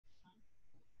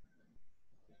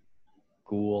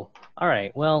Cool. All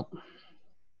right. Well,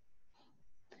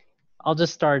 I'll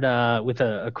just start with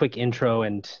a quick intro,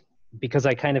 and because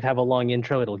I kind of have a long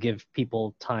intro, it'll give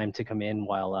people time to come in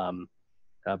while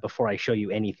before I show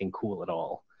you anything cool at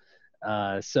all.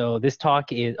 So this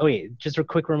talk is, oh wait, just a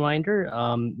quick reminder,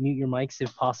 mute your mics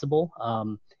if possible.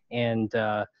 And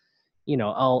you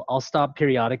know, I'll stop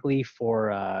periodically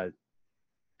for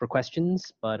questions,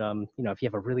 but you know, if you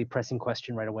have a really pressing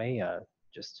question right away,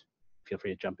 just feel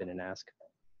free to jump in and ask.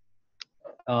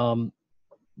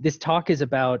 This talk is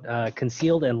about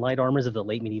concealed and light armors of the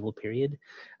late medieval period.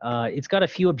 It's got a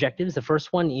few objectives. The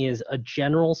first one is a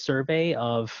general survey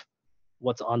of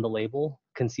what's on the label,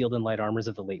 concealed and light armors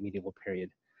of the late medieval period.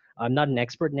 I'm not an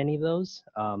expert in any of those,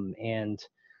 and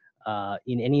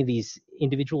in any of these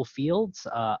individual fields,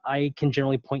 I can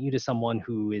generally point you to someone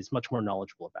who is much more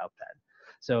knowledgeable about that.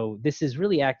 So this is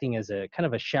really acting as a kind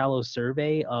of a shallow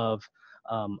survey of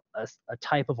a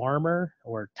type of armor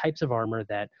or types of armor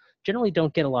that generally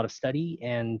don't get a lot of study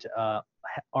and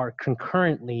are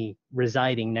concurrently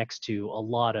residing next to a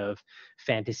lot of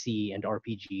fantasy and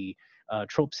RPG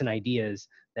tropes and ideas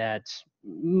that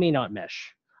may not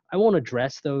mesh. I won't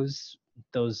address those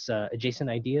adjacent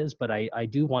ideas, but I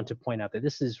do want to point out that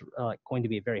this is going to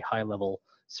be a very high level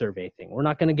survey thing. We're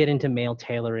not going to get into male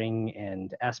tailoring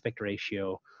and aspect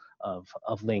ratio of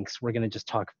links. We're going to just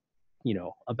talk, you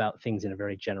know, about things in a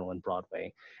very general and broad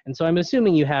way. And so I'm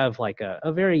assuming you have like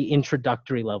a very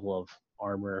introductory level of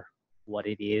armor, what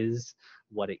it is,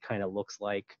 what it kind of looks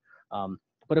like.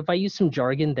 But if I use some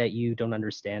jargon that you don't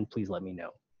understand, please let me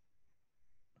know.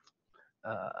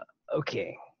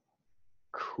 Okay,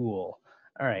 cool.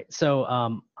 All right, so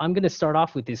I'm gonna start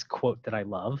off with this quote that I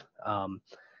love,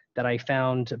 that I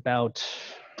found about,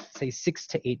 say, 6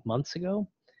 to 8 months ago.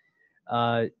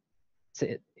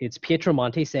 It's Pietro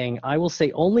Monte saying, "I will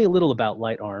say only a little about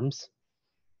light arms.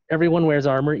 Everyone wears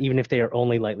armor, even if they are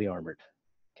only lightly armored."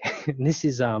 And this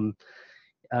is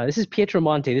Pietro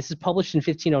Monte. This is published in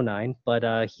 1509,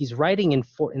 but he's writing in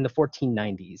the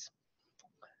 1490s,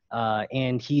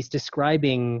 and he's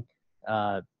describing.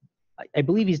 I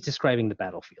believe he's describing the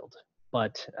battlefield.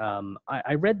 But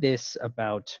I read this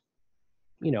about,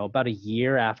 you know, about a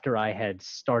year after I had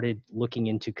started looking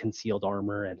into concealed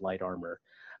armor and light armor.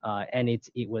 And it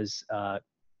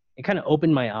kind of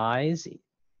opened my eyes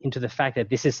into the fact that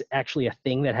this is actually a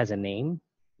thing that has a name,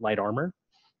 light armor.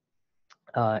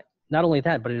 Not only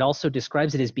that, but it also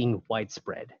describes it as being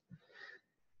widespread.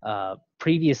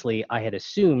 Previously, I had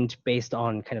assumed, based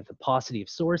on kind of the paucity of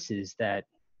sources, that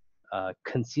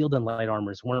concealed and light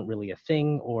armors weren't really a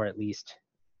thing, or at least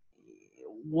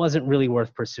wasn't really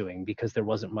worth pursuing because there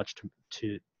wasn't much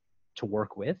to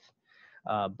work with.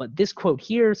 But this quote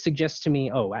here suggests to me,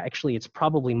 oh, actually, it's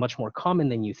probably much more common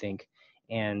than you think,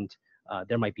 and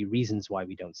there might be reasons why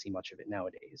we don't see much of it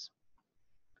nowadays.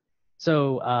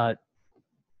 So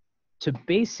to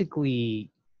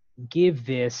basically give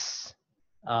this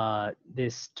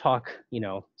this talk, you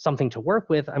know, something to work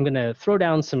with, I'm going to throw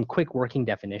down some quick working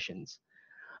definitions.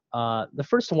 The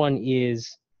first one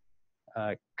is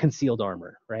concealed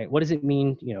armor, right? What does it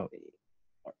mean? You know,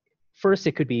 first,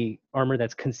 it could be armor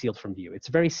that's concealed from view. It's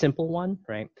a very simple one,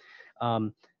 right?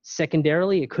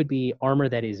 Secondarily, it could be armor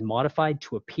that is modified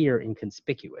to appear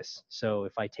inconspicuous. So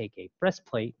if I take a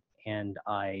breastplate and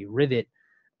I rivet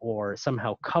or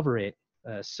somehow cover it,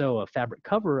 sew a fabric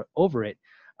cover over it,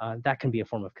 that can be a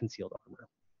form of concealed armor.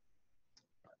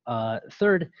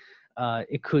 Third,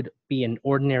 it could be an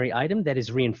ordinary item that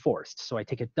is reinforced. So I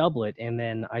take a doublet and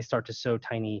then I start to sew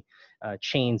tiny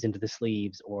chains into the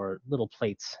sleeves or little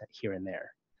plates here and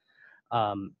there.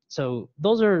 So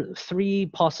those are 3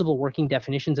 possible working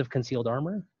definitions of concealed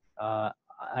armor.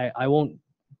 I won't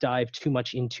dive too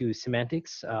much into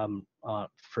semantics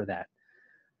for that.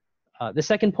 The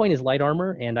second point is light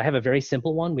armor, and I have a very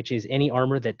simple one, which is any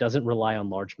armor that doesn't rely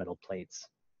on large metal plates.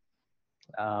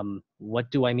 What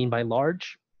do I mean by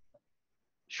large?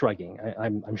 Shrugging.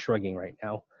 I'm shrugging right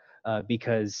now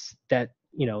because that,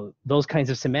 you know, those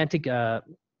kinds of semantic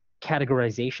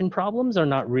categorization problems are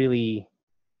not really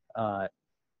an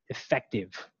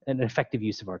effective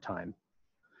use of our time.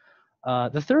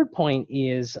 The third point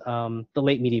is the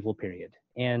late medieval period,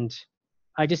 and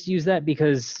I just use that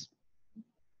because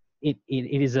it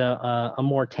is a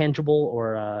more tangible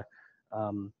or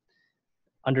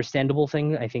understandable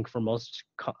thing, I think, for most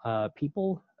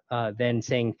people than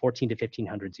saying 14 to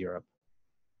 1500s Europe.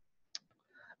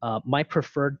 My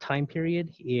preferred time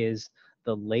period is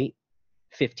the late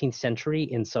 15th century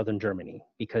in southern Germany,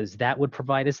 because that would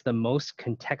provide us the most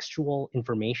contextual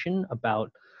information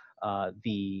about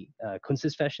the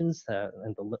Kunstfessions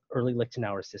and the early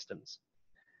Lichtenauer systems.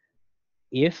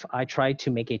 if I tried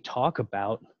to make a talk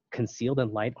about concealed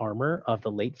and light armor of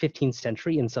the late 15th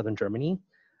century in southern Germany,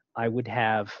 I would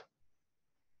have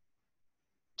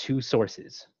 2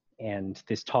 sources, and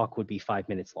this talk would be 5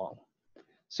 minutes long.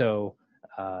 So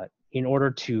in order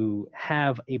to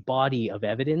have a body of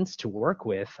evidence to work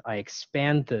with, I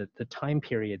expand the time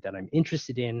period that I'm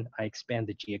interested in, I expand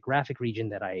the geographic region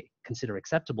that I consider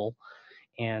acceptable,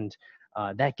 and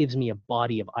that gives me a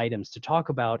body of items to talk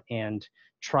about and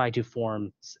try to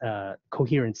form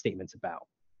coherent statements about.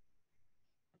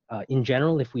 In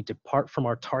general, if we depart from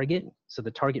our target, so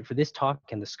the target for this talk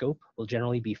and the scope will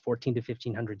generally be 14 to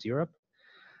 1500s Europe.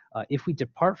 If we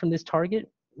depart from this target,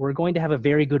 we're going to have a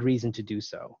very good reason to do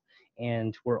so.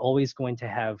 And we're always going to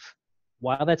have,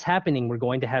 while that's happening, we're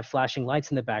going to have flashing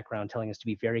lights in the background telling us to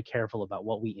be very careful about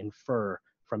what we infer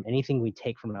from anything we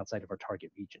take from outside of our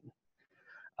target region.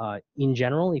 In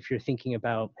general, if you're thinking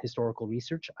about historical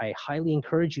research, I highly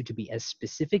encourage you to be as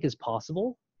specific as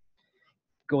possible.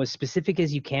 Go as specific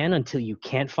as you can until you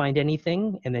can't find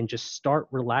anything, and then just start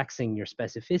relaxing your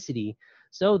specificity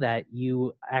so that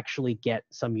you actually get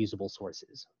some usable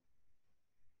sources.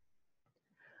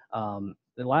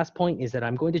 The last point is that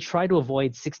I'm going to try to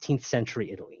avoid 16th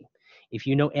century Italy. If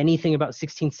you know anything about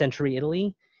 16th century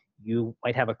Italy, you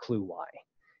might have a clue why.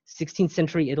 16th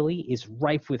century Italy is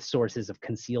rife with sources of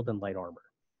concealed and light armor.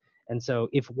 And so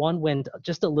if one went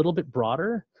just a little bit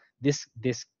broader, this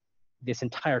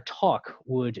entire talk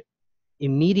would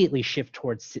immediately shift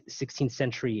towards 16th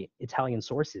century Italian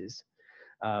sources.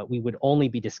 We would only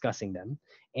be discussing them.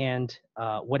 And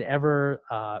whatever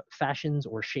fashions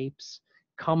or shapes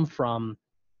come from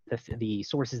the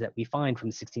sources that we find from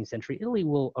 16th century Italy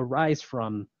will arise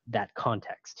from that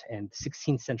context. And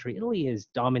 16th century Italy is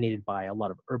dominated by a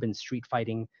lot of urban street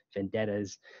fighting,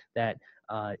 vendettas, that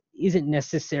isn't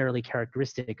necessarily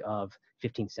characteristic of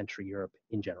 15th century Europe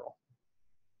in general.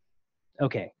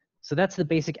 Okay, so that's the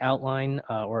basic outline,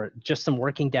 or just some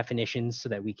working definitions so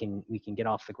that we can get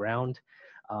off the ground.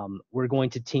 We're going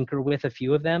to tinker with a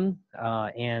few of them,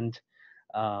 and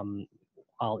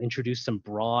I'll introduce some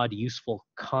broad, useful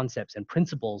concepts and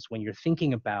principles when you're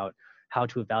thinking about how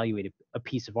to evaluate a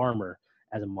piece of armor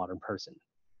as a modern person.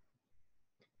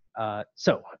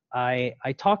 So I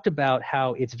talked about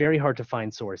how it's very hard to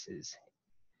find sources.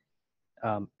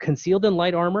 Concealed and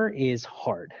light armor is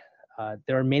hard.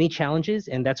 There are many challenges,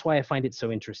 and that's why I find it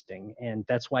so interesting. And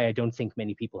that's why I don't think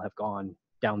many people have gone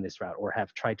down this route or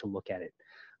have tried to look at it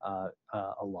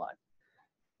a lot.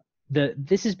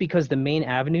 This is because the main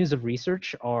avenues of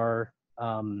research are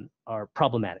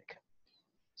problematic.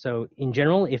 So in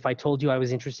general, if I told you I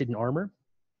was interested in armor,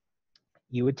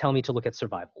 you would tell me to look at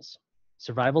survivals.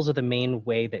 Survivals are the main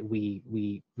way that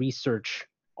we research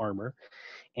armor.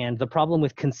 And the problem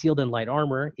with concealed and light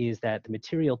armor is that the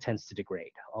material tends to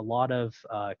degrade. A lot of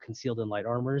concealed and light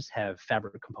armors have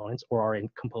fabric components or are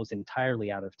composed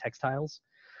entirely out of textiles,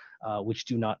 which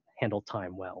do not handle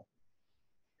time well.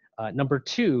 Number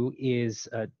two is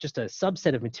just a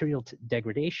subset of material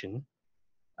degradation,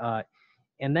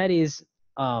 and that is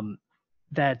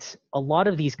that a lot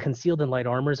of these concealed and light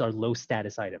armors are low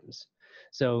status items.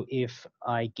 So if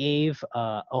I gave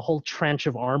a whole tranche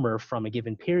of armor from a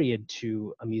given period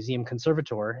to a museum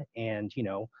conservator, and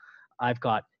I've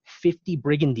got 50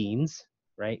 brigandines,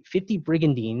 right? 50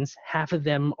 brigandines, half of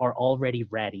them are already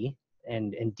ratty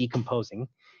and decomposing,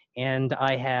 and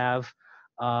I have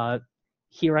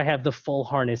here I have the full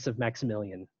harness of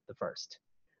Maximilian I,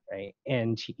 right?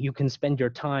 And you can spend your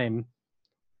time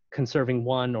conserving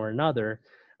one or another.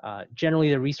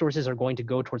 Generally, the resources are going to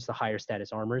go towards the higher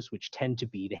status armors, which tend to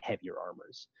be the heavier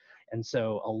armors. And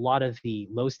so a lot of the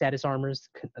low status armors,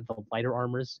 the lighter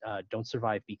armors, don't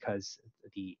survive because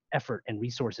the effort and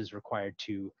resources required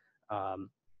to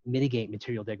mitigate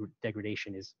material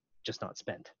degradation is just not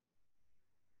spent.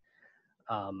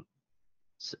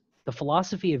 So the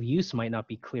philosophy of use might not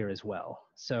be clear as well.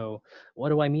 So what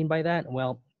do I mean by that?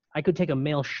 Well, I could take a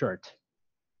male shirt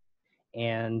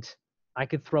and I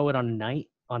could throw it on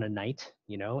a knight,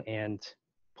 and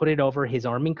put it over his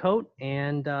arming coat,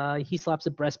 and he slaps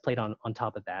a breastplate on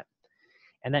top of that.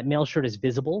 And that male shirt is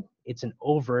visible. It's an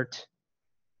overt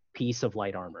piece of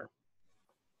light armor.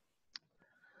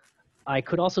 I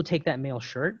could also take that male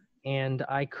shirt and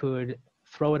I could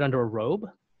throw it under a robe,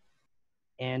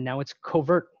 and now it's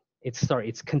covert.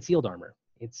 It's concealed armor.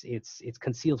 It's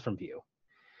concealed from view.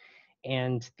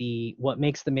 And what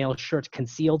makes the male shirt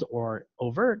concealed or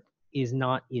overt is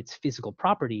not its physical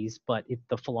properties, but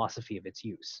the philosophy of its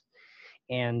use.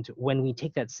 And when we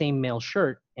take that same male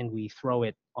shirt and we throw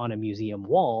it on a museum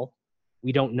wall,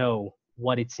 we don't know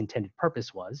what its intended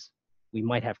purpose was. We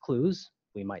might have clues,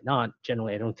 we might not.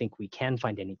 Generally, I don't think we can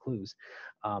find any clues.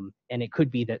 And it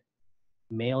could be that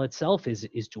mail itself is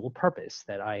dual purpose,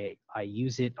 that I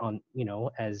use it on,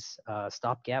 as a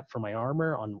stopgap for my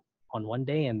armor on one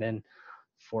day, and then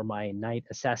for my night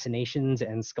assassinations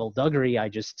and skullduggery, I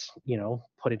just,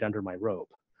 put it under my robe.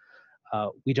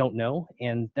 We don't know,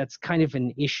 and that's kind of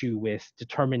an issue with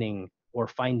determining or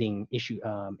finding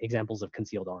examples of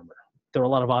concealed armor. There are a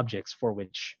lot of objects for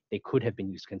which they could have been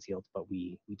used concealed, but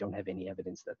we don't have any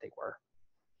evidence that they were.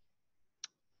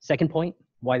 Second point,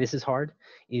 why this is hard,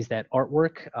 is that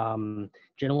artwork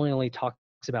generally only talks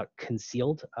about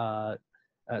concealed,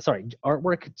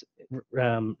 artwork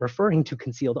referring to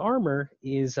concealed armor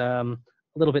is a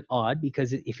little bit odd,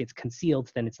 because if it's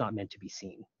concealed, then it's not meant to be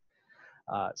seen.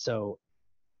 So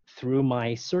through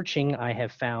my searching, I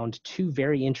have found two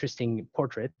very interesting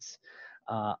portraits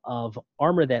of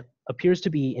armor that appears to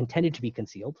be intended to be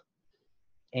concealed.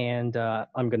 And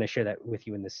I'm going to share that with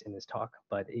you in this talk.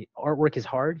 But artwork is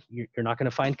hard. You're not going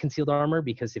to find concealed armor,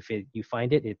 because if you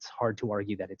find it, it's hard to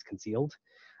argue that it's concealed.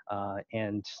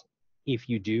 And if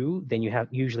you do, then you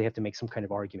usually have to make some kind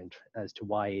of argument as to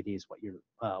why it is what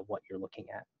you're looking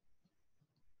at.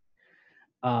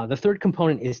 The third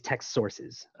component is text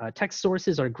sources. Text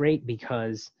sources are great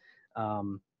because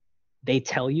they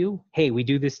tell you, hey, we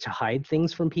do this to hide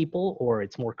things from people, or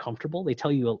it's more comfortable. They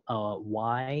tell you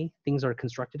why things are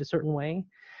constructed a certain way.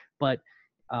 But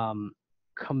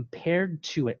compared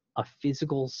to a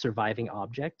physical surviving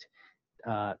object,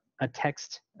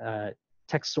 text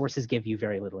sources give you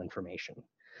very little information.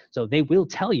 So they will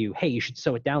tell you, hey, you should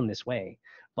sew it down this way.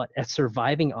 But a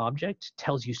surviving object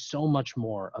tells you so much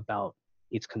more about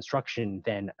its construction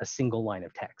than a single line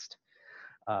of text.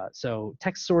 So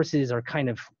text sources are kind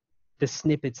of the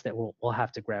snippets that we'll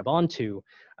have to grab onto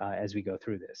as we go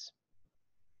through this.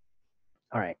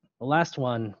 All right, the last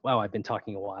one, wow, I've been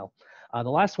talking a while. The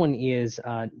last one is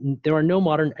there are no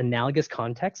modern analogous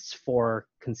contexts for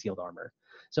concealed armor.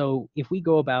 So if we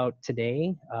go about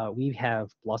today, we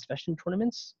have Blossfesten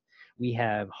tournaments, we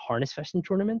have harness festen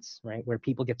tournaments, right, where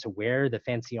people get to wear the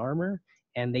fancy armor,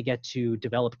 and they get to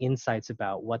develop insights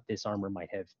about what this armor might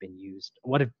have been used,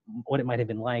 what it might have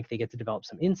been like. They get to develop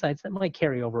some insights that might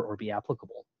carry over or be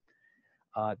applicable.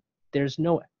 There's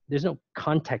no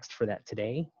context for that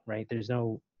today, right? There's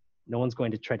no one's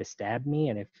going to try to stab me,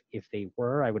 and if they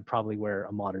were, I would probably wear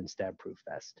a modern stab-proof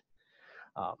vest,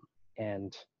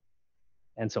 and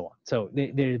so on. So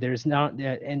there's not,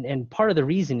 and part of the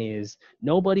reason is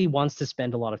nobody wants to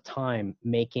spend a lot of time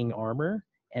making armor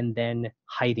and then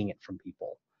hiding it from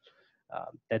people.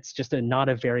 That's just not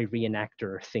a very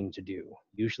reenactor thing to do.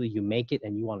 Usually you make it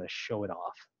and you want to show it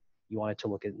off. You want it to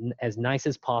look as nice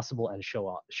as possible and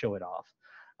show it off.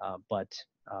 But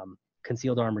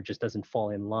concealed armor just doesn't fall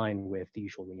in line with the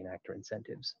usual reenactor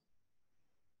incentives.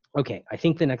 Okay, I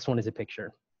think the next one is a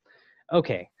picture.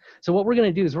 Okay, so what we're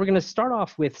going to do is we're going to start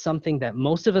off with something that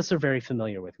most of us are very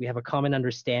familiar with. We have a common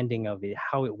understanding of it,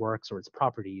 how it works or its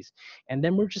properties. And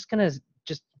then we're just going to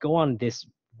go on this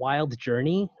wild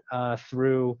journey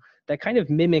through that kind of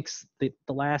mimics the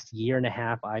last year and a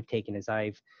half I've taken as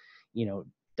I've,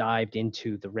 dived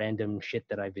into the random shit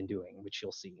that I've been doing, which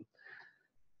you'll see.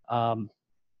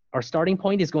 Our starting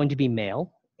point is going to be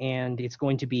mail, and it's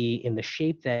going to be in the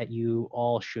shape that you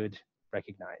all should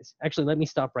recognize. Actually, let me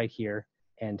stop right here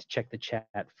and check the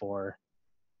chat for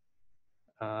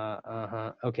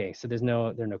okay, so there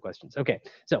are no questions. Okay,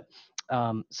 so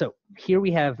so here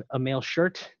we have a male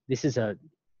shirt. This is a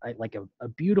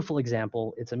beautiful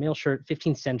example. It's a male shirt,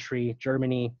 15th century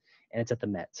Germany, and it's at the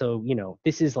Met. So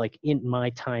this is like in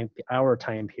our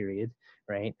time period,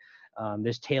 right?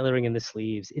 There's tailoring in the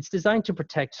sleeves. It's designed to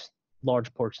protect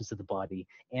large portions of the body,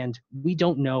 and we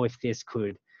don't know if this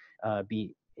could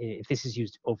if this is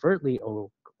used overtly or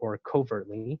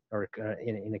covertly, or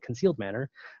in a concealed manner.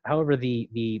 However,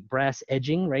 the brass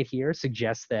edging right here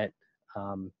suggests that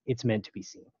it's meant to be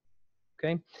seen.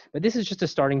 Okay, but this is just a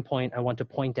starting point. I want to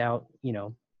point out,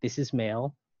 this is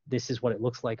mail. This is what it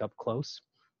looks like up close.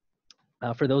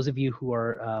 For those of you who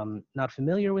are not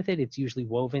familiar with it, it's usually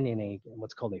woven in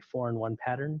what's called a 4-in-1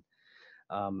 pattern.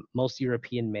 Most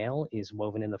European mail is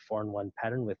woven in the 4-in-1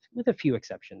 pattern with a few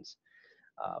exceptions.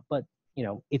 But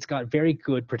it's got very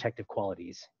good protective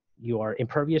qualities. You are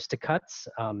impervious to cuts,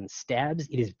 stabs.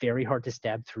 It is very hard to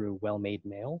stab through well-made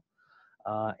mail.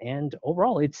 And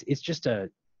overall, it's just a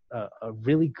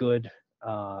really good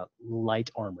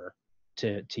light armor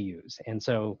to use. And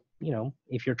so,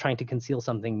 if you're trying to conceal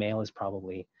something, mail is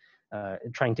probably,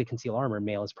 trying to conceal armor,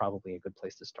 mail is probably a good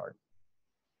place to start.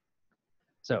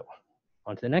 So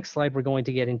on to the next slide, we're going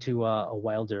to get into a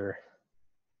wilder,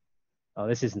 oh,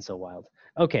 this isn't so wild.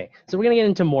 Okay, so we're gonna get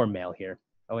into more mail here.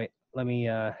 Oh wait, let me.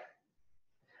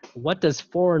 What does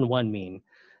 4-in-1 mean?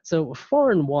 So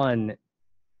 4-in-1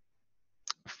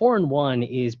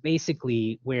 is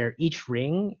basically where each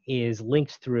ring is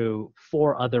linked through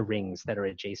 4 other rings that are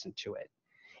adjacent to it.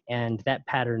 And that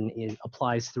pattern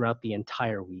applies throughout the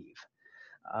entire weave.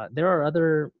 There are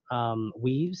other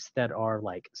weaves that are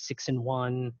like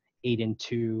 6-in-1,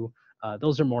 8-in-2.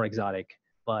 Those are more exotic,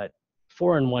 but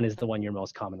 4-in-1 is the one you're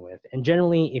most common with. And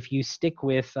generally, if you stick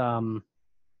with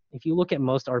if you look at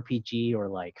most RPG or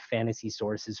like fantasy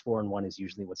sources, 4-in-1 is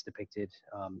usually what's depicted,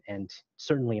 and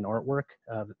certainly in artwork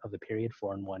of the period,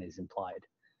 4-in-1 is implied.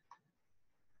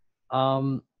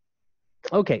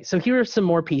 Okay, so here are some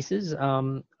more pieces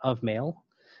of mail.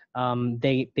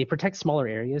 They protect smaller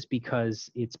areas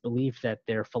because it's believed that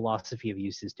their philosophy of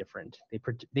use is different.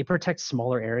 They protect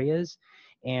smaller areas,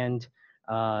 and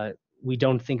we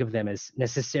don't think of them as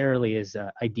necessarily as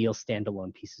ideal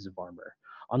standalone pieces of armor.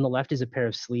 On the left is a pair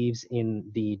of sleeves in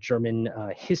the German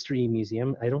History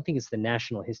Museum. I don't think it's the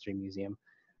National History Museum,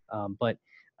 but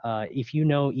if you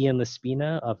know Ian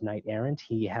Lespina of Knight Errant,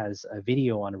 he has a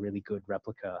video on a really good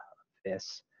replica of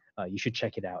this. You should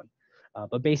check it out.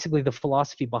 But basically, the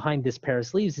philosophy behind this pair of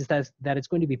sleeves is that it's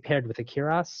going to be paired with a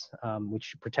cuirass,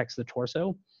 which protects the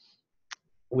torso,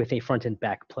 with a front and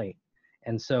back plate.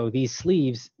 And so these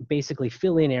sleeves basically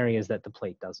fill in areas that the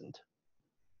plate doesn't.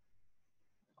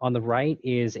 On the right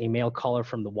is a mail collar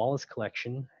from the Wallace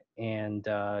collection, and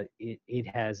it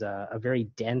has a very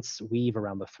dense weave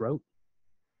around the throat.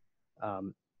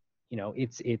 You know,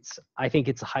 I think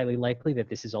it's highly likely that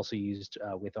this is also used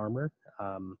with armor,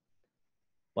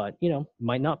 but you know,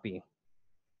 might not be.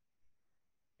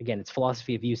 Again, its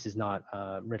philosophy of use is not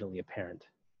readily apparent.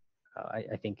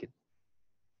 I think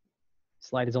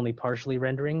slide is only partially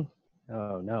rendering.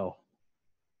 Oh no.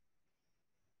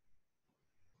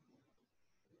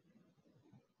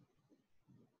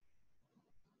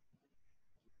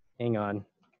 Hang on.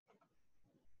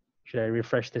 Should I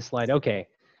refresh this slide? Okay.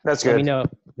 That's good. Let me know.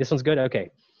 This one's good?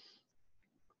 Okay.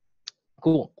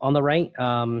 Cool. On the right,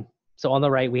 so on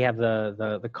the right, we have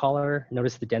the collar.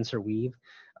 Notice the denser weave.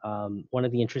 One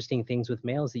of the interesting things with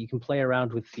mail is that you can play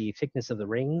around with the thickness of the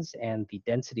rings and the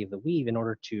density of the weave in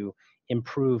order to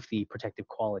improve the protective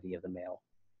quality of the mail.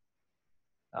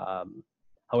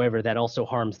 However, that also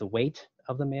harms the weight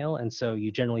of the mail, and so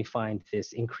you generally find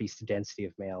this increased density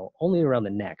of mail only around the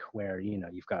neck, where you know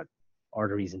you've got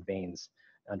arteries and veins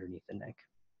underneath the neck.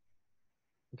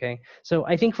 Okay, so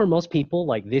I think for most people,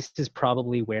 like this is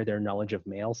probably where their knowledge of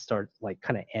mail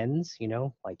kind of ends. You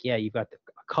know, like yeah, you've got the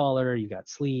collar, you got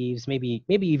sleeves, maybe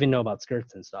you even know about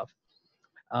skirts and stuff.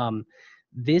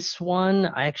 This one,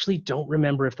 I actually don't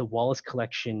remember if the Wallace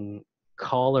collection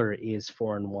collar is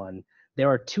 4-in-1. There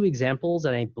are 2 examples,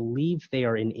 and I believe they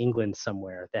are in England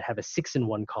somewhere, that have a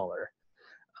 6-in-1 collar.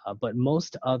 But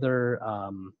most other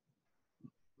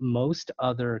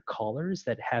collars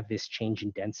that have this change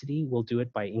in density will do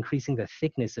it by increasing the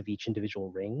thickness of each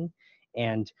individual ring,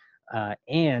 and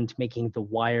making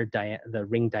the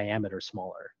ring diameter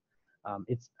smaller.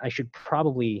 I should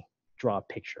probably draw a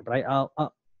picture, but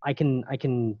I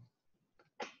can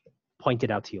point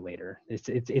it out to you later. It's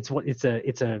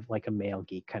a like a male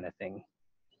geek kind of thing.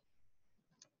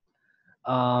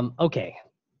 Okay,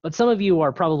 but some of you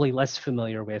are probably less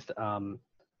familiar with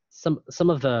some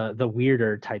of the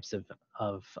weirder types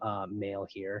of mail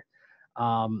here.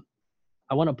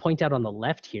 I want to point out on the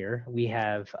left here we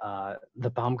have the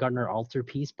Baumgartner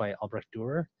altarpiece by Albrecht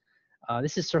Dürer.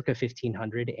 This is circa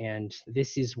 1500, and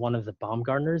this is one of the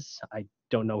Baumgartners. I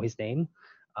don't know his name,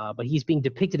 but he's being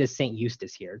depicted as Saint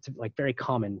Eustace here. It's like very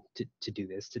common to do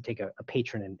this, to take a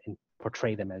patron and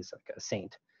portray them as like a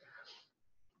saint.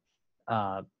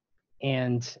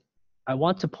 And I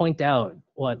want to point out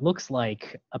what looks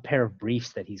like a pair of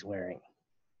briefs that he's wearing,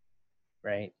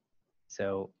 right?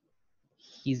 So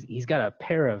he's got a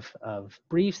pair of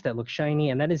briefs that look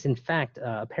shiny, and that is in fact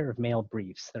a pair of male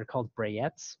briefs. They're called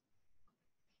brayettes.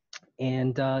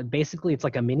 And basically it's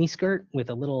like a mini skirt with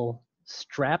a little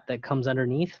strap that comes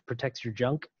underneath, protects your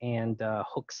junk, and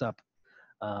hooks up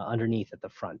underneath at the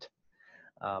front.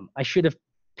 I should have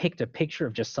picked a picture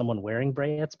of just someone wearing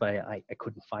brayettes, but I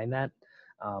couldn't find that.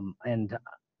 And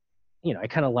you know, I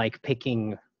kind of like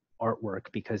picking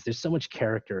artwork because there's so much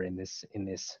character in this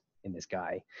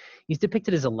guy. He's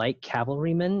depicted as a light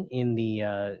cavalryman in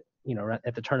the you know,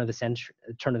 at the turn of the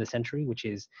century, which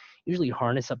is usually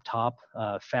harness up top,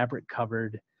 fabric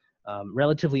covered,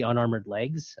 relatively unarmored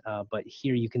legs. But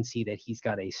here you can see that he's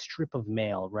got a strip of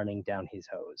mail running down his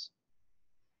hose.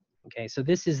 Okay, so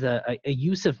this is a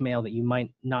use of mail that you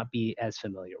might not be as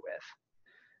familiar with.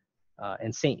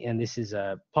 And this is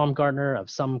a palm gardener of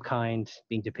some kind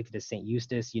being depicted as Saint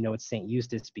Eustace. You know it's Saint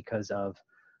Eustace because of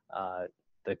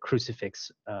the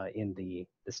crucifix in the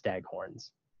stag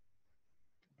horns.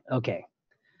 Okay.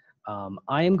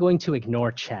 I am going to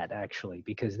ignore chat actually,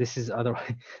 because this is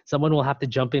otherwise someone will have to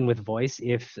jump in with voice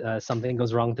if something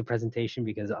goes wrong with the presentation,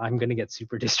 because I'm going to get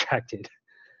super distracted.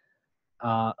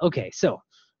 Okay, so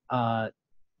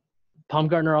palm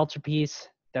gardener altarpiece,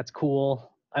 that's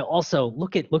cool. I also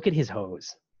look at his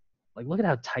hose. Like, look at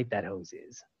how tight that hose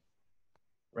is,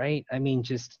 right? I mean,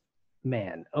 just,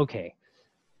 man, okay.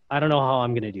 I don't know how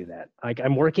I'm going to do that. Like,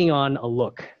 I'm working on a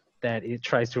look that it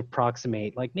tries to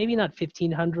approximate, like, maybe not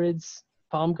 1500s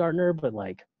palm gardener, but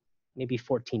like maybe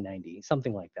 1490,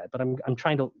 something like that. But I'm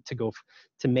trying to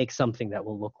make something that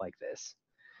will look like this.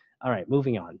 All right,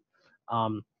 moving on.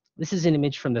 This is an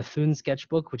image from the Thun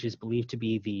sketchbook, which is believed to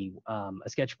be a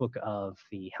sketchbook of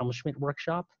the Helmschmidt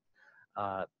workshop.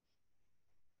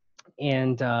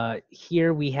 And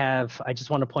here we have, I just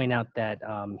want to point out that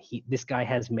this guy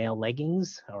has male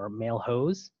leggings or male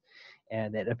hose,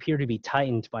 and that appear to be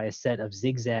tightened by a set of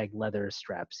zigzag leather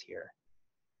straps here.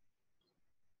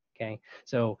 Okay,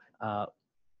 so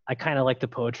I kind of like the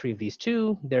poetry of these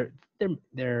two. They're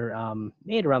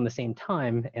made around the same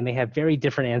time, and they have very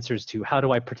different answers to how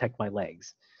do I protect my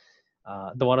legs.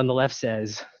 The one on the left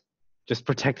says, just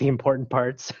protect the important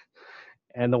parts.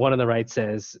 And the one on the right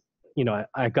says, you know,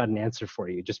 I've got an answer for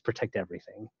you, just protect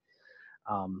everything.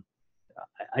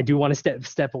 I do want to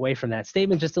step away from that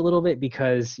statement just a little bit,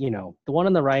 because, you know, the one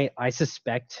on the right, I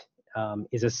suspect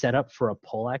is a setup for a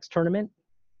poleaxe tournament.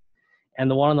 And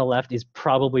the one on the left is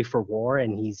probably for war,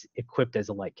 and he's equipped as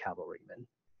a light cavalryman.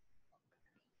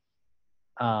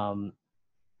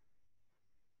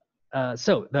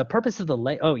 So the purpose of the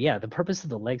leg, the purpose of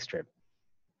the leg strip.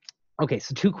 Okay,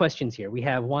 so two questions here. We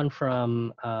have one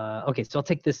from, okay, so I'll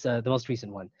take this, the most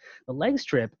recent one. The leg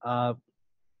strip,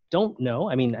 don't know.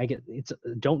 I mean,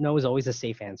 don't know is always a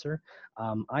safe answer.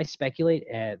 I speculate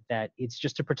that it's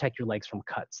just to protect your legs from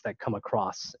cuts that come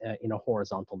across in a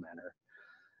horizontal manner.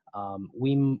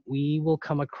 We will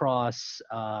come across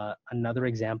another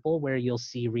example where you'll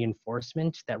see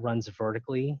reinforcement that runs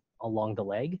vertically along the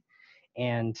leg,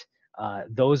 and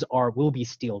those will be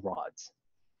steel rods.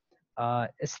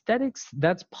 Aesthetics,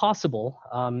 that's possible.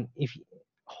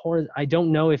 I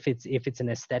don't know if it's an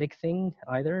aesthetic thing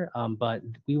either, but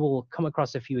we will come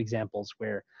across a few examples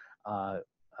where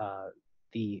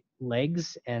the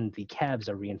legs and the calves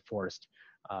are reinforced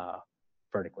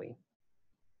vertically.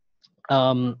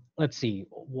 Let's see,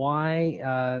 why,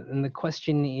 and the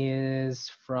question is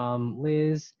from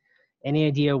Liz, any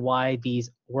idea why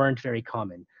these weren't very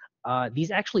common?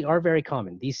 These actually are very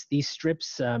common. These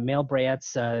strips, male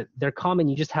brayettes, they're common,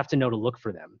 you just have to know to look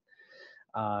for them.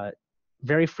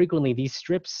 Very frequently, these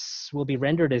strips will be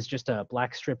rendered as just a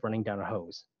black strip running down a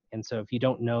hose. And so if you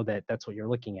don't know that that's what you're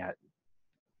looking at,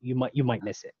 you might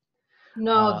miss it.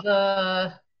 No,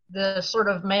 the sort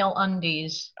of male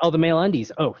undies. Oh, the male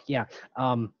undies. Oh, yeah.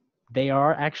 They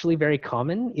are actually very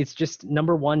common. It's just,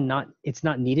 number one, it's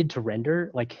not needed to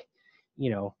render. Like, you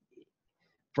know,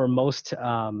 for most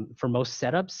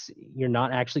setups, you're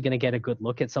not actually going to get a good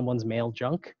look at someone's male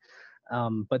junk.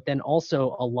 But then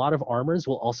also, a lot of armors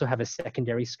will also have a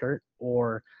secondary skirt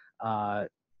or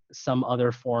some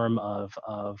other form of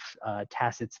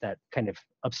tassets that kind of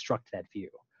obstruct that view.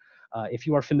 If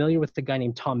you are familiar with the guy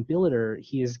named Tom Billiter,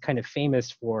 he is kind of famous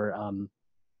for,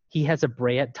 he has a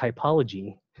brayette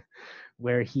typology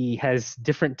where he has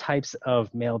different types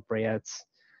of male brayettes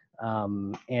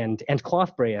and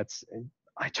cloth brayettes.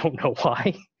 I don't know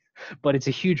why, but it's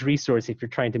a huge resource if you're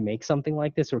trying to make something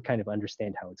like this or kind of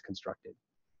understand how it's constructed.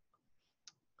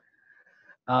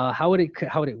 How would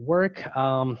it work?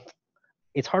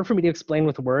 It's hard for me to explain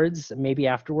with words. Maybe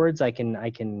afterwards I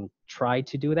can try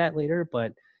to do that later,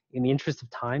 but in the interest of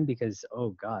time, because oh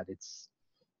god, it's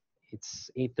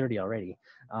 8:30 already.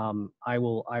 I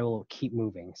will keep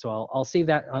moving. So I'll save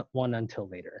that one until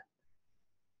later.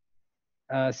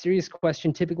 Serious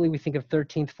question. Typically, we think of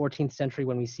 13th, 14th century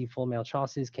when we see full male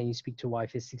chausses. Can you speak to why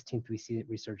 5th, 16th we see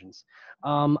resurgence?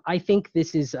 I think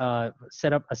this is a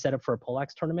setup for a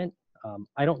poleaxe tournament.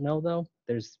 I don't know though.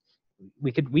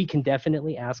 We can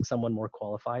definitely ask someone more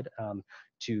qualified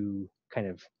to kind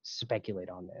of speculate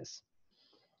on this.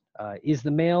 Is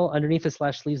the male underneath the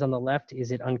slash sleeves on the left,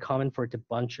 is it uncommon for it to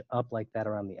bunch up like that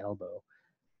around the elbow?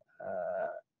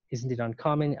 Isn't it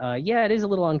uncommon? Yeah, it is a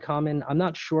little uncommon. I'm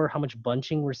not sure how much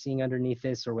bunching we're seeing underneath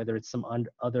this or whether it's some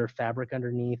other fabric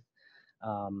underneath.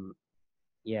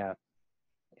 Yeah.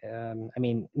 I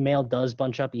mean, male does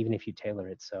bunch up even if you tailor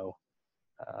it. So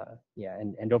Yeah,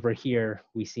 and over here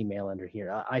we see male under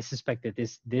here. I suspect that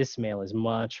this male is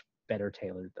much better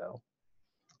tailored though.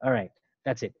 All right,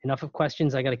 that's it. Enough of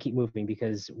questions. I got to keep moving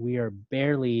because we are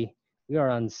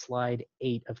on slide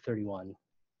 8 of 31.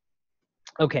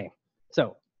 Okay,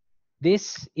 so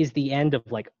this is the end of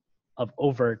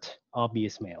overt,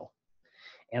 obvious male,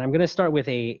 and I'm going to start with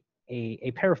a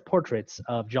pair of portraits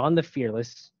of John the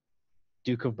Fearless,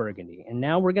 Duke of Burgundy, and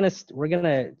now we're gonna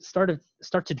start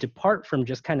to depart from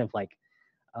just kind of like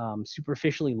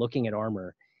superficially looking at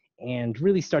armor, and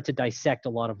really start to dissect a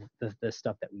lot of the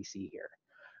stuff that we see here.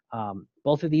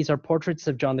 Both of these are portraits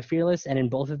of John the Fearless, and in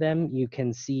both of them, you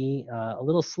can see a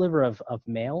little sliver of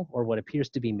male, or what appears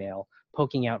to be male,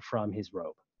 poking out from his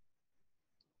robe.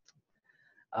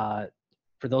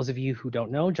 For those of you who don't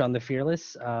know, John the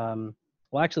Fearless,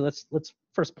 well, actually,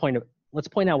 let's point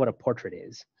out what a portrait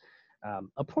is.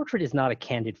 A portrait is not a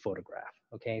candid photograph.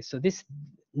 Okay, so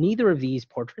neither of these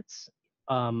portraits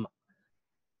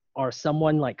are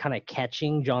someone like kind of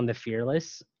catching John the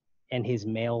Fearless and his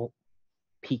male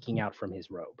peeking out from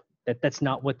his robe. That's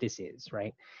not what this is,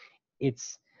 right?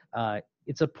 It's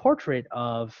a portrait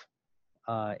of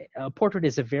a portrait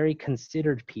is a very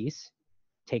considered piece,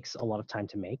 takes a lot of time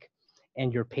to make,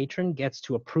 and your patron gets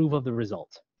to approve of the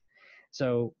result.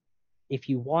 So if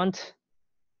you want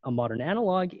a modern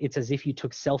analog, it's as if you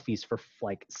took selfies for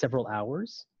like several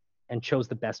hours and chose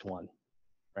the best one,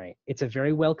 right? It's a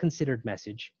very well considered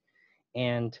message,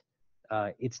 and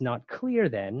it's not clear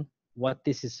then what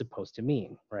this is supposed to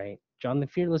mean, right? John the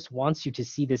Fearless wants you to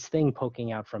see this thing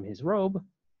poking out from his robe.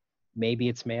 Maybe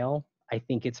it's male. I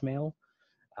think it's male.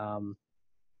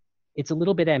 It's a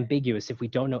little bit ambiguous if we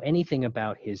don't know anything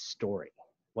about his story.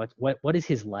 What is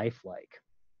his life like?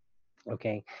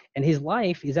 Okay, and his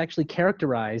life is actually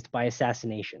characterized by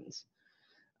assassinations.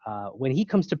 When he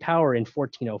comes to power in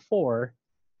 1404,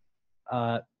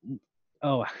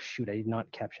 oh shoot, I did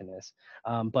not caption this.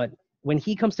 But when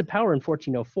he comes to power in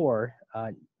 1404,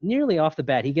 nearly off the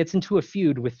bat, he gets into a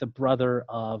feud with the brother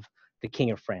of the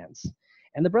King of France.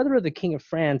 And the brother of the King of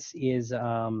France is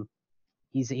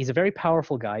he's a very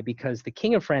powerful guy because the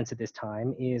King of France at this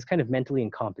time is kind of mentally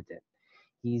incompetent.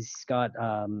 He's got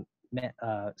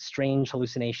strange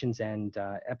hallucinations and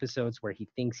episodes where he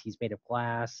thinks he's made of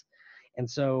glass. And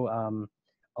so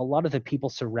a lot of the people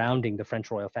surrounding the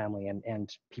French royal family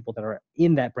and people that are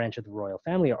in that branch of the royal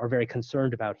family are very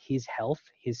concerned about his health,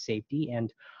 his safety,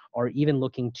 and are even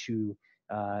looking to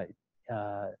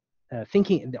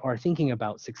thinking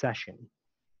about succession.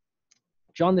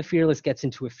 John the Fearless gets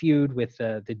into a feud with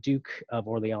the Duke of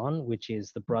Orleans, which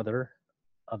is the brother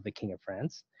of the King of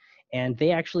France, and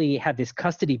they actually have this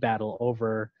custody battle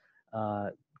over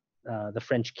the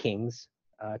French king's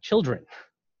children.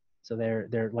 So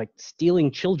they're like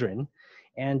stealing children,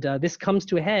 and this comes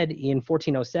to a head in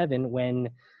 1407 when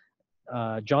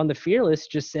John the Fearless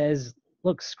just says,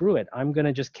 "Look, screw it, I'm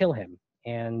gonna just kill him,"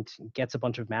 and gets a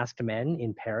bunch of masked men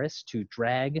in Paris to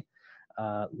drag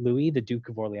Louis, the Duke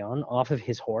of Orleans, off of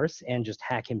his horse and just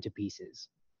hack him to pieces.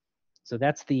 So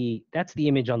that's the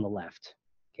image on the left.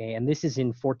 Okay, and this is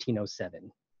in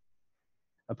 1407.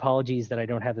 Apologies that I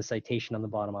don't have the citation on the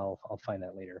bottom. I'll find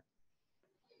that later.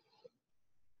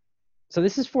 So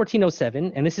this is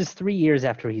 1407, and this is 3 years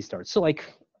after he starts. So like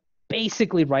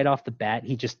basically right off the bat,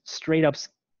 he just straight up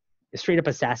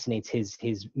assassinates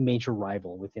his major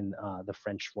rival within the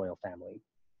French royal family.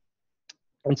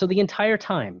 And so the entire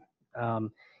time,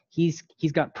 in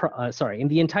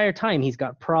the entire time he's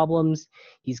got problems.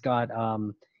 He's got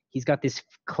this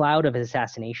cloud of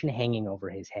assassination hanging over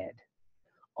his head.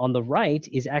 On the right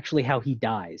is actually how he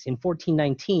dies. In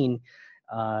 1419,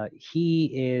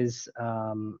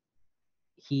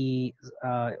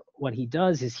 what he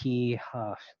does is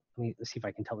let's see if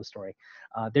I can tell the story.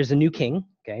 There's a new king.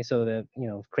 Okay, so the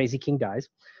crazy king dies,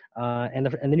 and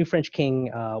the new French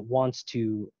king wants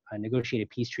to negotiate a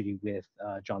peace treaty with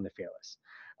John the Fearless.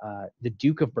 The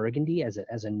Duke of Burgundy, as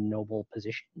a noble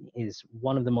position, is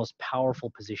one of the most powerful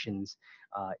positions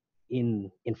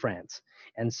in France,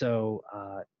 and so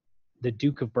the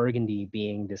Duke of Burgundy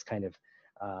being this kind of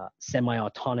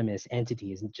semi-autonomous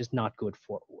entity is just not going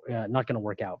to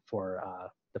work out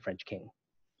for the French king.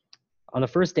 On the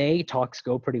first day, talks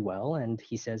go pretty well, and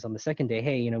he says on the second day,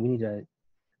 "Hey, we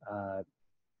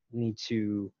need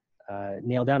to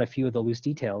nail down a few of the loose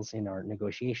details in our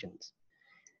negotiations."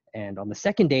 And on the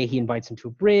second day, he invites him to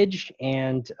a bridge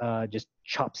and just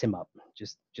chops him up,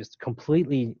 just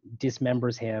completely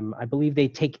dismembers him. I believe they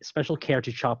take special care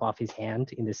to chop off his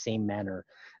hand in the same manner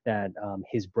that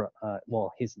his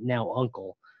now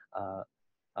uncle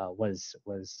was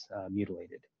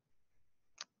mutilated.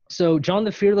 So John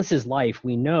the Fearless's life,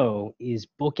 we know, is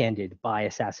bookended by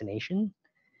assassination,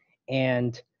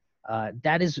 and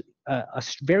that is a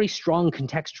very strong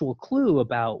contextual clue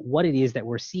about what it is that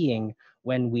we're seeing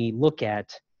when we look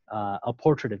at a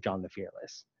portrait of John the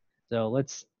Fearless. So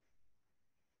let's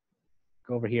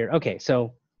go over here. Okay,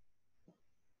 so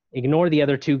ignore the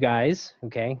other two guys.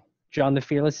 Okay, John the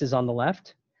Fearless is on the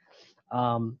left.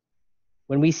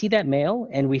 When we see that male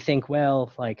and we think,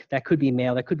 well, like that could be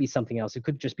male, that could be something else. It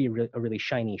could just be a really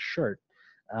shiny shirt.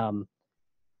 You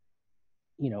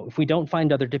know, if we don't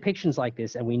find other depictions like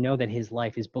this, and we know that his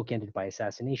life is bookended by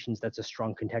assassinations, that's a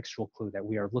strong contextual clue that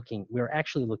we're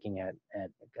actually looking at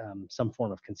some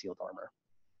form of concealed armor.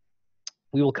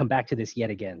 We will come back to this yet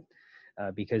again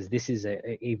because this is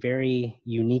a very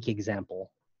unique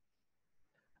example.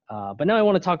 But now I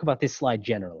want to talk about this slide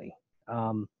generally.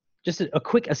 Just a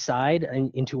quick aside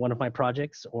into one of my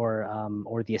projects,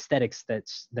 or the aesthetics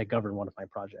that govern one of my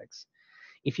projects.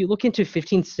 If you look into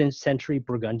 15th century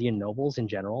Burgundian nobles in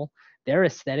general, their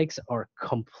aesthetics are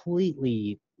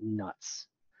completely nuts.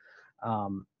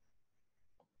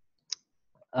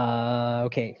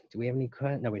 Okay, do we have any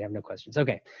questions? No, we have no questions.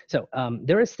 Okay, so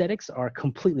their aesthetics are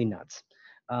completely nuts.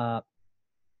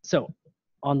 So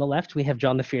on the left, we have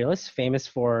John the Fearless, famous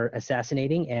for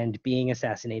assassinating and being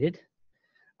assassinated.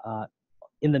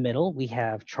 In the middle, we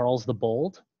have Charles the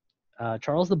Bold.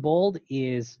 Charles the Bold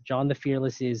is John the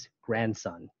Fearless's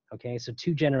grandson. Okay, so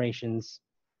 2 generations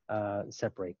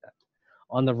separate that.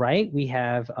 On the right, we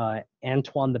have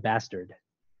Antoine the Bastard.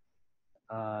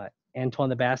 Antoine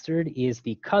the Bastard is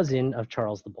the cousin of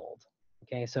Charles the Bold.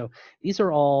 Okay, so these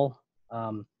are all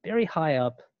very high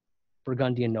up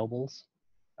Burgundian nobles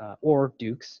or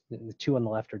dukes. The 2 on the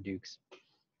left are dukes.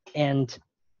 And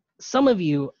some of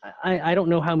you, I don't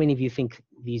know how many of you think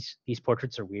these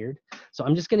portraits are weird. So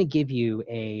I'm just going to give you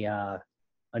a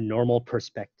normal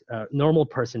perspective, normal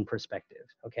person perspective.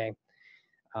 Okay.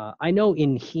 I know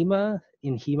in HEMA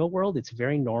world, it's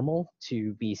very normal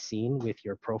to be seen with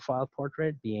your profile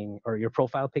portrait being, or your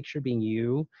profile picture being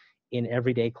you in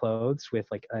everyday clothes with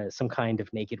like some kind of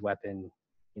naked weapon,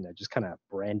 you know, just kind of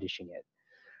brandishing it.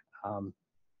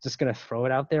 Just going to throw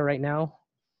it out there right now.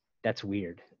 That's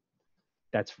weird.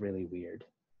 That's really weird.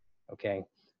 Okay.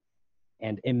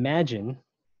 And imagine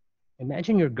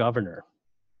your governor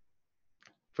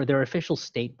for their official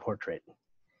state portrait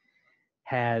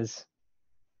has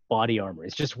body armor.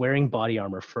 It's just wearing body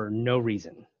armor for no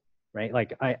reason, right?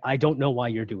 Like, I don't know why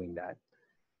you're doing that.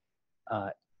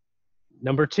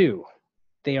 Number 2,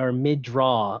 they are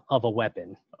mid-draw of a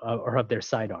weapon or of their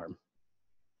sidearm.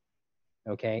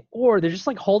 Okay. Or they're just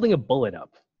like holding a bullet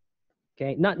up.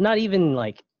 Okay. Not even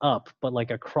like up, but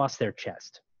like across their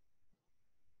chest.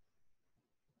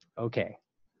 Okay.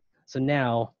 So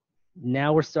now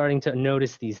we're starting to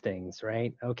notice these things,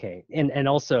 right? Okay. And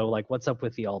also like what's up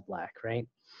with the all black, right?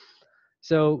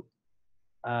 So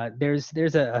there's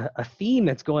a theme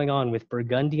that's going on with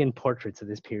Burgundian portraits of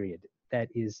this period that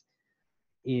is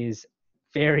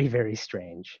very, very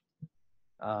strange.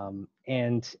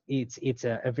 And it's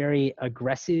a very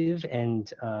aggressive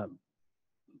and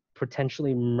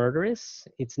potentially murderous.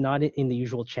 It's not in the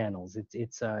usual channels.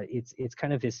 It's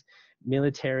kind of this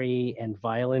military and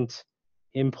violent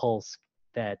impulse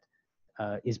that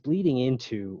is bleeding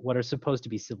into what are supposed to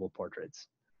be civil portraits.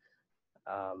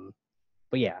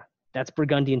 But yeah, that's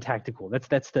Burgundian Tactical. That's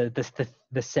the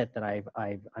set that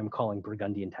I'm calling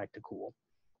Burgundian Tactical.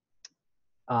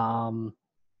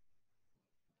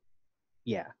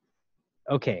 Yeah.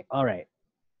 Okay. All right.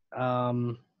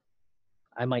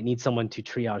 I might need someone to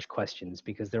triage questions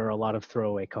because there are a lot of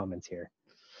throwaway comments here.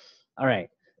 All right.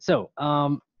 So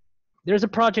there's a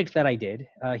project that I did.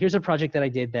 Here's a project that I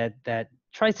did that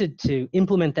tries to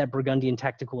implement that Burgundian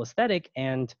tactical aesthetic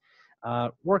and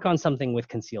work on something with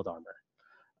concealed armor.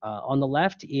 On the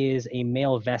left is a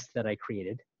male vest that I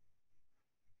created.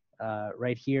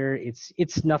 Right here,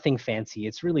 it's nothing fancy.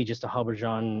 It's really just a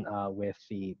habergeon with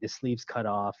the sleeves cut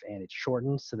off, and it's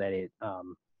shortened so that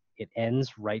it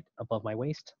ends right above my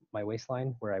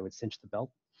waistline where I would cinch the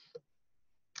belt.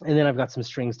 And then I've got some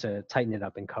strings to tighten it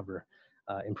up and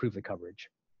improve the coverage.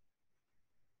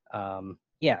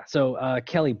 Yeah, so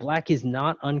Kelly, black is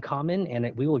not uncommon,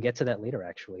 and we will get to that later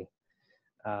actually.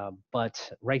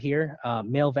 But right here,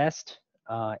 male vest.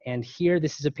 And here,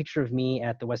 this is a picture of me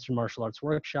at the Western Martial Arts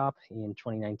Workshop in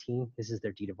 2019. This is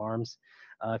their deed of arms.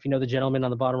 If you know the gentleman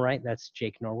on the bottom right, that's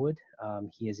Jake Norwood.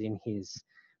 He is in his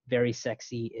very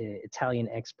sexy Italian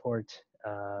export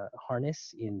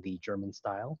harness in the German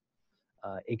style.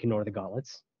 Ignore the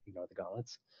gauntlets. Ignore the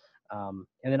gauntlets. And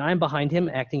then I'm behind him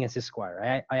acting as his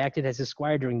squire. I acted as his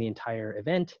squire during the entire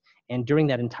event. And during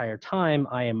that entire time,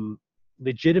 I am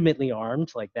legitimately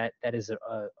armed, like that is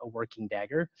a working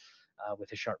dagger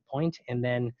with a sharp point. And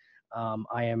then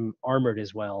I am armored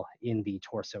as well in the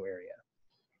torso area.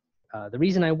 The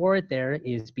reason I wore it there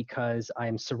is because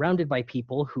I'm surrounded by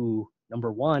people who,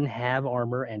 number one, have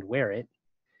armor and wear it.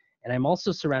 And I'm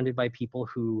also surrounded by people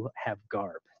who have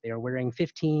garb. They are wearing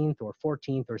 15th or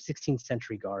 14th or 16th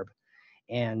century garb.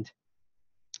 And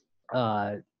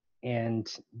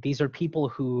these are people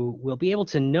who will be able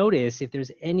to notice if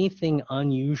there's anything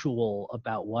unusual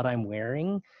about what I'm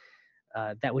wearing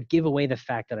that would give away the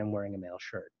fact that I'm wearing a male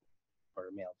shirt or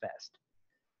a male vest.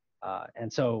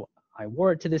 And so I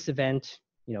wore it to this event,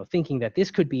 you know, thinking that this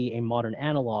could be a modern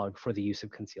analog for the use of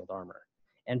concealed armor.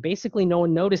 And basically no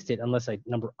one noticed it unless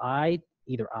either I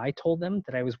told them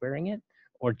that I was wearing it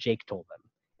or Jake told them.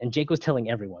 And Jake was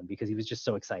telling everyone because he was just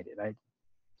so excited.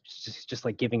 Just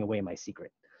like giving away my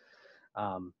secret.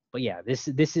 But yeah, this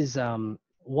is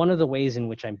one of the ways in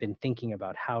which I've been thinking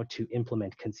about how to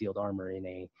implement concealed armor in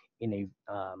a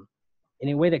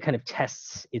way that kind of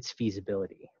tests its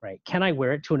feasibility, right? Can I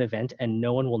wear it to an event and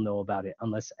no one will know about it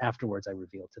unless afterwards I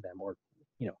reveal to them, or,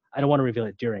 you know, I don't want to reveal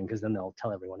it during because then they'll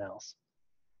tell everyone else.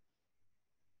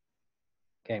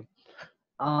 Okay.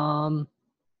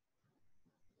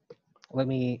 Let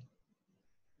me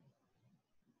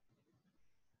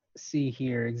see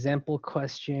here. Example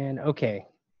question. Okay.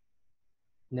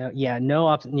 No, yeah, no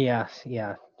option. Yeah,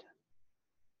 yeah.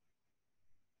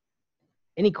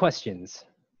 Any questions?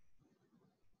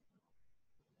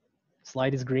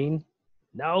 Slide is green.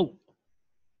 No.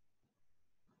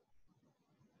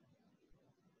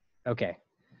 Okay.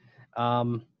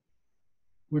 We're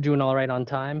doing all right on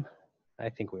time. I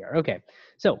think we are. Okay.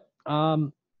 So,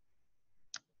 all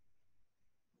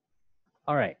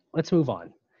right, let's move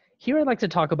on. Here I'd like to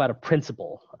talk about a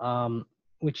principle,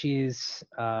 which is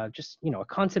just, you know, a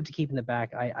concept to keep in the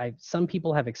back. Some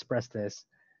people have expressed this.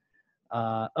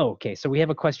 Okay, so we have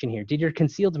a question here. Did your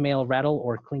concealed mail rattle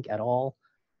or clink at all?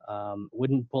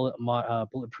 Wouldn't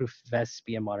bulletproof vests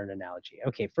be a modern analogy?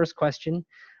 Okay, first question.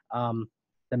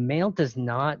 The mail does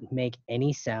not make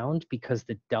any sound because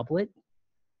the doublet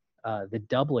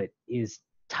is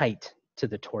tight to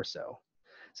the torso.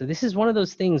 So this is one of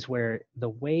those things where the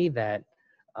way that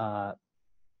the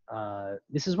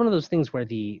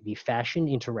fashion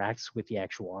interacts with the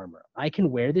actual armor. I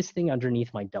can wear this thing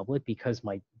underneath my doublet because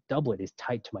my doublet is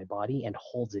tight to my body and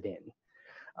holds it in.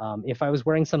 If I was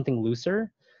wearing something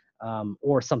looser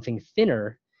or something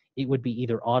thinner, it would be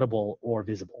either audible or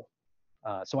visible.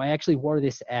 So I actually wore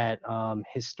this at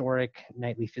historic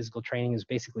nightly physical training. It was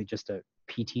basically just a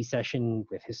PT session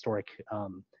with historic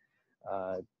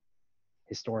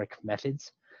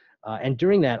methods. And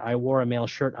during that, I wore a male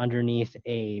shirt underneath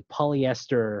a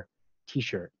polyester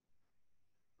t-shirt.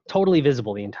 Totally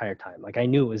visible the entire time. Like I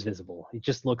knew it was visible. It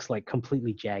just looks like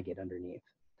completely jagged underneath.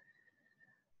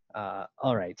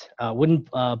 All right. Wouldn't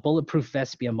bulletproof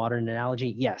vests be a modern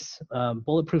analogy? Yes.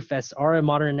 Bulletproof vests are a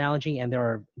modern analogy, and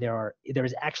there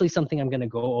is actually something I'm going to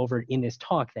go over in this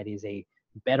talk that is a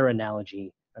better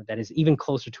analogy, that is even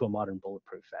closer to a modern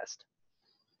bulletproof vest.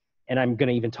 And I'm going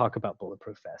to even talk about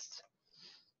bulletproof vests.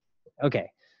 Okay.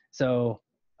 So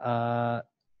how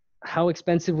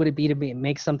expensive would it be to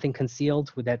make something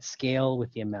concealed? Would that scale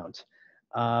with the amount?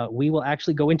 We will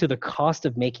actually go into the cost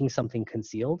of making something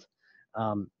concealed.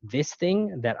 This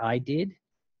thing that I did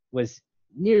was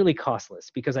nearly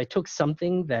costless because I took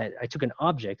an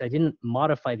object. I didn't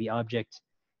modify the object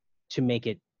to make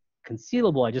it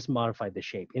concealable. I just modified the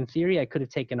shape. In theory, I could have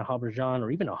taken a habergeon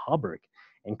or even a hauberk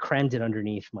and crammed it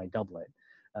underneath my doublet,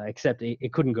 except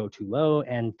it couldn't go too low,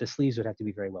 and the sleeves would have to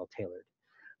be very well tailored.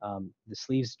 The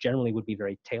sleeves generally would be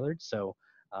very tailored, so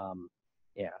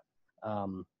yeah.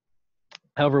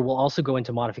 However, we'll also go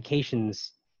into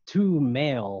modifications to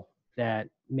mail that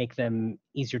make them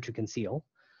easier to conceal.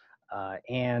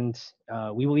 And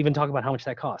we will even talk about how much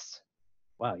that costs.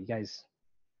 Wow, you guys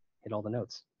hit all the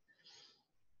notes.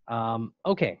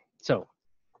 Okay, so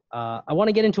I want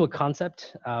to get into a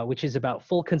concept which is about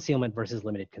full concealment versus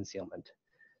limited concealment.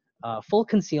 Full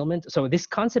concealment, so this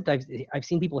concept I've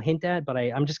seen people hint at, but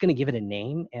I'm just going to give it a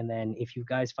name, and then if you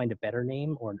guys find a better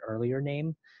name or an earlier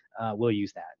name, we'll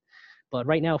use that. But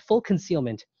right now, full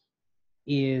concealment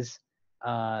is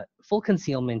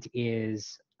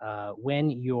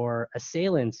when your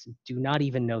assailants do not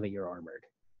even know that you're armored.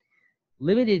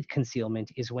 Limited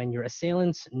concealment is when your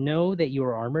assailants know that you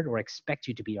are armored or expect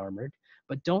you to be armored,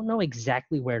 but don't know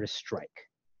exactly where to strike.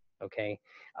 Okay,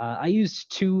 I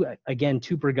used two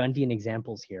Burgundian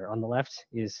examples here. On the left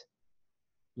is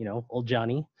you know, old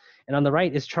Johnny. And on the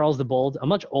right is Charles the Bold, a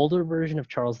much older version of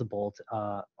Charles the Bold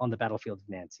on the battlefield of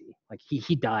Nancy. Like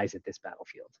he dies at this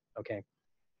battlefield, okay?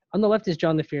 On the left is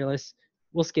John the Fearless.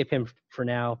 We'll skip him for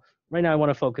now. Right now I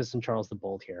wanna focus on Charles the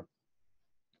Bold here.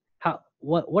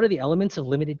 What are the elements of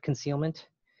limited concealment?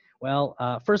 Well,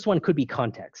 first one could be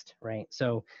context, right?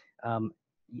 So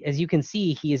as you can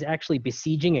see, he is actually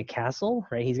besieging a castle,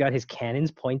 right? He's got his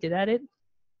cannons pointed at it,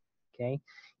 okay?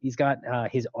 He's got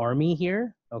his army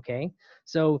here, okay?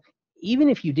 So even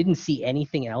if you didn't see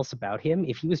anything else about him,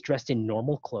 if he was dressed in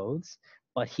normal clothes,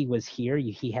 but he was here,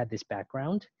 he had this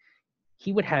background,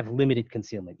 he would have limited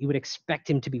concealment. You would expect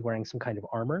him to be wearing some kind of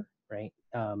armor, right?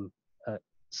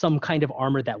 Some kind of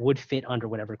armor that would fit under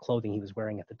whatever clothing he was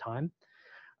wearing at the time.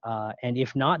 And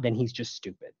if not, then he's just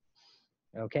stupid.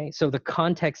 Okay, so the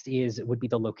context would be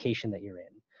the location that you're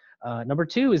in. Number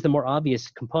two is the more obvious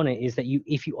component is that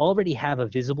if you already have a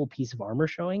visible piece of armor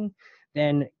showing,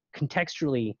 then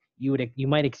contextually you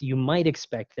might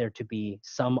expect there to be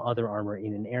some other armor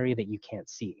in an area that you can't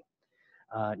see.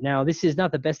 Now this is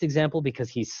not the best example because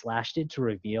he slashed it to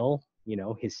reveal, you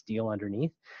know, his steel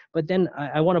underneath. But then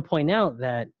I want to point out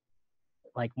that,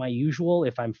 like my usual,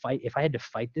 if I had to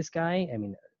fight this guy, I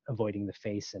mean, avoiding the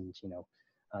face and, you know,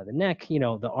 the neck, you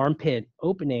know, the armpit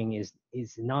opening is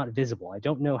not visible. I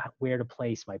don't know where to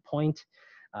place my point.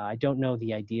 I don't know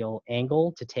the ideal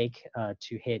angle to take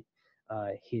to hit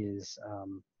his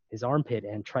armpit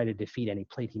and try to defeat any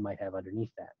plate he might have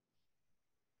underneath that.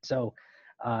 So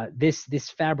this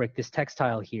fabric, this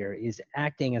textile here, is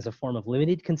acting as a form of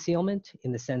limited concealment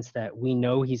in the sense that we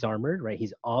know he's armored, right?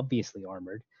 He's obviously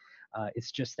armored.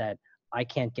 It's just that I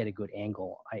can't get a good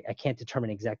angle. I can't determine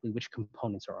exactly which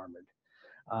components are armored.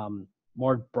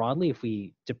 More broadly, if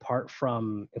we depart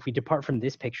from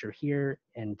this picture here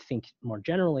and think more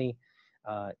generally,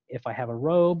 if I have a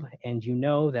robe and you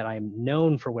know that I'm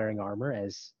known for wearing armor,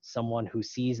 as someone who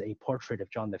sees a portrait of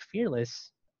John the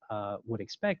Fearless would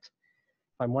expect,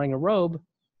 if I'm wearing a robe,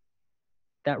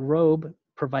 that robe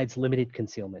provides limited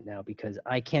concealment now because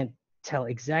I can't tell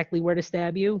exactly where to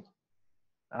stab you,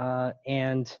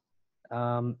 and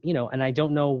you know, and I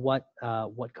don't know what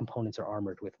components are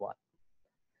armored with what.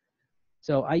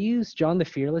 So I use John the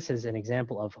Fearless as an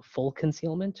example of full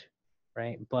concealment,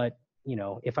 right? But you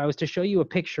know, if I was to show you a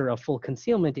picture of full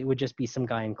concealment, it would just be some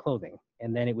guy in clothing,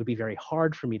 and then it would be very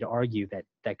hard for me to argue that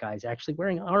that guy's actually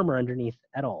wearing armor underneath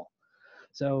at all.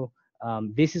 So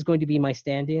this is going to be my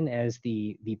stand-in as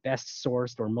the best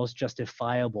sourced or most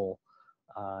justifiable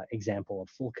example of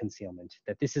full concealment.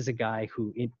 That this is a guy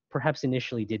who perhaps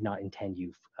initially did not intend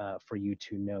for you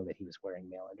to know that he was wearing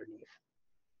mail underneath.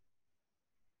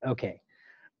 Okay.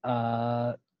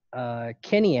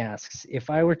 Kenny asks,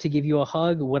 if I were to give you a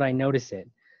hug, would I notice it?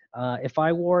 If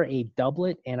I wore a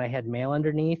doublet and I had mail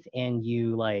underneath and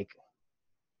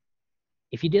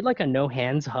if you did like a no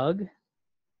hands hug,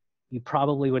 you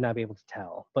probably would not be able to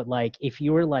tell. But like, if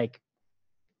you were like,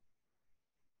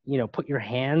 you know, put your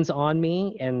hands on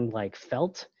me and like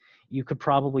felt, you could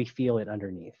probably feel it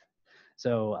underneath.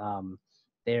 So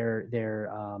there's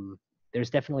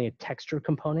definitely a texture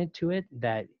component to it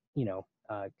that, you know,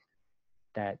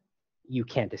 that you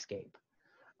can't escape.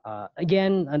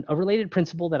 Again, a related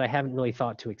principle that I haven't really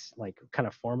thought to like kind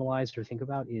of formalize or think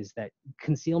about is that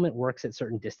concealment works at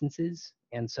certain distances.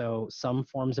 And so some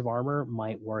forms of armor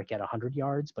might work at 100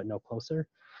 yards, but no closer.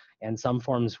 And some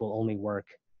forms will only work,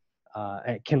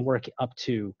 can work up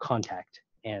to contact.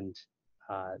 And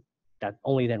that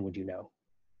only then would you know.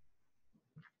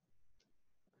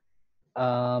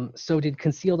 So did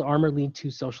concealed armor lead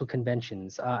to social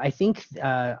conventions? I think,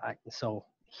 so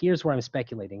here's where I'm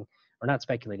speculating, or not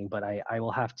speculating, but I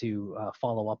will have to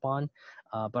follow up on.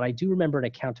 But I do remember an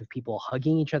account of people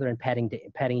hugging each other and patting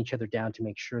each other down to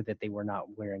make sure that they were not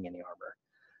wearing any armor.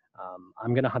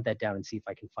 I'm gonna hunt that down and see if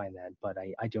I can find that, but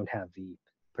I don't have the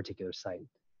particular site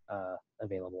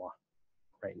available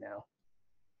right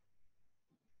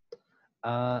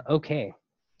now. Okay,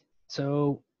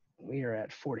 so we are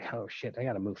at 40. Oh shit, I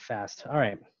gotta move fast. All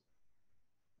right.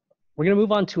 We're gonna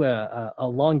move on to a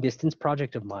long distance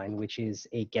project of mine, which is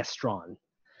a Gastron.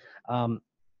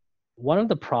 One of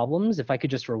the problems, if I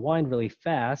could just rewind really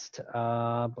fast,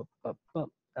 one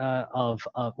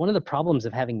of the problems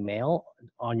of having mail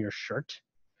on your shirt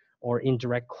or in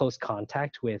direct close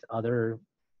contact with other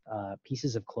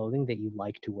pieces of clothing that you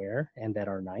like to wear and that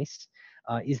are nice,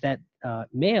 is that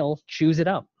mail chews it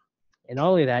up. And not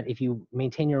only that, if you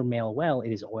maintain your mail well,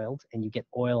 it is oiled and you get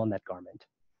oil on that garment.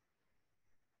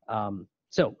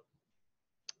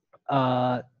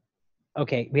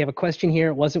 Okay, we have a question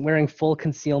here. Wasn't wearing full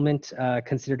concealment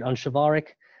considered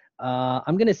unchivalric?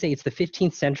 I'm gonna say it's the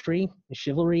 15th century.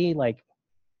 Chivalry, like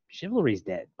chivalry's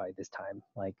dead by this time.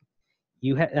 Like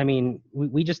I mean,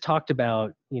 we just talked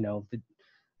about, the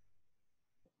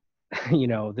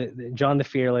John the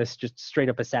Fearless just straight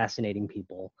up assassinating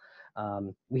people.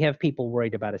 We have people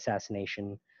worried about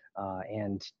assassination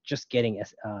and just getting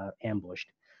ambushed.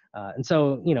 And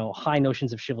so, high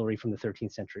notions of chivalry from the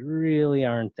 13th century really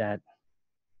aren't that,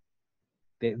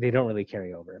 they don't really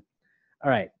carry over. All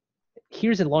right,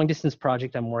 here's a long distance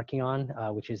project I'm working on,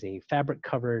 which is a fabric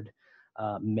covered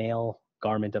male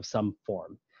garment of some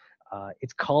form.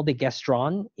 It's called a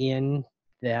gastron in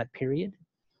that period.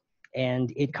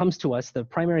 And it comes to us, the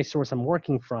primary source I'm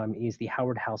working from is the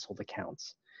Howard household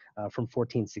accounts from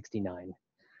 1469.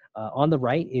 On the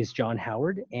right is John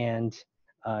Howard, and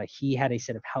he had a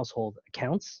set of household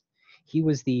accounts. He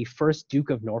was the first Duke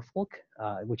of Norfolk,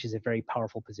 which is a very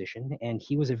powerful position, and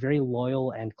he was a very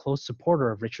loyal and close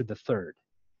supporter of Richard III.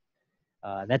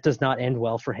 That does not end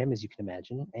well for him, as you can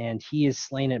imagine, and he is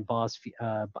slain at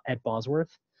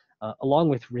Bosworth, along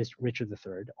with Richard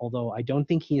III, although I don't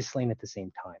think he is slain at the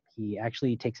same time. He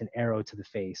actually takes an arrow to the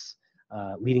face,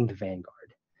 leading the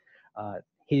vanguard.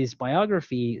 His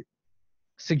biography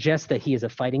suggests that he is a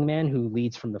fighting man who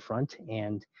leads from the front,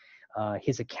 and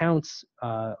his accounts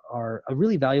are a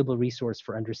really valuable resource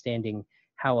for understanding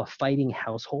how a fighting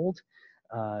household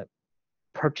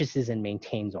purchases and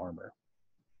maintains armor.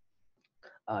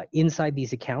 Inside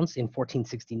these accounts in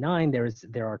 1469,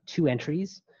 there are two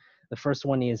entries. The first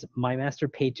one is, my master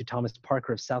paid to Thomas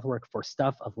Parker of Southwark for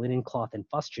stuff of linen cloth and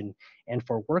fustian, and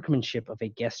for workmanship of a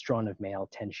gastron of mail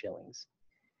 10 shillings.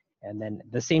 And then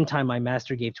the same time my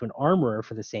master gave to an armorer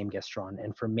for the same gastron,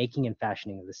 and for making and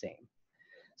fashioning of the same.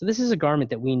 So this is a garment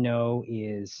that we know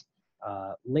is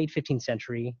late 15th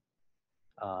century.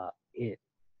 It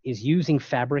is using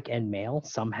fabric and mail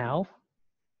somehow.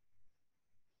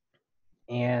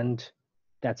 And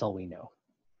that's all we know.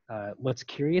 What's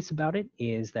curious about it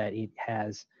is that it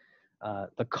has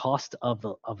the cost of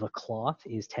the cloth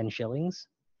is 10 shillings,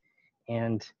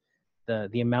 and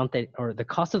the amount that, or the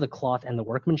cost of the cloth and the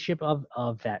workmanship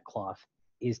of that cloth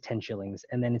is 10 shillings,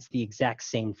 and then it's the exact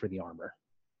same for the armor.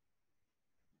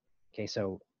 Okay,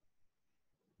 so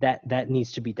that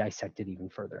needs to be dissected even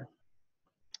further.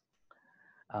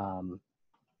 All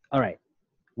right,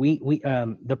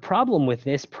 the problem with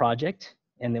this project,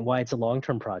 and then why it's a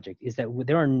long-term project, is that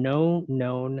there are no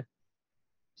known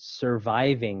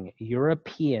surviving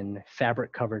European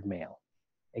fabric-covered mail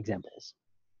examples.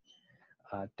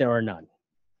 There are none.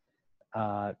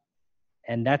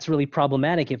 And that's really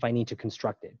problematic if I need to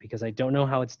construct it, because I don't know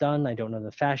how it's done. I don't know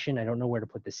the fashion. I don't know where to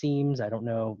put the seams. I don't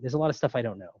know. There's a lot of stuff I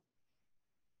don't know.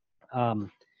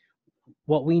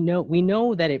 What we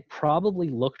know that it probably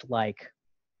looked like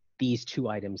these two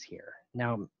items here.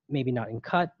 Now, maybe not in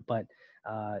cut, but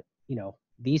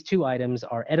these two items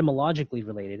are etymologically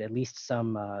related. At least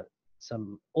some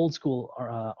old school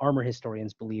armor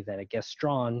historians believe that a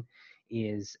gastron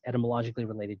is etymologically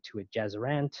related to a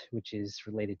jazzerant, which is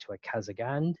related to a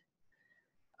kazagand,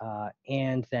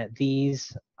 and that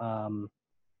these, the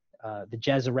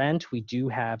jazzerant, we do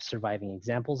have surviving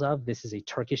examples of. This is a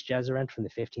Turkish jazzerant from the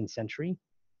 15th century.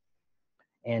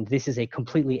 And this is a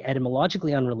completely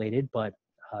etymologically unrelated, but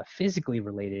physically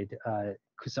related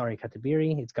Kusari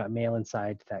Katabiri. It's got mail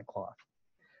inside that cloth.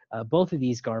 Both of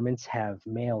these garments have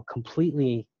mail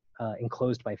completely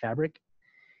enclosed by fabric.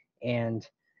 And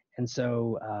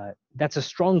so that's a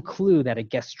strong clue that a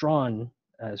gastron,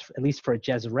 at least for a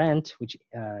jazzerant, which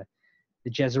the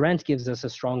jazzerant gives us a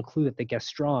strong clue that the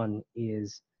gastron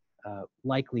is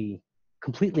likely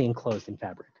completely enclosed in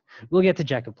fabric. We'll get to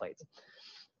jack of plates.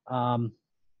 Sorry,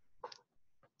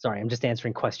 I'm just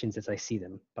answering questions as I see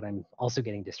them, but I'm also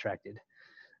getting distracted.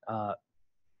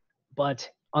 But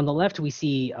on the left, we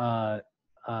see a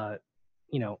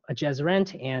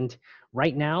jazzerant, and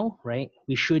right now, right,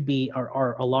 we should be,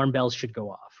 our alarm bells should go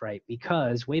off, right?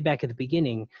 Because way back at the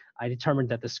beginning, I determined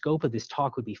that the scope of this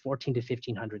talk would be 14 to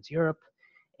 1500s Europe,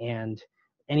 and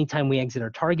anytime we exit our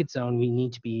target zone, we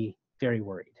need to be very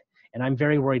worried. And I'm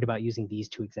very worried about using these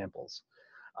two examples.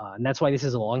 And that's why this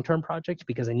is a long-term project,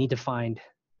 because I need to find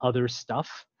other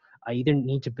stuff. I either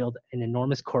need to build an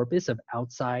enormous corpus of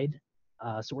outside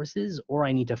sources, or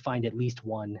I need to find at least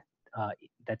one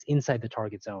that's inside the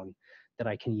target zone that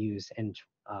I can use and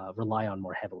rely on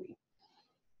more heavily.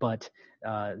 But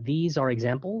these are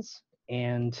examples,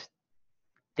 and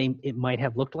it might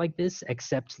have looked like this,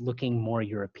 except looking more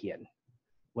European,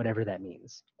 whatever that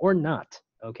means, or not.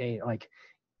 Okay, like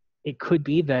it could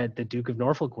be that the Duke of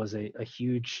Norfolk was a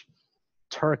huge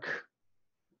Turk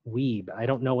weeb. I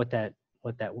don't know what that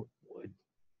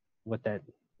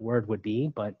word would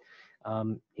be, but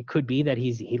it could be that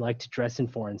he liked to dress in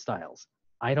foreign styles.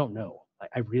 I don't know.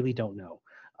 I really don't know.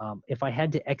 If I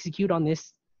had to execute on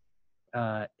this,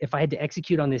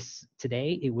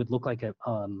 today, it would look like a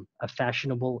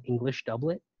fashionable English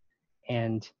doublet,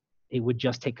 and it would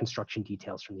just take construction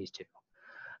details from these two.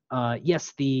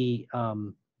 Yes, the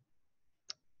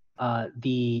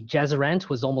jazzerant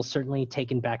was almost certainly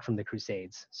taken back from the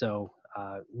Crusades. So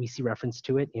we see reference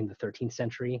to it in the 13th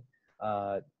century.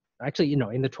 Actually,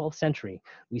 in the 12th century,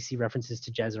 we see references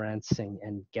to jazzerants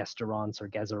and gasterants or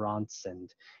gazerants,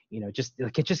 and just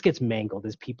like it just gets mangled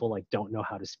as people like don't know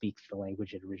how to speak the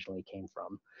language it originally came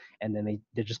from, and then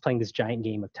they're just playing this giant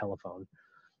game of telephone.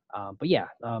 But yeah,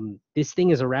 this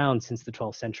thing is around since the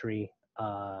 12th century.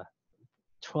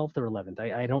 12th or 11th.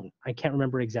 I can't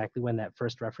remember exactly when that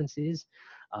first reference is,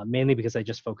 mainly because I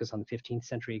just focus on 15th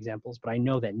century examples, but I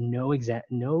know that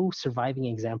no surviving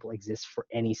example exists for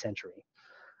any century.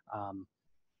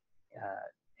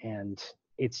 And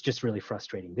it's just really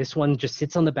frustrating. This one just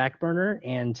sits on the back burner,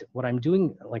 and what I'm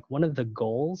doing, like one of the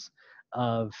goals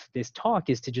of this talk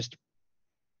is to just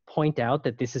point out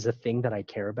that this is a thing that I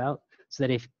care about, so that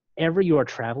if ever you are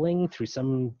traveling through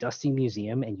some dusty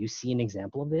museum and you see an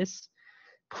example of this,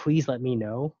 please let me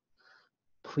know.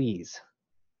 Please.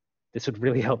 This would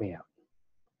really help me out.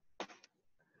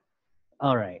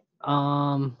 All right.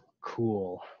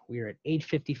 Cool. We're at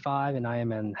 8:55 and I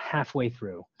am halfway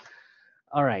through.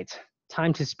 All right.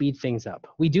 Time to speed things up.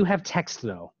 We do have text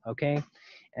though, okay?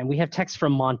 And we have text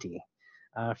from Monty.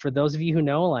 For those of you who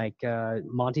know, like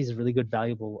Monty's a really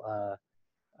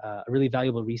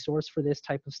valuable resource for this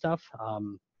type of stuff.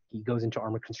 He goes into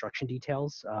armor construction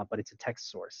details, but it's a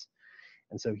text source.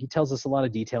 And so he tells us a lot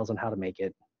of details on how to make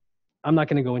it. I'm not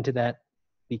going to go into that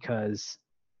because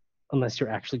unless you're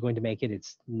actually going to make it,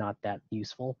 it's not that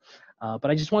useful. But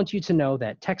I just want you to know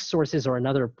that text sources are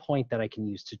another point that I can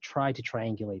use to try to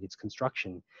triangulate its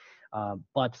construction.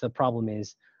 But the problem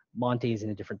is Monte is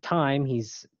in a different time.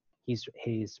 His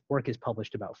work is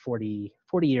published about 40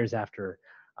 years after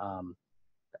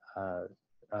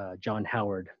John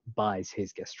Howard buys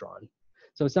his Gastron.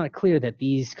 So it's not clear that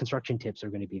these construction tips are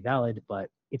going to be valid, but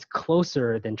it's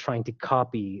closer than trying to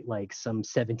copy like some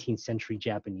 17th century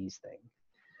Japanese thing.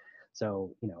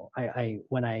 So,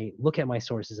 when I look at my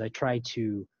sources, I try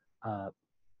to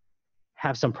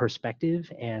have some perspective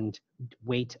and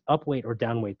upweight or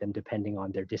downweight them depending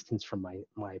on their distance from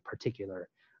my particular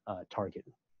target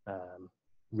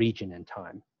region and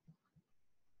time.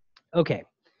 Okay,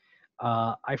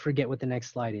 I forget what the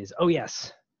next slide is. Oh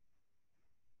yes.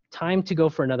 Time to go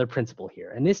for another principle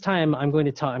here. And this time I'm going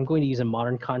to use a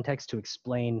modern context to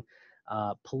explain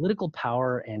political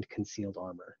power and concealed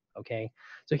armor, okay?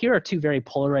 So here are two very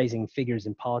polarizing figures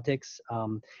in politics,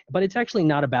 but it's actually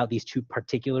not about these two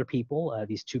particular people,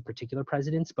 these two particular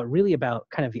presidents, but really about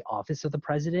kind of the office of the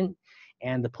president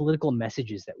and the political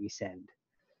messages that we send.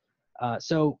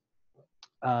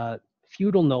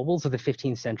 Feudal nobles of the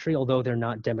 15th century, although they're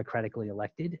not democratically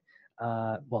elected,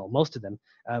 well, most of them,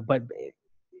 but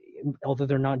although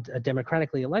they're not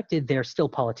democratically elected, they're still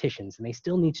politicians, and they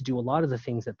still need to do a lot of the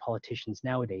things that politicians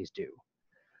nowadays do.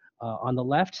 On the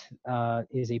left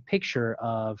is a picture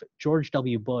of George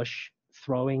W. Bush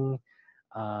throwing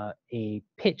a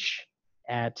pitch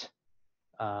at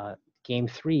Game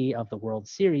 3 of the World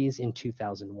Series in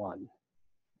 2001.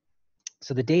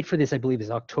 So the date for this, I believe,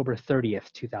 is October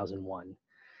 30th, 2001.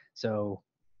 So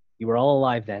you were all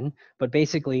alive then, but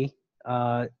basically,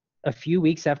 a few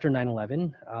weeks after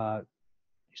 9/11,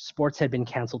 sports had been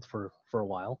canceled for a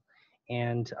while,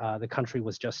 and the country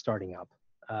was just starting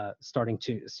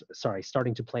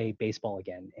to play baseball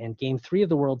again. And Game 3 of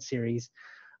the World Series,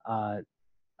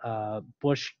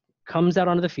 Bush comes out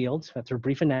onto the field after a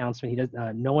brief announcement.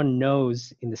 No one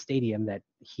knows in the stadium that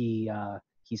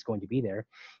he's going to be there.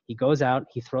 He goes out,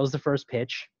 he throws the first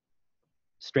pitch,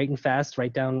 straight and fast,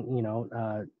 right down,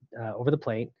 over the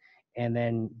plate, and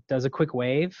then does a quick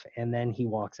wave, and then he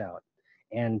walks out.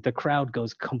 And the crowd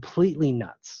goes completely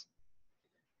nuts.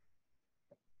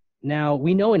 Now,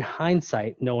 we know in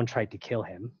hindsight, no one tried to kill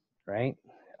him, right?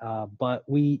 But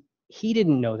he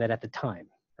didn't know that at the time,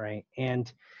 right?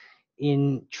 And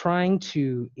in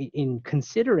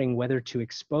considering whether to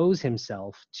expose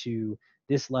himself to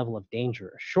this level of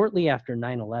danger, shortly after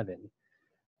 9/11,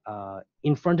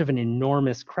 in front of an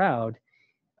enormous crowd,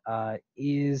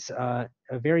 is a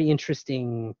very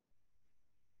interesting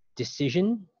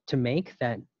decision to make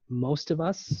that most of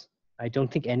us, I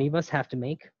don't think any of us, have to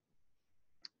make.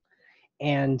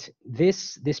 And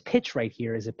this pitch right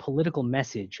here is a political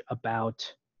message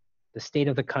about the state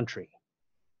of the country.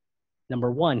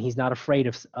 Number one, he's not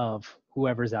afraid of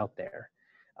whoever's out there.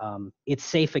 it's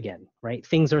safe again, right?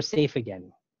 Things are safe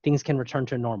again. Things can return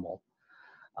to normal.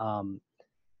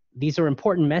 These are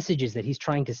important messages that he's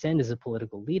trying to send as a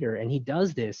political leader, and he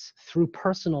does this through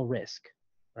personal risk,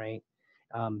 right?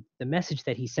 The message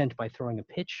that he sent by throwing a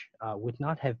pitch would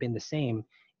not have been the same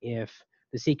if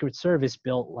the Secret Service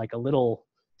built like a little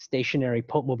stationary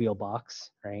Pope-mobile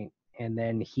box, right? And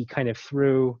then he kind of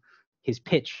threw his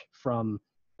pitch from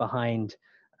behind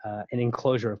an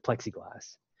enclosure of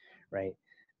plexiglass, right?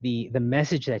 The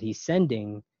message that he's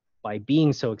sending by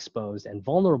being so exposed and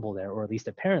vulnerable there, or at least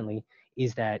apparently,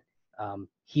 is that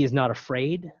he is not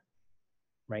afraid,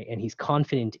 right? And he's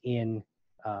confident in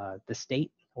the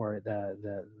state or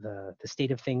the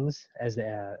state of things as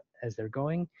they're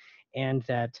going, and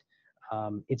that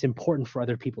it's important for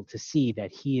other people to see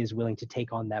that he is willing to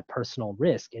take on that personal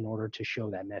risk in order to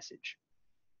show that message.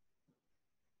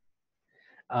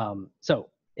 So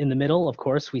in the middle, of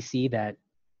course, we see that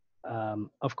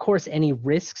of course, any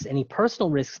risks, any personal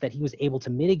risks that he was able to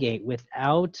mitigate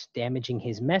without damaging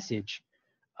his message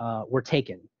were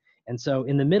taken. And so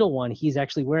in the middle one, he's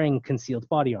actually wearing concealed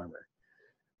body armor.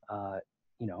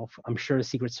 You know, I'm sure the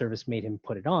Secret Service made him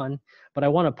put it on, but I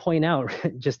want to point out,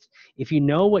 just if you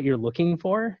know what you're looking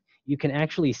for, you can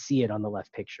actually see it on the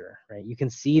left picture, right? You can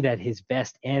see that his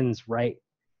vest ends right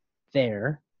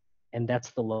there, and that's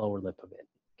the lower lip of it.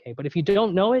 Okay, but if you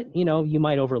don't know it, you know, you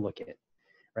might overlook it,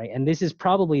 right? And this is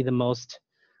probably the most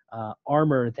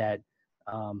armor that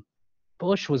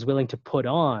Bush was willing to put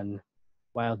on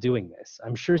while doing this.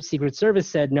 I'm sure Secret Service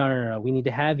said, no, we need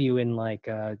to have you in like,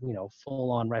 you know, full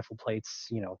on rifle plates,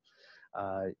 you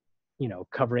know,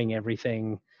 covering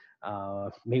everything,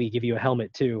 maybe give you a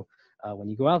helmet too when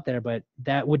you go out there, but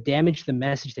that would damage the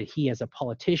message that he as a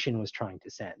politician was trying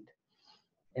to send.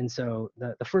 And so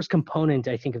the first component,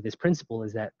 I think, of this principle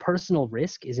is that personal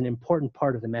risk is an important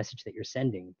part of the message that you're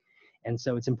sending. And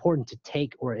so it's important to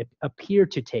take or appear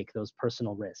to take those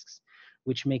personal risks,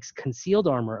 which makes concealed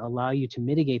armor allow you to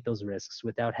mitigate those risks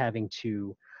without having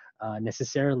to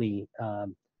necessarily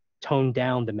tone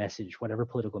down the message, whatever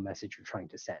political message you're trying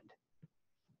to send.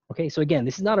 Okay, so again,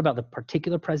 this is not about the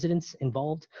particular presidents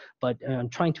involved, but I'm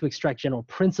trying to extract general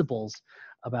principles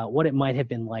about what it might have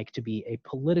been like to be a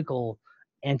political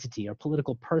entity or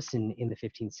political person in the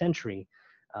 15th century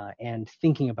and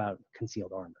thinking about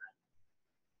concealed armor.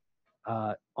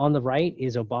 On the right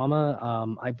is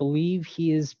Obama. I believe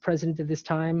he is president at this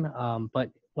time, but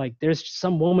like there's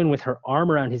some woman with her arm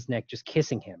around his neck just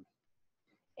kissing him.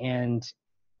 And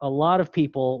a lot of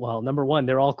people, well, number one,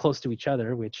 they're all close to each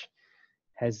other, which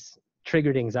has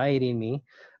triggered anxiety in me,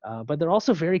 but they're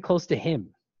also very close to him,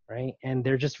 right? And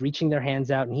they're just reaching their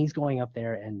hands out and he's going up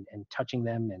there and touching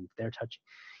them, and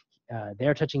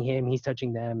they're touching him, he's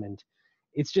touching them, and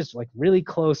it's just like really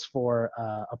close for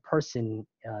a person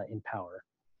in power.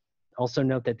 Also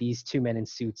note that these two men in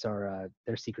suits are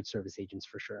they're Secret Service agents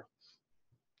for sure.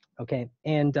 Okay,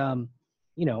 and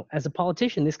you know, as a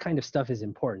politician, this kind of stuff is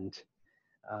important.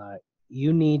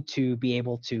 You need to be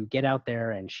able to get out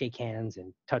there and shake hands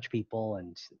and touch people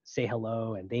and say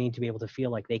hello, and they need to be able to feel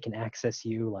like they can access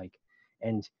you, like,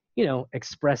 and you know,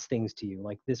 express things to you.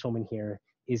 Like this woman here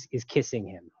is kissing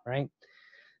him, right?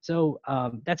 So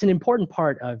that's an important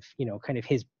part of, you know, kind of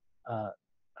his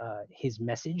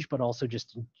message, but also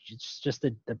just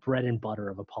the bread and butter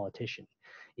of a politician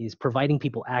is providing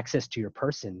people access to your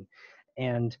person,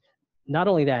 and not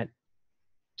only that,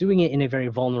 doing it in a very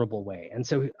vulnerable way. And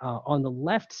so on the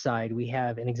left side, we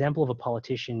have an example of a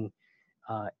politician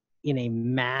in a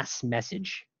mass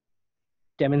message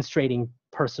demonstrating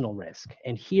personal risk.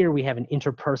 And here we have an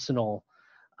interpersonal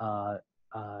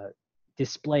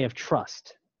display of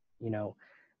trust. You know,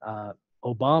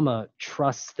 Obama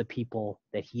trusts the people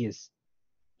that he is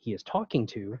talking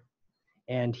to,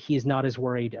 and he is not as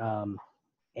worried,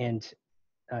 and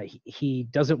he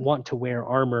doesn't want to wear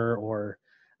armor or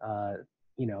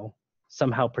you know,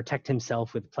 somehow protect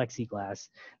himself with plexiglass.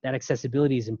 That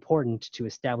accessibility is important to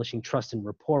establishing trust and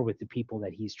rapport with the people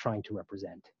that he's trying to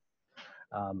represent.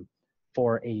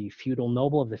 For a feudal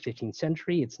noble of the 15th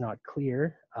century, it's not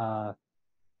clear.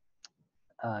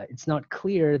 It's not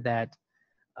clear that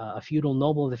a feudal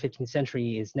noble of the 15th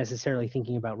century is necessarily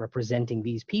thinking about representing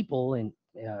these people and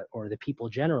or the people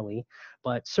generally,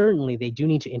 but certainly they do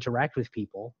need to interact with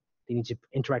people. They need to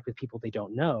interact with people they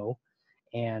don't know,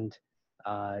 and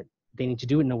they need to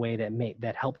do it in a way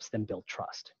that helps them build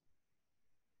trust.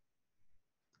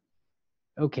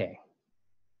 Okay,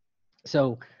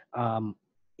 so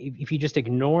if you just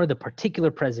ignore the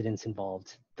particular presidents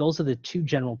involved, those are the two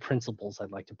general principles I'd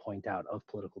like to point out of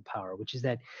political power, which is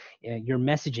that your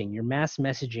messaging, your mass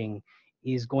messaging,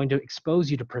 is going to expose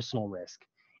you to personal risk.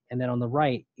 And then on the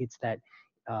right, it's that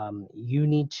you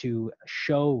need to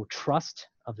show trust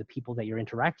of the people that you're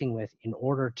interacting with in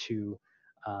order to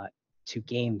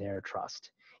gain their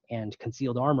trust. And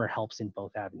concealed armor helps in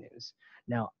both avenues.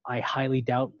 Now, I highly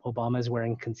doubt Obama is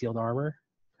wearing concealed armor,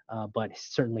 but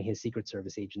certainly his Secret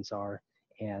Service agents are.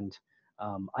 And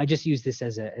I just use this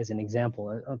as an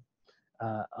example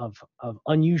of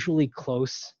unusually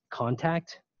close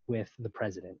contact with the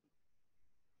president.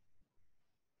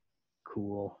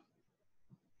 Cool.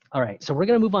 All right, so we're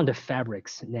going to move on to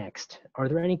fabrics next. Are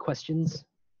there any questions?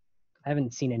 I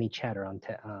haven't seen any chatter on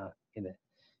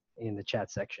in the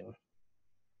chat section.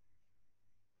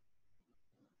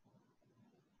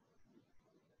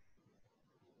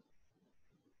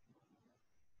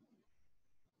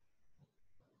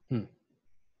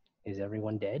 Is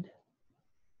everyone dead?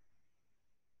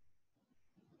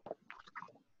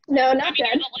 No, not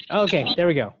dead. Okay, there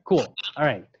we go. Cool. All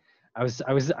right. I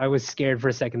was scared for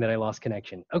a second that I lost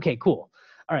connection. Okay, cool.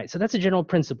 All right, so that's a general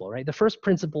principle, right? The first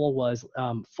principle was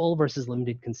full versus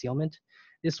limited concealment.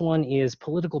 This one is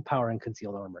political power and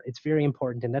concealed armor. It's very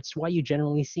important, and that's why you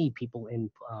generally see people in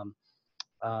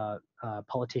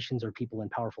politicians or people in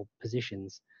powerful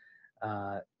positions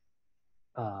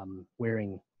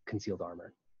wearing concealed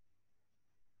armor.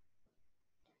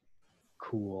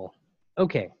 Cool.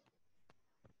 Okay.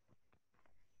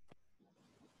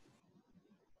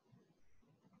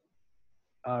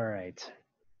 All right.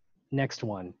 Next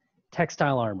one,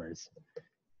 textile armors.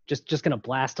 Just gonna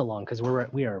blast along because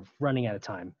we are running out of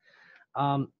time.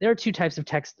 There are two types of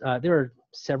there are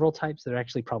several types. There are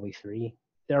actually probably three.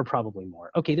 There are probably more.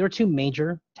 Okay, there are two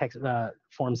major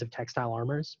forms of textile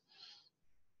armors: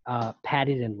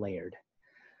 padded and layered.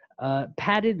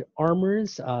 Padded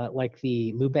armors, like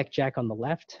the Lubeck jack on the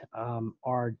left,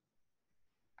 are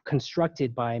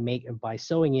constructed by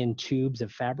sewing in tubes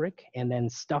of fabric and then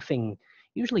stuffing,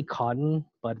 usually cotton,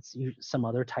 but it's some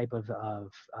other type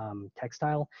of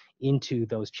textile, into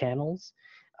those channels,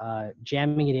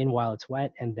 jamming it in while it's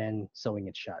wet and then sewing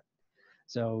it shut.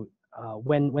 So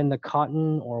when the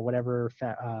cotton or whatever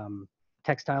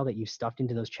textile that you've stuffed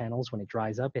into those channels, when it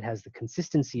dries up, it has the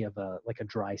consistency of like a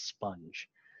dry sponge.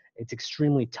 It's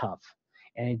extremely tough,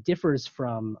 and it differs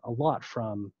a lot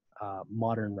from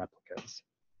modern replicas.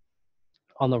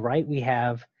 On the right, we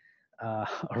have a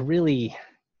really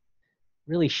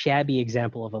shabby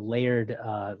example of a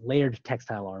layered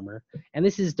textile armor, and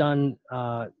this is done.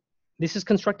 This is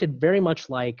constructed very much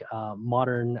like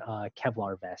modern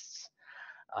Kevlar vests.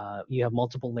 You have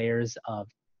multiple layers of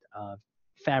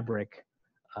fabric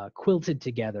quilted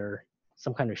together,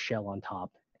 some kind of shell on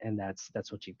top, and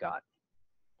that's what you've got.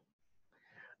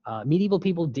 Medieval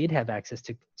people did have access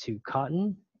to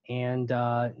cotton, and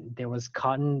there was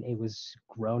cotton. It was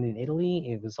grown in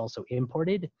Italy. It was also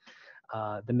imported.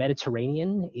 The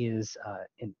Mediterranean is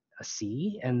a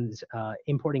sea, and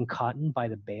importing cotton by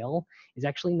the bale is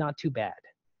actually not too bad.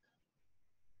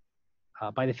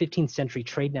 By the 15th century,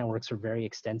 trade networks were very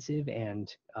extensive,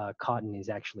 and cotton is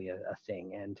actually a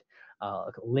thing. And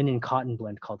a linen cotton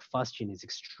blend called fustian is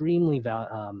extremely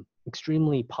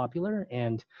popular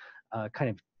and kind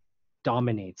of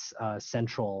dominates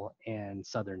Central and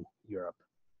Southern Europe.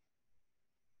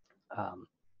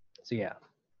 So yeah,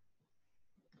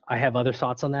 I have other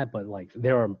thoughts on that, but like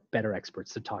there are better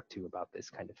experts to talk to about this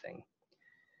kind of thing.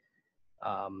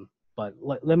 But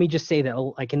let me just say that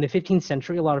like in the 15th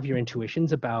century, a lot of your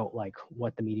intuitions about like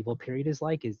what the medieval period is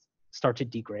like start to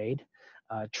degrade.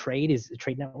 Trade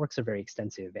networks are very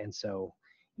extensive, and so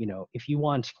if you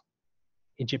want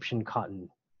Egyptian cotton,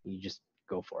 you just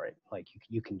go for it. Like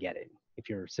you can get it if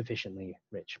you're sufficiently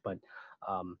rich. But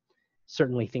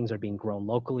certainly things are being grown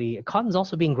locally. Cotton's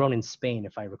also being grown in Spain,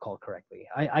 if I recall correctly.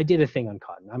 I did a thing on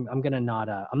cotton.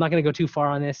 I'm not gonna go too far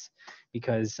on this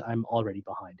because I'm already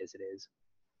behind as it is.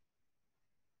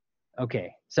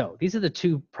 Okay, so these are the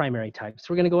two primary types.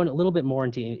 We're going to go in a little bit more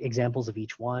into examples of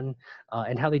each one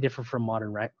and how they differ from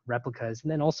modern replicas,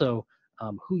 and then also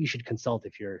who you should consult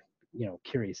if you're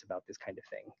curious about this kind of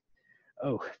thing.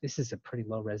 Oh, this is a pretty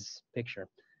low res picture.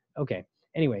 Okay,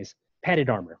 anyways, padded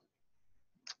armor.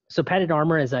 So padded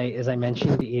armor, as I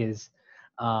mentioned, is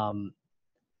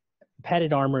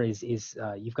padded armor is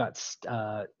you've got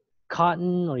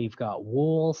cotton or you've got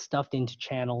wool stuffed into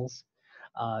channels.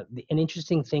 An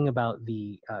interesting thing about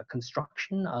the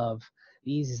construction of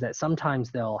these is that sometimes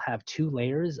they'll have two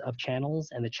layers of channels,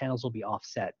 and the channels will be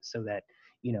offset so that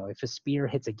if a spear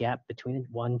hits a gap between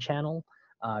one channel,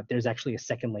 there's actually a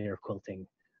second layer of quilting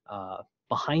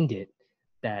behind it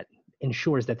that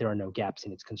ensures that there are no gaps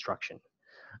in its construction.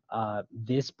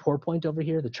 This pour point over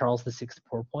here, the Charles VI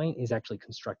pour point, is actually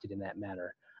constructed in that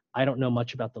manner. I don't know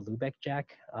much about the Lubeck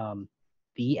jack.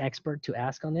 The expert to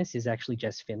ask on this is actually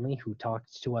Jess Finley, who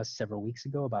talked to us several weeks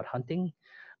ago about hunting.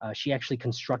 She actually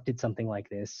constructed something like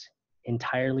this,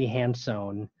 entirely hand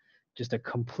sewn, just a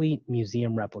complete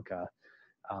museum replica.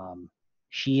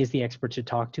 She is the expert to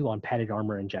talk to on padded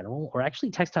armor in general, or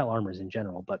actually textile armors in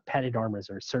general, but padded armors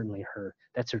are certainly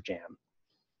that's her jam.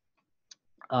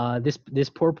 This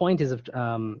pour point is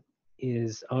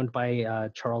owned by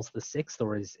Charles VI,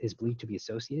 or is believed to be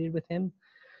associated with him.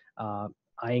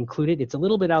 I included, it's a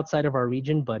little bit outside of our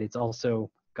region, but it's also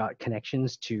got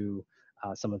connections to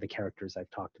some of the characters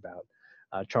I've talked about.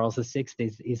 Charles VI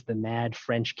is the mad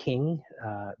French king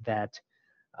that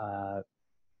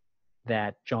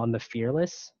John the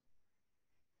Fearless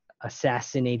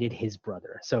assassinated his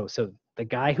brother. So the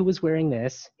guy who was wearing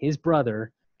this, his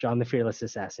brother, John the Fearless,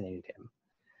 assassinated him.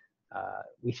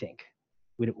 We think.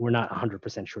 We're not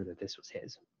 100% sure that this was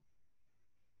his.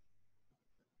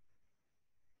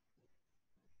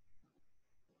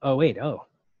 Oh, wait,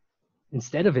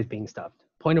 instead of it being stuffed.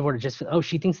 Point of order,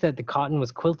 she thinks that the cotton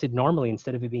was quilted normally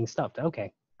instead of it being stuffed.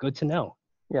 Okay, good to know.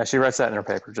 Yeah, she writes that in her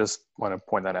paper. Just want to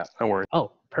point that out. No worries.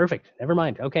 Oh, perfect. Never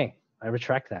mind. Okay, I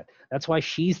retract that. That's why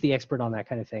she's the expert on that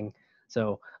kind of thing.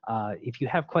 So if you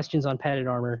have questions on padded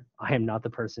armor, I am not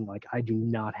the person. Like, I do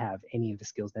not have any of the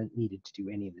skills that needed to do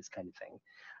any of this kind of thing.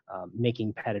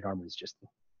 Making padded armor is just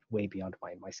way beyond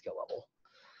my skill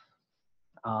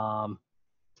level.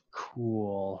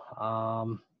 Cool.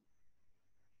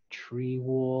 Tree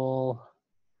wool.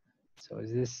 So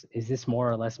is this more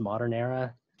or less modern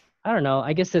era? I don't know.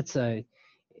 I guess it's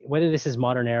whether this is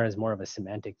modern era is more of a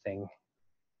semantic thing.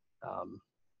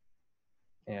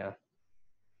 Yeah.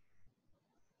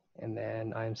 And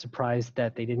then I'm surprised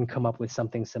that they didn't come up with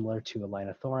something similar to a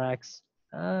linothorax.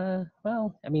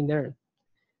 Well, I mean,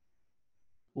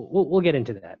 we'll get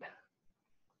into that.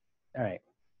 All right.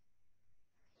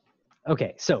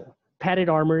 Okay, so padded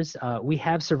armors, we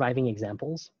have surviving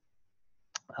examples.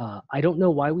 I don't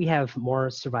know why we have more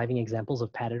surviving examples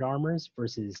of padded armors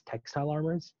versus textile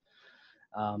armors,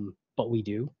 but we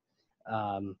do.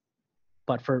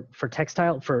 But for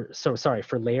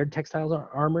layered textile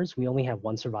armors, we only have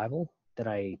one survival that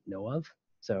I know of.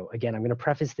 So again, I'm going to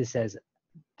preface this as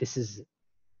this is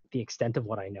the extent of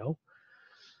what I know.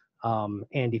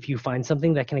 And if you find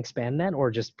something that can expand that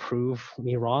or just prove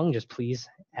me wrong, just please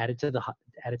add it to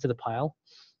the pile.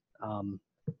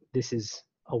 This is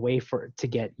a way to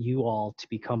get you all to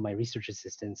become my research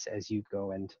assistants as you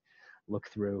go and look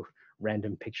through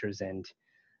random pictures and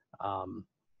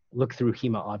look through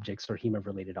HEMA objects or HEMA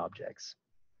related objects.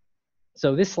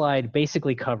 So this slide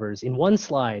basically covers, in one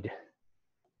slide,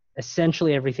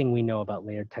 essentially everything we know about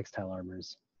layered textile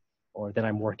armors, or that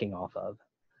I'm working off of.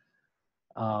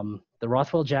 The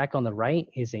Rothwell Jack on the right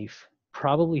is a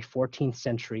probably 14th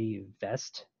century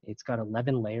vest. It's got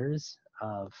 11 layers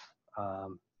of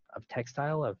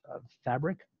textile, of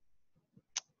fabric.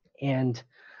 And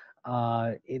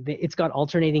it's got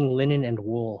alternating linen and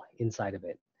wool inside of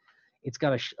it. It's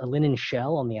got a linen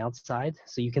shell on the outside,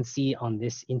 so you can see on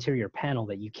this interior panel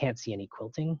that you can't see any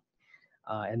quilting.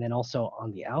 And then also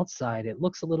on the outside, it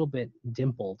looks a little bit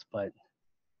dimpled, but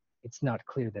it's not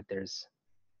clear that there's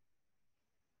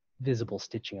visible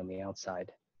stitching on the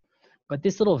outside. But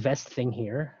this little vest thing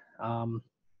here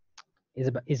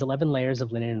is 11 layers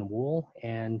of linen and wool,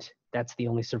 and that's the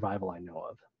only survival I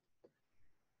know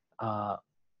of.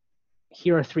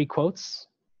 Here are 3 quotes.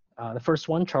 The first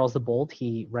one, Charles the Bold,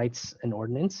 he writes an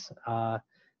ordinance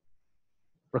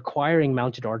requiring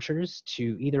mounted archers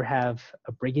to either have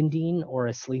a brigandine or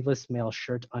a sleeveless male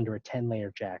shirt under a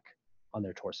 10-layer jack on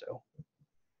their torso.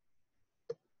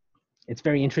 It's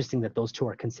very interesting that those two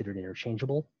are considered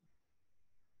interchangeable.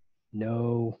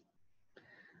 No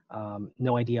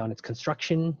idea on its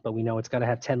construction, but we know it's got to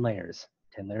have 10 layers.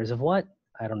 10 layers of what?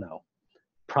 I don't know.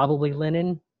 Probably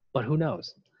linen, but who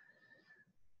knows?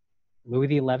 Louis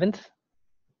XI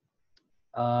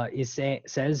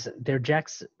says their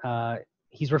jacks,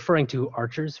 he's referring to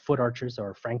archers, foot archers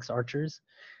or Franks archers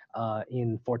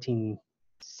in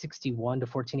 1461 to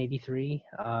 1483.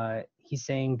 He's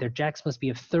saying their jacks must be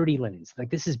of 30 linens. Like,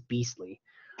 this is beastly,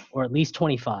 or at least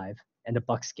 25, and a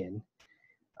buckskin.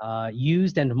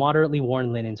 Used and moderately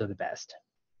worn linens are the best.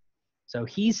 So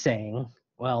he's saying,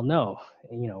 well, no,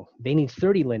 they need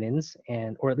 30 linens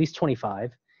or at least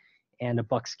 25 and a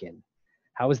buckskin.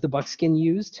 How is the buckskin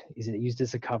used? Is it used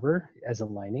as a cover, as a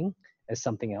lining, as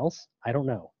something else? I don't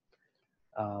know.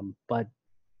 But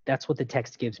that's what the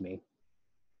text gives me.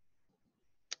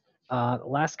 The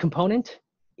last component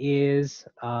is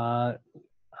a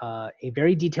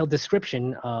very detailed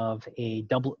description of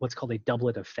what's called a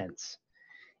doublet of fence.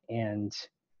 And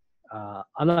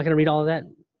I'm not going to read all of that.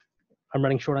 I'm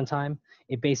running short on time.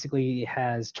 It basically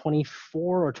has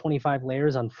 24 or 25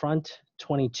 layers on front,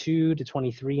 22 to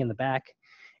 23 in the back,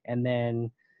 and then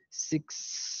 6,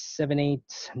 7,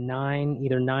 8, 9,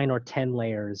 either 9 or 10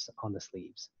 layers on the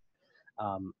sleeves.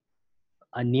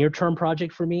 A near-term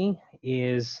project for me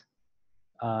is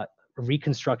a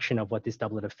reconstruction of what this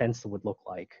doublet of fence would look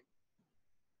like.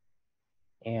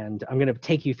 And I'm going to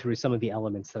take you through some of the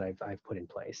elements that I've put in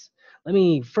place. Let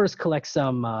me first collect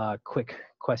some quick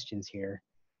questions here,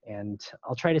 and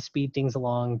I'll try to speed things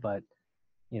along, but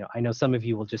I know some of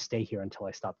you will just stay here until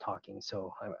I stop talking,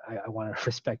 so I want to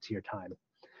respect your time.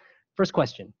 First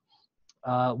question,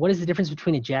 what is the difference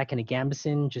between a jack and a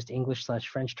gambeson, just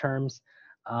English/French terms?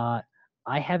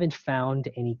 I haven't found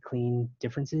any clean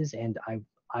differences, and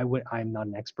I'm not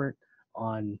an expert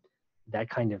on that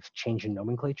kind of change in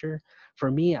nomenclature.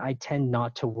 For me, I tend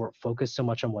not to focus so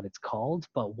much on what it's called,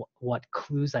 but what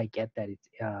clues I get that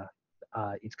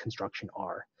its construction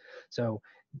are. So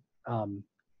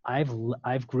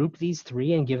I've grouped these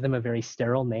three and give them a very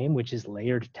sterile name, which is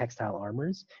layered textile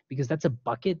armors, because that's a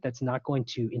bucket that's not going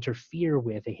to interfere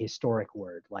with a historic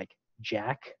word like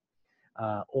jack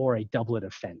or a doublet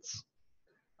of fence.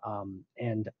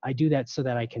 And I do that so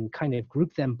that I can kind of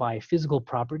group them by physical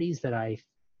properties that I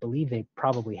believe they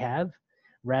probably have,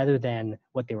 rather than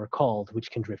what they were called, which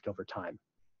can drift over time.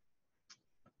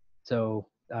 So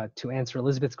to answer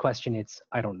Elizabeth's question, it's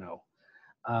I don't know.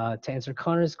 To answer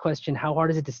Connor's question, how hard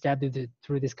is it to stab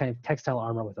through this kind of textile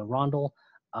armor with a rondel?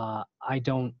 I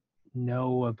don't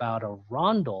know about a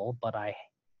rondel, but I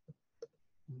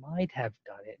might have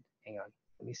done it. Hang on,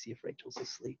 let me see if Rachel's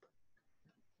asleep.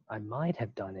 I might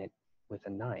have done it with a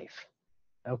knife.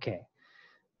 Okay.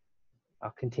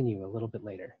 I'll continue a little bit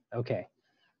later. Okay.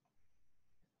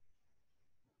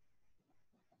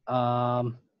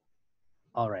 All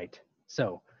right.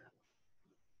 So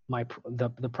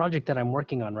the project that I'm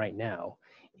working on right now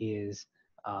is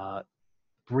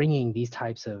bringing these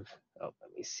types of. Oh,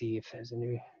 let me see if there's a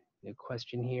new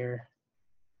question here.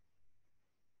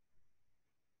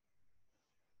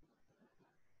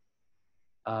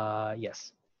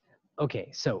 Yes. Okay.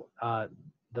 So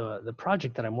the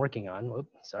project that I'm working on. Oops,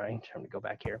 sorry. I'm trying to go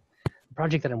back here. The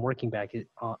project that I'm working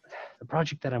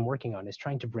on is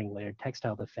trying to bring layered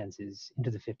textile defenses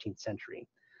into the 15th century.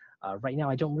 Right now,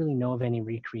 I don't really know of any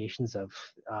recreations of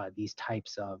these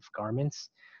types of garments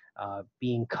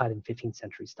being cut in 15th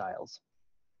century styles.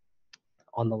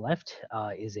 On the left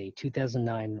is a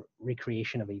 2009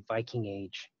 recreation of a Viking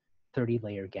Age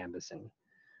 30-layer gambeson.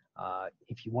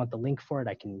 If you want the link for it,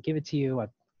 I can give it to you.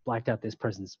 I've blacked out this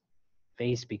person's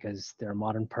face because they're a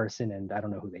modern person and I don't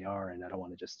know who they are, and I don't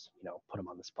want to just put them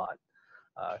on the spot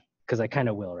because I kind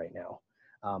of will right now.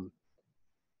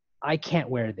 I can't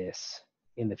wear this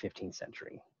in the 15th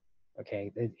century.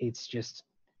 Okay, it's just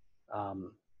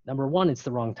number one, it's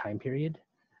the wrong time period,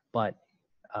 but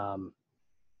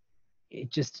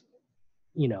it just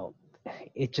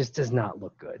it just does not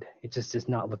look good. It just does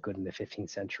not look good in the 15th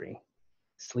century.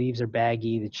 Sleeves are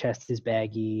baggy, the chest is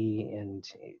baggy, and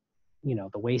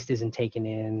the waist isn't taken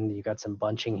in. You got some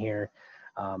bunching here.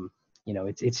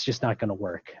 It's just not going to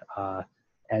work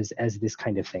as this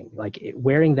kind of thing. Like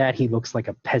wearing that, he looks like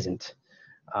a peasant,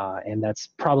 and that's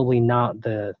probably not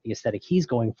the aesthetic he's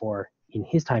going for in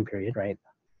his time period, right?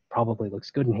 Probably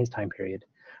looks good in his time period,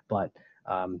 but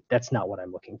that's not what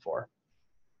I'm looking for.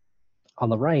 On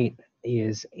the right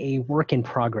is a work in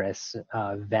progress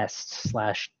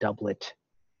vest/doublet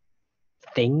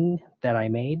thing that I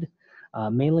made,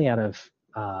 mainly out of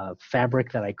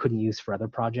fabric that I couldn't use for other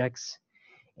projects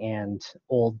and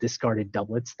old discarded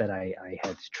doublets that I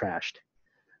had trashed.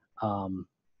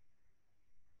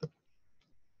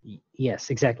 Yes,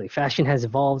 exactly. Fashion has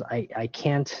evolved. I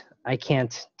can't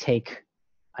take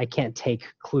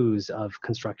clues of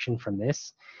construction from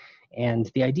this.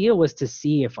 And the idea was to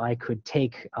see if I could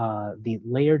take the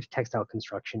layered textile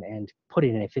construction and put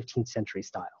it in a 15th century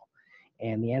style.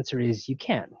 And the answer is you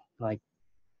can, like,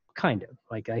 kind of.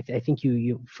 Like, I think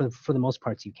you for the most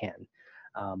parts you can.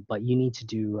 But you need to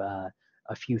do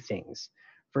a few things.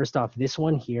 First off, this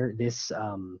one here, this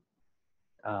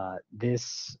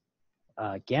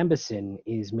gambeson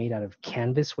is made out of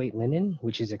canvas weight linen,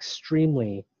 which is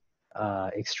extremely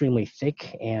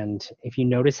thick. And if you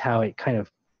notice how it kind of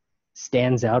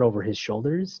stands out over his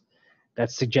shoulders,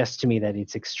 that suggests to me that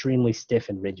it's extremely stiff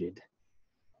and rigid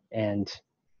and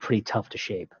pretty tough to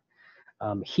shape.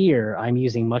 Here, I'm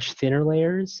using much thinner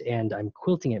layers and I'm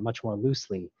quilting it much more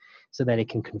loosely. so that it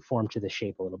can conform to the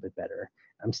shape a little bit better.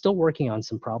 I'm still working on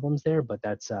some problems there, but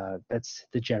that's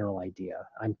the general idea.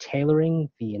 I'm tailoring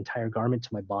the entire garment to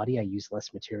my body. I use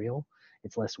less material.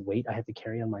 It's less weight I have to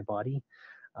carry on my body.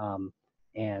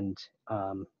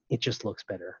 It just looks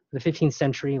better. The 15th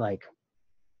century, like,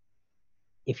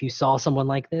 if you saw someone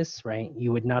like this, right,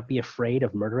 you would not be afraid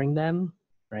of murdering them,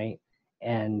 right,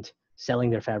 and selling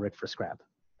their fabric for scrap,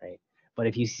 right? But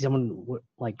if you see someone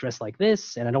like dressed like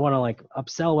this, and I don't want to like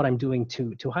upsell what I'm doing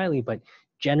too highly, but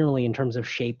generally in terms of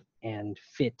shape and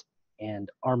fit and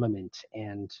armament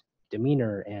and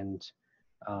demeanor and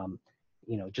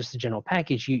just the general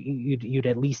package, you'd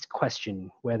at least question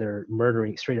whether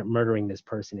straight up murdering this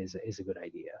person is a good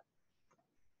idea.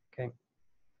 Okay,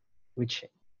 which,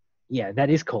 yeah, that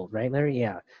is cold, right, Larry?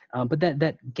 Yeah, but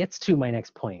that gets to my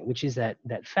next point, which is that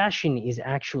fashion is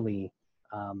actually,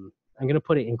 I'm going to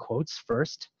put it in quotes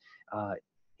first.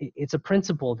 It's a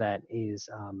principle that it's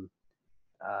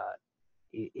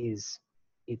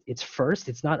first.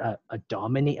 It's not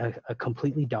a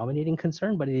completely dominating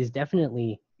concern, but it is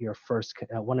definitely your first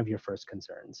one of your first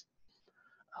concerns.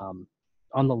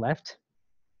 On the left,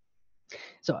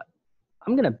 so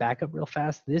I'm going to back up real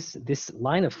fast. This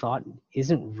line of thought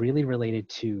isn't really related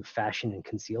to fashion and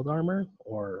concealed armor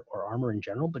or armor in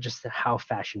general, but just how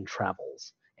fashion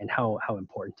travels and how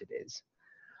important it is.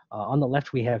 On the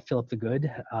left, we have Philip the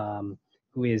Good,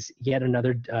 who is yet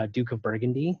another Duke of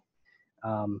Burgundy.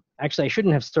 Actually, I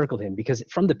shouldn't have circled him because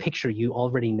from the picture, you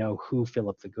already know who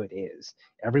Philip the Good is.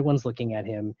 Everyone's looking at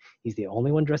him. He's the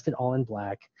only one dressed all in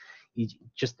black.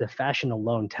 Just the fashion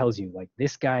alone tells you, like,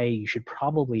 this guy you should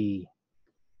probably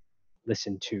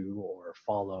listen to or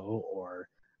follow, or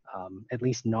at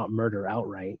least not murder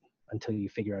outright until you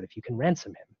figure out if you can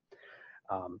ransom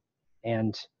him.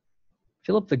 And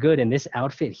Philip the Good in this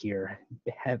outfit here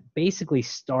basically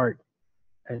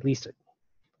at least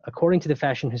according to the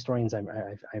fashion historians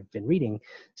I've been reading,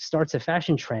 starts a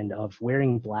fashion trend of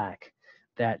wearing black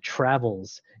that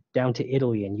travels down to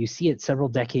Italy, and you see it several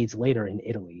decades later in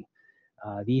Italy.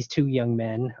 These two young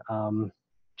men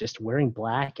just wearing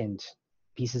black and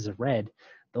pieces of red,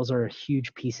 those are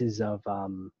huge pieces of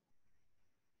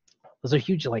those are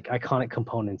huge, like, iconic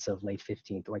components of late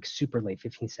 15th, like super late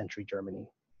 15th century Germany.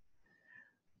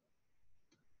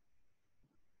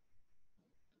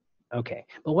 Okay,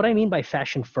 but what I mean by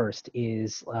fashion first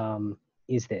is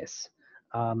this: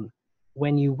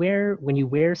 when you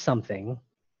wear something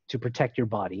to protect your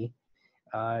body,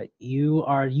 you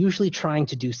are usually trying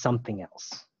to do something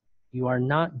else. You are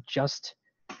not just,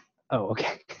 oh,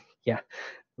 okay, yeah.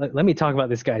 Let me talk about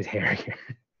this guy's hair here,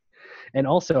 and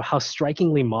also how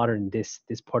strikingly modern this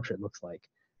portrait looks like.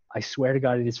 I swear to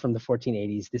God, it is from the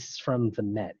 1480s. This is from the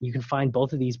Met. You can find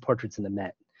both of these portraits in the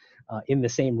Met, in the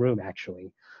same room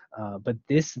actually. But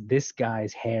this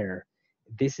guy's hair,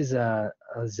 this is a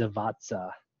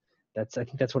zavatza. I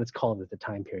think that's what it's called at the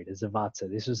time period, a zavatza.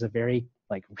 This was a very,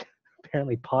 like,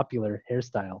 apparently popular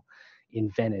hairstyle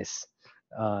in Venice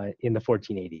in the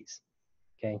 1480s.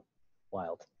 Okay,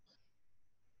 wild.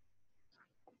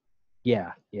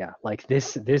 Yeah, like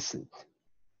this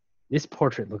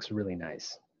portrait looks really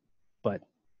nice, but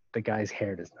the guy's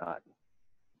hair does not.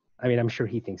 I mean, I'm sure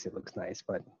he thinks it looks nice,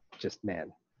 but just,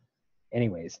 man.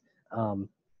 Anyways,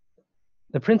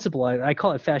 the principle, I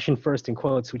call it fashion first in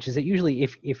quotes, which is that usually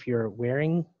if you're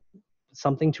wearing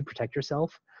something to protect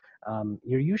yourself,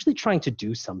 you're usually trying to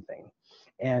do something.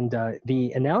 And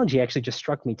the analogy actually just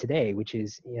struck me today, which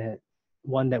is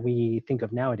one that we think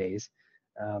of nowadays,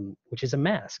 which is a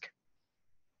mask.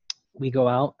 We go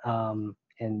out,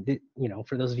 and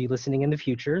for those of you listening in the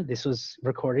future, this was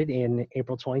recorded in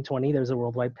April 2020. There's a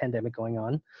worldwide pandemic going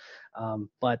on,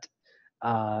 but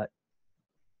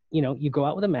you go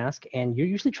out with a mask and you're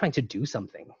usually trying to do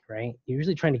something, right? You're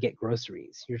usually trying to get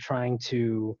groceries. You're trying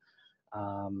to,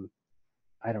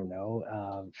 I don't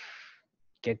know,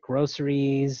 get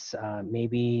groceries.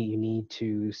 Maybe you need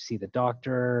to see the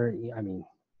doctor. I mean,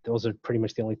 those are pretty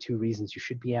much the only two reasons you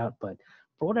should be out. But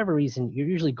for whatever reason, you're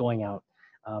usually going out.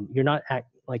 You're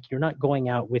not going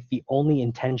out with the only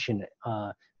intention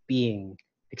being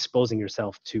exposing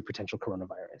yourself to potential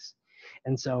coronavirus.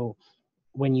 And so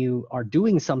when you are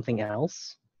doing something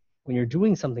else,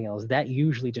 that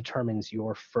usually determines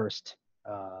your first,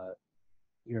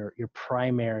 your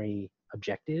primary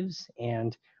objectives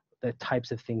and the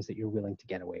types of things that you're willing to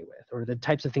get away with, or the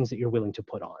types of things that you're willing to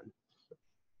put on.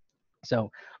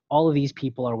 So all of these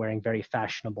people are wearing very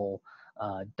fashionable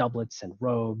doublets and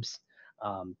robes.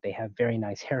 They have very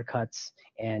nice haircuts,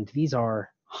 and these are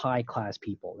high class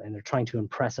people, and they're trying to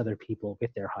impress other people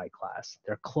with their high class.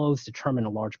 Their clothes determine a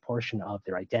large portion of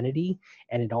their identity,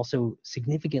 and it also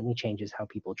significantly changes how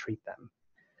people treat them.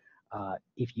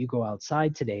 If you go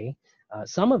outside today,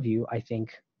 some of you, I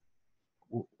think,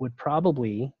 would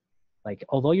probably, like,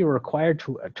 although you're required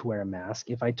to wear a mask,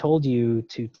 if I told you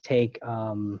to take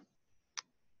a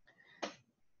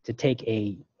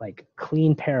like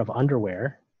clean pair of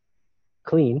underwear,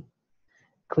 clean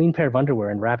pair of underwear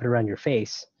and wrap it around your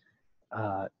face,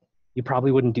 you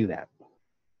probably wouldn't do that.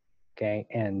 Okay,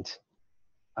 and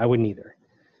I wouldn't either.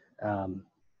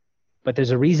 But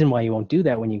there's a reason why you won't do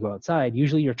that when you go outside.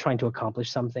 Usually you're trying to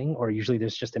accomplish something, or usually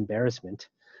there's just embarrassment.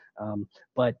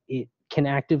 But it can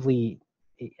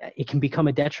it can become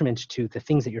a detriment to the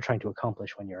things that you're trying to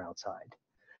accomplish when you're outside.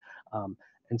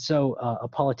 And so a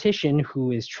politician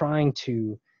who is trying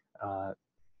to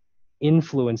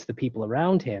influence the people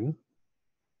around him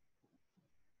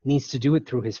needs to do it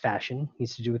through his fashion,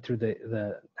 needs to do it through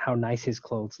the how nice his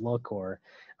clothes look, or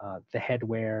the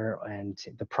headwear and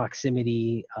the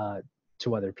proximity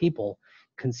to other people.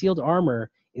 Concealed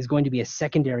armor is going to be a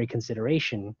secondary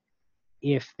consideration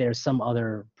if there's some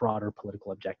other broader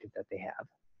political objective that they have.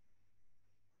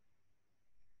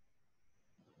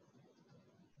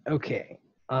 Okay.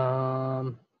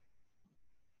 So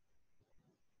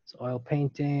oil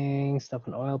painting, stuff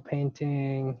on oil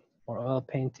painting, more oil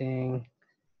painting.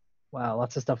 Wow,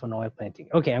 lots of stuff on oil painting.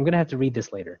 Okay, I'm gonna have to read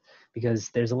this later because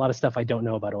there's a lot of stuff I don't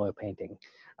know about oil painting.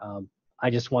 I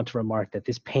just want to remark that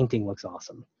this painting looks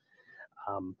awesome.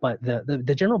 But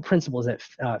the general principle is that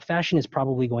fashion is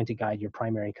probably going to guide your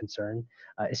primary concern,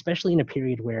 especially in a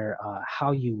period where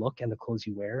how you look and the clothes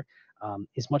you wear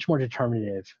is much more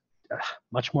determinative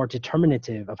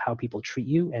of how people treat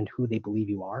you and who they believe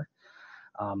you are.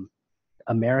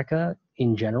 America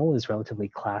in general is relatively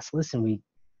classless, and we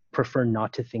prefer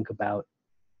not to think about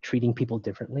treating people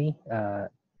differently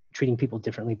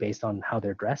based on how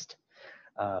they're dressed.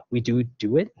 We do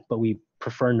it, but we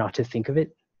prefer not to think of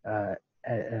it,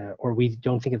 or we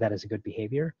don't think of that as a good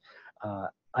behavior.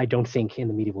 I don't think in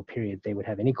the medieval period they would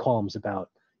have any qualms about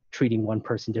treating one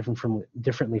person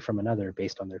differently from another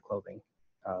based on their clothing,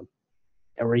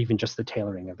 or even just the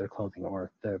tailoring of their clothing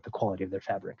or the quality of their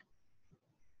fabric.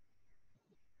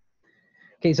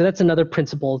 Okay, so that's another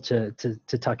principle to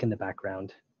tuck in the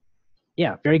background.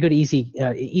 Yeah, very good,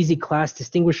 easy class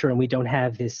distinguisher, and we don't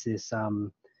have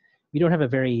we don't have a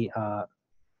very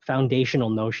foundational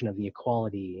notion of the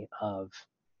equality of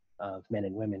men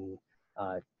and women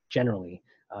generally,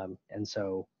 and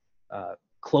so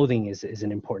clothing is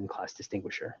an important class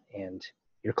distinguisher, and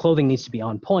your clothing needs to be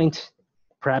on point,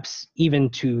 perhaps even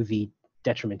to the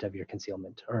detriment of your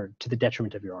concealment, or to the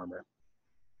detriment of your armor.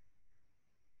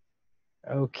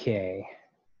 Okay.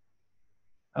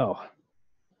 Oh,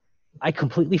 I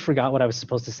completely forgot what I was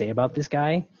supposed to say about this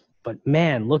guy, but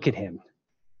man, look at him.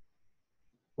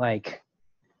 Like,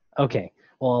 okay,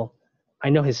 well, I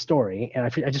know his story, and I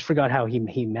just forgot how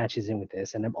he matches in with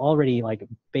this, and I'm already like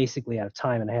basically out of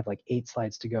time, and I have like 8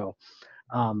 slides to go.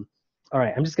 All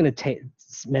right, I'm just going to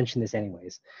mention this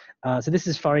anyways. So this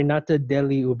is Farinata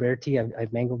degli Uberti.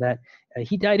 I've mangled that.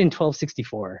 He died in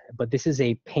 1264, but this is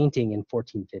a painting in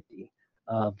 1450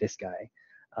 of this guy.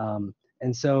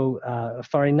 And so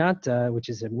Farinata, which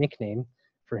is a nickname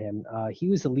for him, he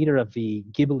was the leader of the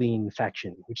Ghibelline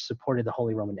faction, which supported the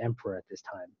Holy Roman Emperor at this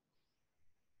time.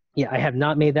 Yeah, I have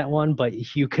not made that one,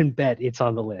 but you can bet it's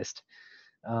on the list.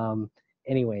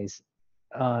 Anyways,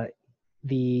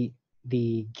 the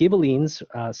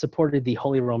Ghibellines supported the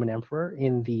Holy Roman Emperor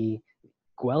in the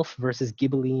Guelph versus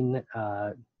Ghibelline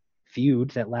feud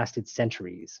that lasted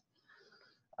centuries.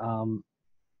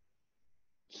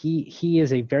 He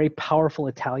is a very powerful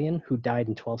Italian who died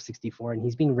in 1264, and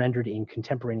he's being rendered in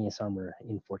contemporaneous armor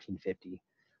in 1450.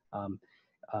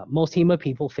 Most HEMA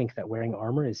people think that wearing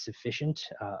armor is sufficient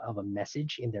of a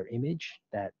message in their image,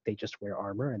 that they just wear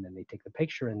armor and then they take the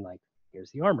picture and like,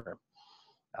 here's the armor.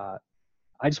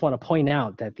 I just want to point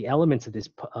out that the elements of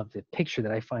the picture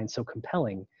that I find so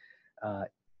compelling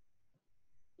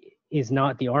is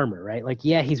not the armor, right? Like,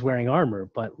 yeah, he's wearing armor,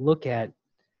 but look at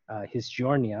his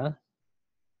giornia,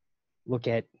 look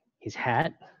at his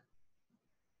hat,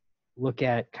 look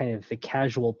at kind of the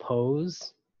casual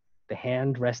pose, the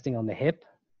hand resting on the hip.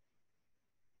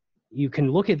 You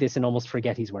can look at this and almost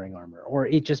forget he's wearing armor, or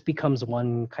it just becomes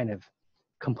one kind of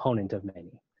component of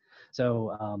many.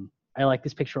 So I like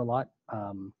this picture a lot.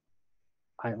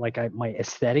 My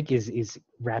aesthetic is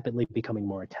rapidly becoming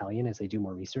more Italian as I do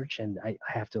more research, and I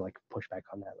have to like push back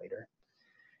on that later.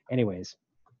 Anyways,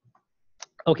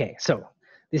 okay, so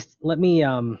let me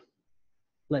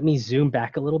let me zoom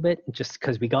back a little bit just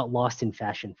because we got lost in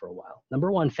fashion for a while.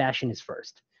 Number one, fashion is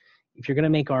first. If you're going to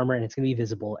make armor and it's going to be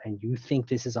visible and you think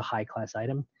this is a high class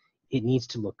item, it needs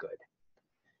to look good.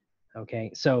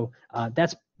 Okay, so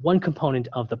that's one component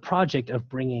of the project of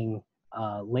bringing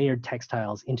layered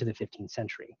textiles into the 15th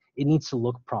century. It needs to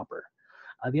look proper.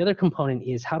 The other component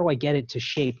is how do I get it to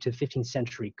shape to 15th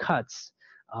century cuts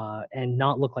and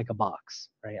not look like a box,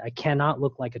 right? I cannot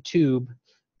look like a tube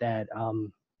that,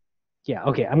 yeah,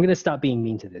 okay, I'm gonna stop being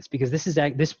mean to this because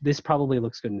this probably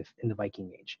looks good in the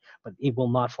Viking Age, but it will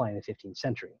not fly in the 15th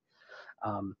century.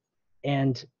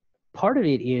 And part of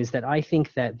it is that I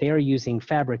think that they're using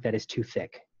fabric that is too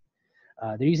thick.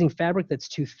 They're using fabric that's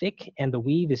too thick and the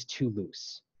weave is too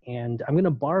loose. And I'm going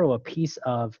to borrow a piece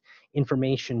of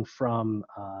information from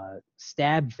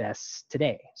stab vests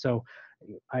today. So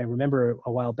I remember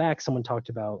a while back someone talked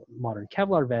about modern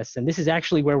Kevlar vests, and this is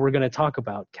actually where we're going to talk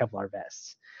about Kevlar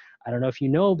vests. I don't know if you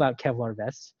know about Kevlar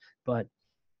vests, but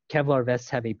Kevlar vests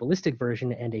have a ballistic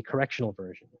version and a correctional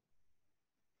version.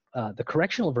 The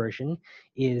correctional version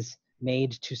is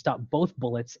made to stop both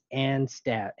bullets and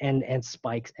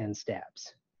spikes and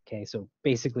stabs. Okay, so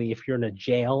basically, if you're in a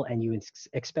jail and you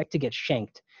expect to get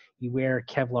shanked, you wear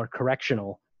Kevlar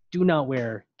correctional. Do not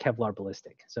wear Kevlar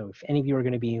ballistic. So if any of you are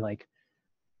going to be like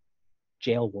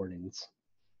jail wardens,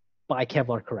 buy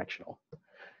Kevlar correctional.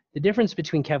 The difference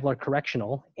between Kevlar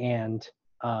correctional and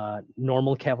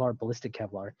normal Kevlar, ballistic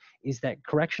Kevlar, is that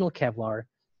correctional Kevlar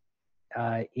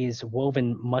is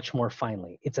woven much more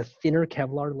finely. It's a thinner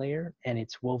Kevlar layer and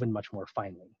it's woven much more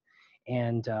finely.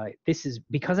 And this is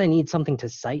because I need something to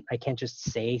cite. I can't just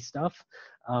say stuff.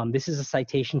 This is a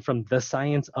citation from The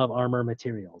Science of Armor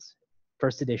Materials,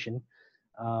 first edition,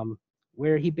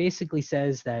 where he basically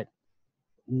says that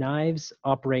knives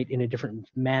operate in a different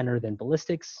manner than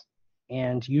ballistics.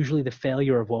 And usually the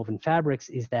failure of woven fabrics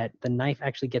is that the knife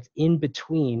actually gets in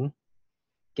between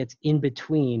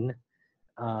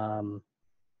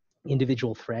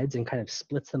individual threads and kind of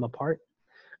splits them apart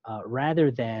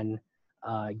rather than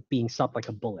being stopped like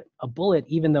a bullet. A bullet,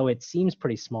 even though it seems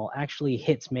pretty small, actually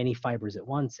hits many fibers at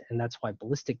once, and that's why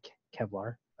ballistic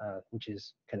Kevlar, which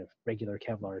is kind of regular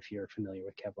Kevlar if you're familiar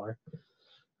with Kevlar,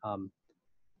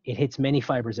 it hits many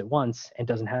fibers at once and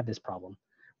doesn't have this problem.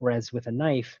 Whereas with a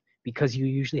knife, because you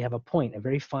usually have a point, a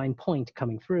very fine point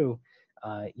coming through,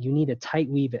 you need a tight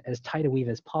weave, as tight a weave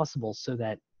as possible so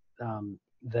that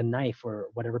the knife or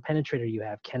whatever penetrator you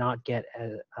have cannot get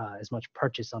as much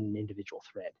purchase on an individual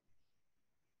thread.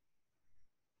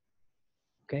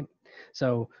 Okay,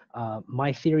 so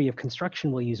my theory of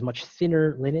construction will use much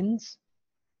thinner linens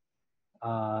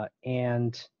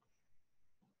and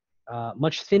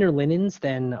much thinner linens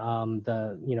than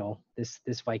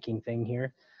this Viking thing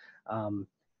here.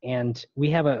 And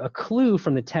we have a clue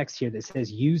from the text here that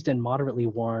says used and moderately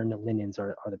worn linens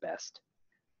are the best.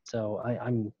 So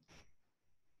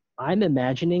I'm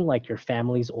imagining like your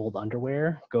family's old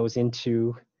underwear goes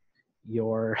into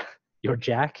your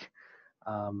jack.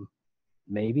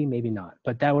 Maybe not,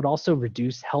 but that would also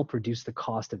help reduce the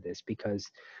cost of this because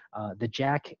the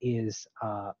jack is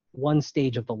one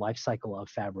stage of the life cycle of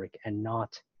fabric, and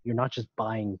you're not just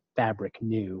buying fabric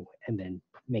new and then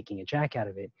making a jack out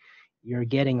of it. You're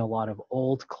getting a lot of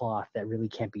old cloth that really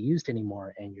can't be used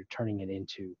anymore, and you're turning it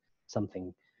into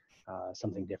something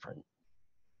different.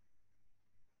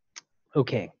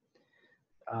 Okay.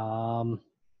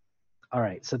 All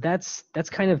right, so that's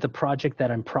kind of the project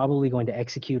that I'm probably going to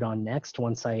execute on next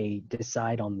once I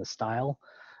decide on the style.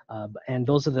 And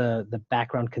those are the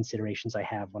background considerations I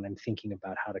have when I'm thinking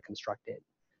about how to construct it.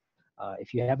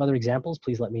 If you have other examples,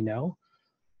 please let me know.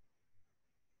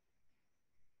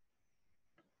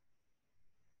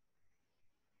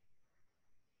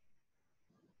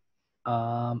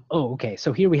 Okay,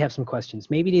 so here we have some questions.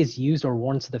 Maybe it is used or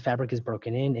worn so the fabric is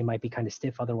broken in. It might be kind of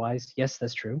stiff otherwise. Yes,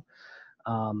 that's true.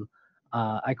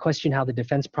 I question how the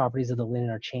defense properties of the linen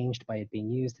are changed by it being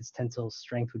used. Its tensile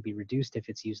strength would be reduced if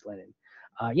it's used linen.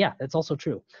 Yeah, that's also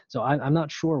true. So I'm not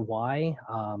sure why,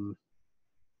 let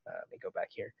me go back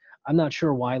here. I'm not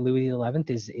sure why Louis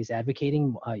XI is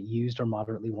advocating used or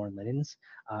moderately worn linens.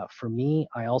 For me,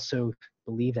 I also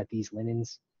believe that these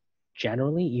linens,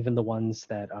 generally, even the ones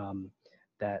that,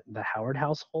 that the Howard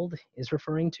household is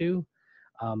referring to,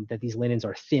 that these linens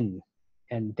are thin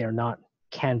and they're not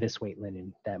canvas weight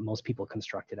linen that most people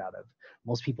construct it out of.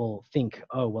 Most people think,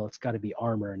 oh, well, it's got to be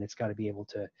armor and it's got to be able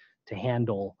to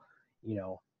handle,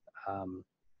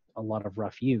 a lot of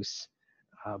rough use.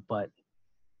 But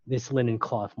this linen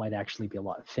cloth might actually be a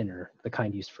lot thinner, the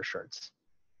kind used for shirts.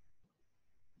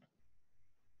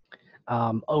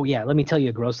 Oh yeah, let me tell you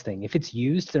a gross thing. If it's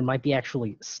used, there might be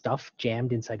actually stuff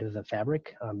jammed inside of the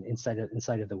fabric, inside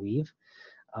of the weave,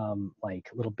 like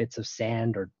little bits of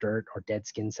sand or dirt or dead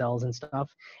skin cells and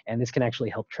stuff. And this can actually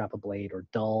help trap a blade or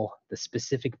dull the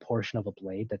specific portion of a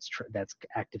blade that's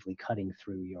actively cutting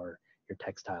through your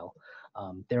textile.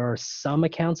 There are some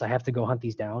accounts, I have to go hunt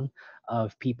these down,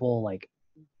 of people like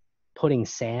putting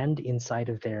sand inside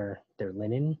of their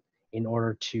linen in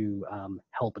order to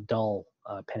help dull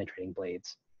penetrating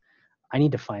blades. I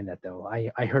need to find that though.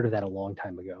 I heard of that a long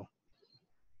time ago.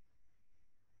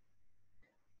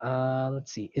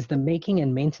 Let's see. Is the making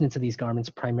and maintenance of these garments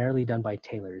primarily done by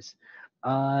tailors?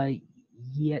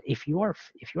 Yeah, if you are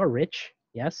rich,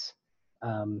 yes.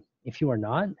 If you are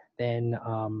not, then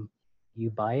you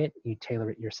buy it, you tailor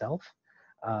it yourself.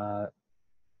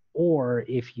 Or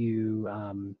if you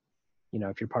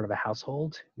if you're part of a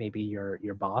household, maybe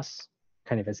your boss,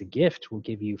 kind of as a gift, will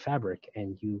give you fabric,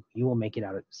 and you will make it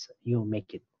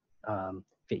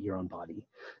fit your own body.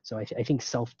 So I think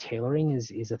self-tailoring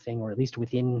is a thing, or at least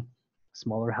within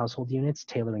smaller household units,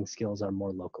 tailoring skills are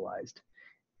more localized.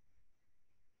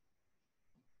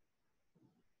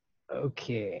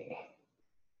 Okay.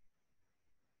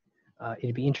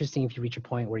 It'd be interesting if you reach a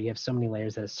point where you have so many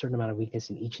layers that a certain amount of weakness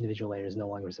in each individual layer is no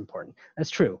longer as important. That's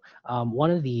true.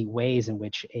 One of the ways in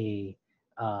which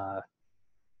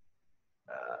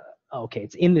okay,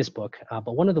 it's in this book,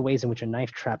 but one of the ways in which a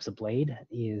knife traps a blade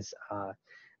is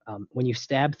when you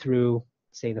stab through,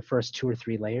 say, the first 2 or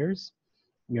 3 layers,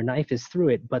 your knife is through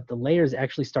it, but the layers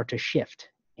actually start to shift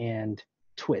and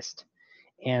twist.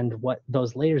 And what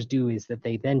those layers do is that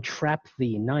they then trap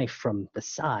the knife from the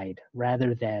side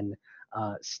rather than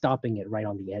stopping it right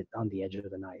on the edge of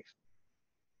the knife.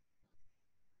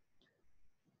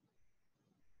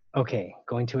 Okay,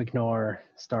 going to ignore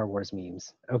Star Wars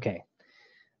memes. Okay.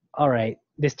 All right,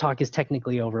 this talk is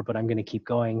technically over, but I'm going to keep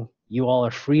going. You all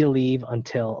are free to leave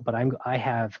until, but I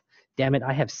have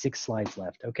 6 slides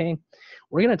left, okay?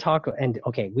 We're going to talk, and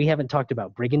okay, we haven't talked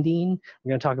about brigandine. We're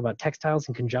going to talk about textiles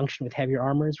in conjunction with heavier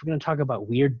armors. We're going to talk about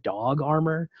weird dog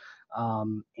armor,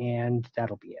 and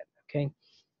that'll be it, okay?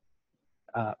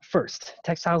 First,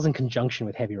 textiles in conjunction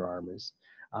with heavier armors.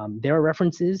 There are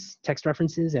references, text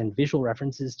references, and visual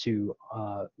references to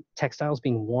textiles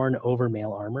being worn over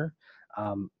male armor.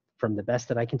 From the best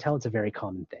that I can tell, it's a very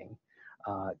common thing.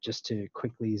 Just to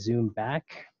quickly zoom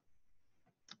back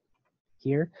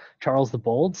here, Charles the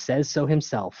Bold says so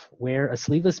himself. Wear a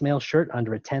sleeveless male shirt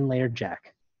under a 10-layered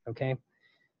jack, okay?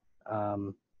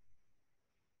 And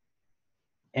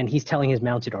he's telling his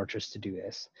mounted archers to do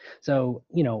this. So,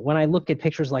 when I look at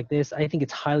pictures like this, I think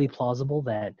it's highly plausible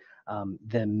that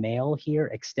the mail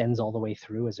here extends all the way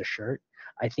through as a shirt.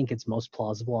 I think it's most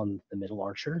plausible on the middle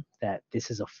archer that this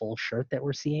is a full shirt that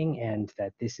we're seeing, and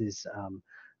that this is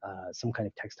some kind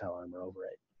of textile armor over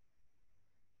it.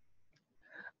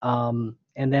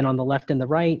 And then on the left and the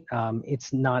right,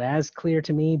 it's not as clear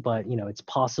to me, but it's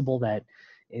possible that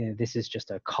this is just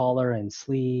a collar and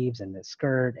sleeves and a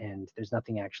skirt, and there's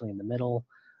nothing actually in the middle.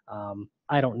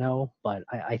 I don't know, but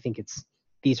I think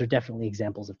these are definitely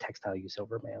examples of textile use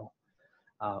over mail.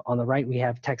 On the right, we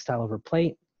have textile over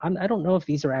plate. I don't know if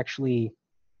these are actually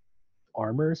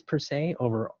armors per se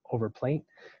over plate,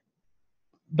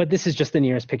 but this is just the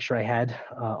nearest picture I had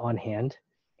on hand.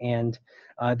 And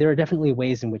there are definitely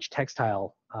ways in which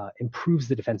textile improves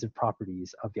the defensive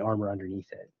properties of the armor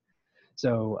underneath it.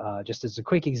 So just as a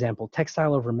quick example,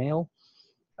 textile over mail.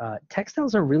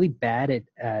 Textiles are really bad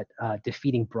at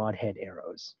defeating broadhead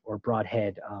arrows or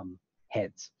broadhead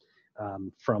heads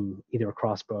from either a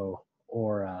crossbow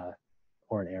or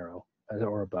an arrow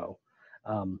or a bow.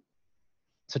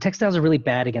 So textiles are really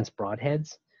bad against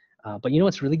broadheads. But you know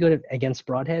what's really good against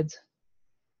broadheads?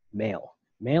 Mail.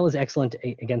 Mail is excellent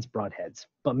against broadheads,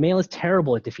 but mail is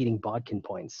terrible at defeating bodkin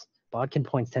points. Bodkin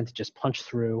points tend to just punch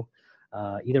through,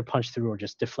 either punch through or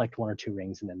just deflect 1 or 2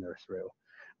 rings and then they're through.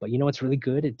 But you know what's really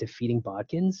good at defeating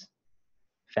bodkins?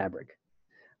 Fabric.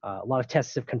 A lot of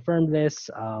tests have confirmed this.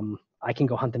 I can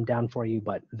go hunt them down for you,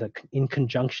 but in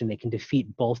conjunction, they can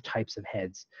defeat both types of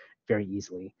heads very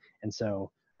easily. And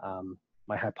so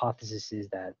my hypothesis is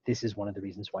that this is one of the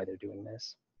reasons why they're doing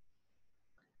this.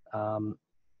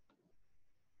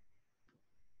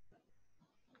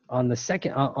 On the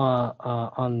second,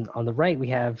 on the right, we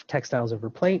have textiles over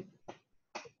plate.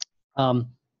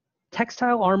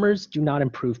 Textile armors do not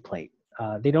improve plate.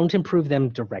 They don't improve them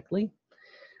directly,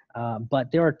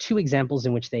 but there are 2 examples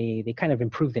in which they kind of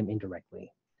improve them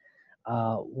indirectly.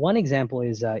 One example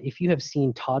is if you have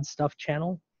seen Todd's Stuff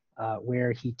channel,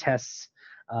 where he tests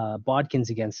bodkins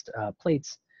against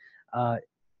plates,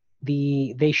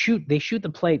 they shoot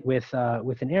the plate with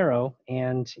an arrow,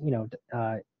 and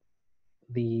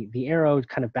the arrow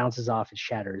kind of bounces off, it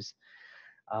shatters.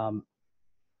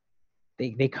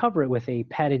 They cover it with a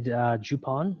padded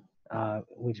jupon,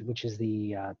 which is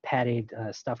the padded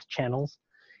stuffed channels,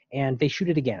 and they shoot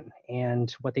it again.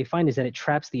 And what they find is that it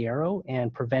traps the arrow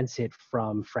and prevents it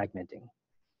from fragmenting.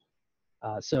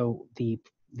 So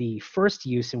the first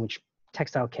use in which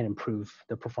textile can improve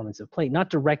the performance of plate, not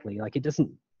directly, like it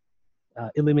doesn't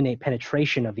eliminate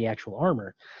penetration of the actual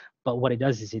armor, but what it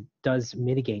does is it does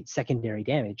mitigate secondary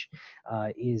damage,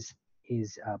 is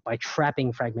by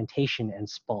trapping fragmentation and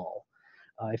spall.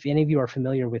 If any of you are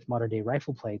familiar with modern day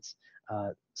rifle plates,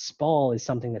 spall is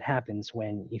something that happens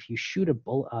when if you shoot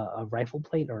a rifle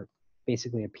plate, or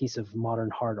basically a piece of modern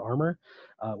hard armor,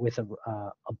 with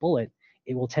a bullet,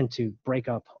 it will tend to break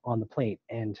up on the plate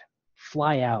and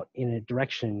fly out in a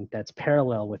direction that's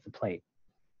parallel with the plate.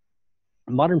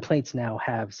 Modern plates now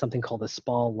have something called a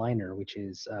spall liner, which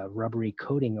is a rubbery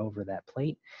coating over that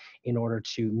plate in order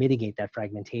to mitigate that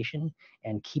fragmentation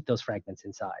and keep those fragments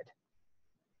inside.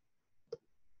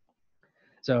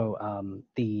 So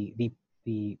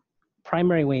the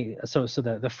primary way, so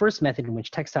the first method in which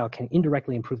textile can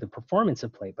indirectly improve the performance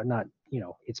of plate, but not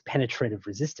its penetrative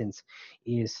resistance,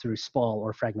 is through spall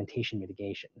or fragmentation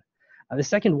mitigation. The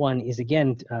second one is,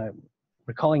 again,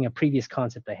 recalling a previous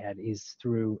concept I had, is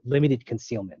through limited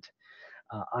concealment.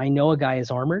 I know a guy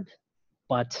is armored,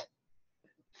 but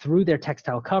through their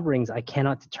textile coverings, I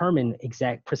cannot determine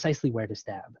precisely where to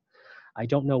stab. I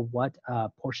don't know what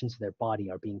portions of their body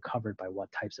are being covered by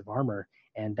what types of armor,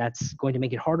 and that's going to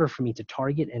make it harder for me to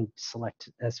target and select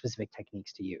specific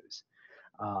techniques to use.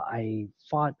 I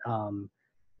fought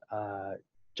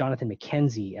Jonathan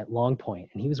Mackenzie at Long Point,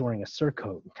 and he was wearing a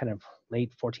surcoat, kind of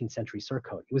late 14th century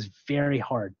surcoat. It was very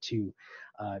hard to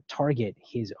target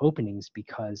his openings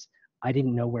because I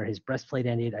didn't know where his breastplate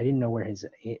ended. I didn't know where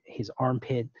his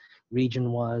armpit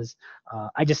region was.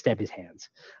 I just stabbed his hands.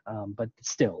 But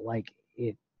still, like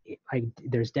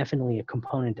there's definitely a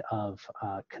component of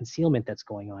concealment that's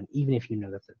going on, even if you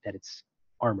know that it's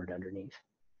armored underneath.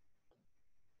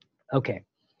 Okay.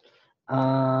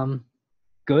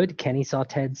 Good. Kenny saw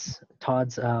Todd's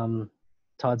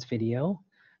video.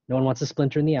 No one wants a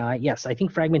splinter in the eye. Yes, I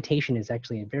think fragmentation is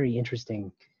actually a very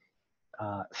interesting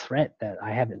threat that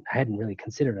I hadn't really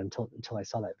considered until I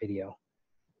saw that video.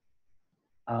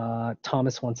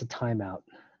 Thomas wants a timeout.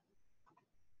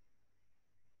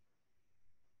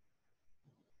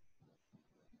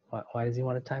 Why does he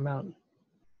want a timeout?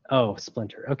 Oh,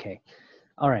 splinter. Okay.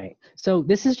 All right. So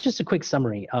this is just a quick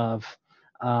summary of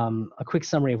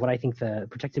what I think the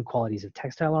protective qualities of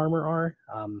textile armor are.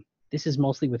 This is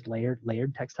mostly with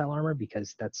layered textile armor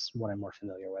because that's what I'm more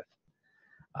familiar with.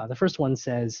 The first one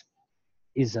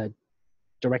is a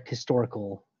direct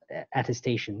historical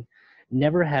attestation.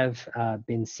 Never have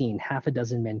been seen half a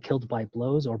dozen men killed by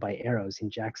blows or by arrows in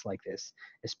jacks like this,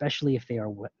 especially if they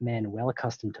are men well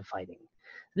accustomed to fighting.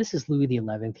 This is Louis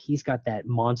XI. He's got that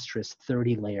monstrous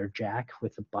 30-layer jack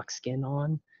with the buckskin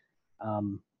on.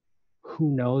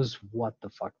 Who knows what the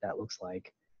fuck that looks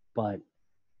like, but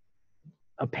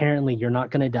apparently you're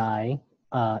not going to die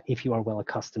if you are well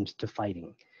accustomed to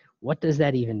fighting. What does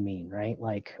that even mean, right?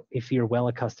 Like, if you're well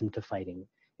accustomed to fighting,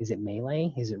 is it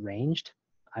melee? Is it ranged?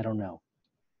 I don't know.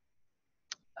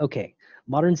 Okay,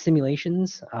 modern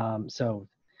simulations. So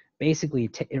basically,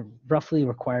 it roughly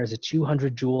requires a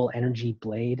 200 joule energy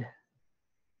blade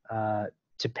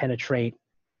to penetrate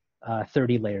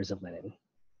 30 layers of linen.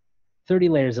 30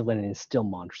 layers of linen is still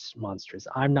monstrous.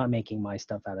 I'm not making my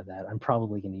stuff out of that. I'm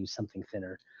probably going to use something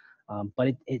thinner.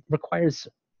 But it requires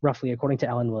roughly, according to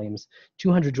Alan Williams,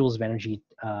 200 joules of energy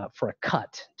for a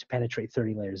cut to penetrate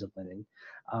 30 layers of linen.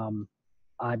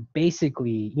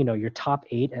 Basically, your top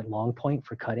 8 at Long Point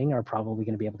for cutting are probably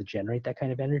going to be able to generate that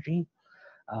kind of energy.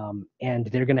 And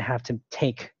they're going to have to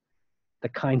take the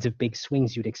kinds of big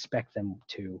swings you'd expect them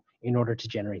to in order to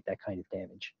generate that kind of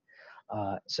damage.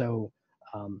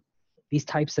 These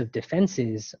types of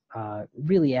defenses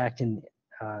really act in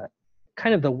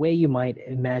kind of the way you might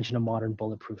imagine a modern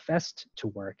bulletproof vest to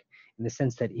work, in the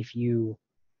sense that if you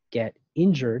get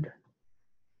injured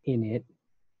in it,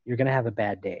 you're going to have a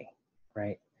bad day,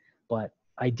 right? But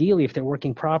ideally, if they're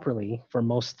working properly, for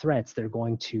most threats, they're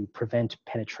going to prevent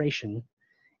penetration,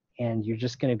 and you're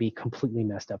just going to be completely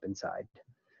messed up inside.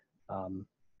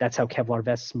 That's how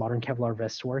modern Kevlar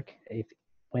vests work.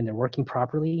 When they're working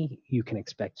properly, you can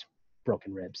expect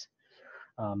broken ribs.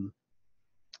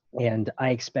 And I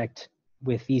expect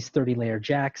with these 30-layer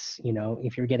jacks,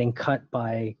 if you're getting cut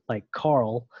by like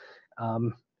Carl,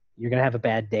 you're going to have a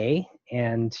bad day,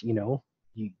 and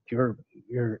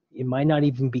it might not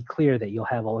even be clear that you'll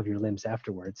have all of your limbs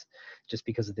afterwards, just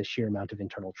because of the sheer amount of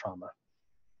internal trauma.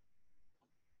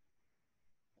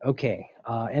 Okay,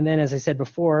 and then as I said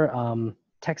before,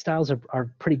 textiles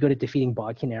are pretty good at defeating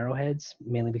bodkin arrowheads,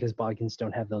 mainly because bodkins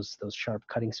don't have those sharp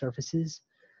cutting surfaces.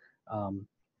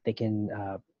 They can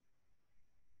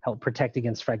help protect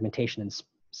against fragmentation and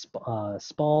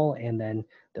spall, and then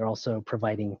they're also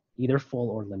providing either full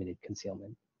or limited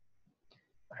concealment.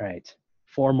 All right,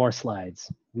 4 more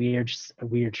slides. Weird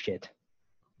shit.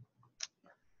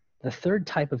 The third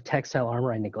type of textile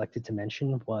armor I neglected to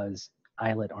mention was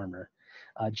eyelet armor.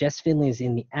 Jess Finley is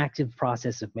in the active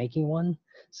process of making one,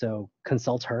 so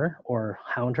consult her or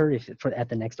hound her at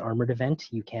the next armored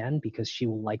event you can, because she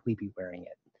will likely be wearing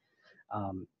it.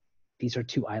 These are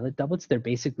 2 eyelet doublets. They're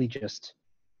basically just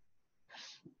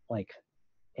like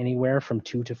anywhere from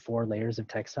 2 to 4 layers of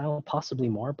textile, possibly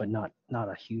more, but not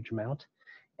a huge amount.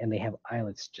 And they have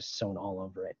eyelets just sewn all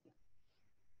over it.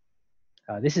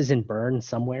 This is in Bern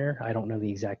somewhere. I don't know the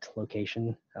exact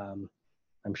location.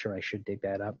 I'm sure I should dig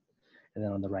that up. And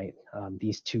then on the right,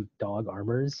 these 2 dog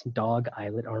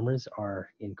eyelet armors are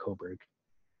in Coburg.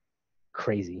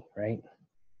 Crazy, right?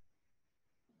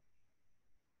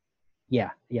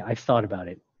 Yeah, I've thought about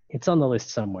it. It's on the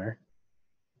list somewhere.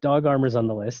 Dog armor's on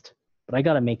the list, but I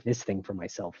gotta make this thing for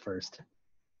myself first.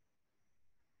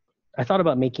 I thought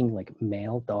about making like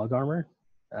male dog armor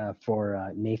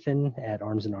for Nathan at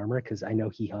Arms and Armor, because I know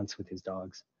he hunts with his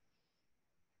dogs.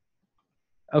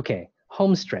 Okay,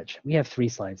 home stretch. We have 3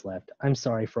 slides left. I'm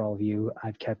sorry for all of you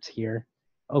I've kept here.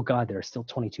 Oh God, there are still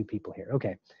 22 people here.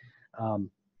 Okay.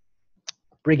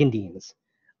 Brigandines.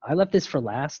 I left this for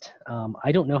last.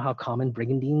 I don't know how common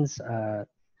brigandines, not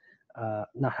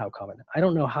how common. I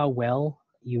don't know how well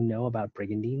you know about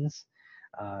brigandines.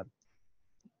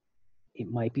 It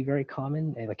might be very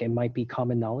common, like it might be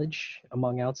common knowledge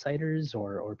among outsiders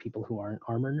or people who aren't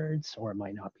armor nerds, or it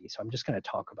might not be. So I'm just gonna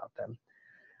talk about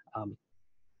them.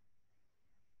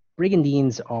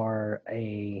 Brigandines are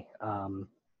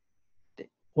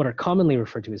what are commonly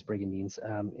referred to as brigandines.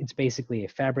 It's basically a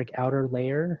fabric outer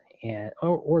layer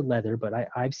or leather, but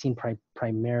I've seen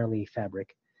primarily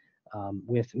fabric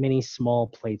with many small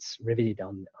plates riveted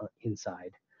on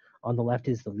inside. On the left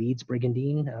is the Leeds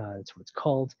brigandine. That's what it's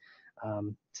called.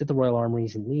 It's at the Royal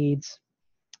Armories in Leeds.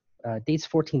 Dates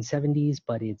 1470s,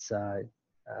 but it's the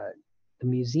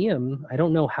museum. I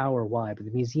don't know how or why, but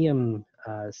the museum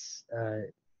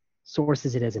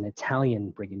sources it as an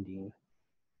Italian brigandine.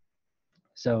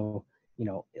 So, you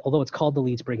know, although it's called the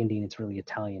Leeds brigandine, it's really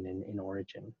Italian in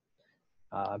origin.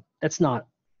 That's not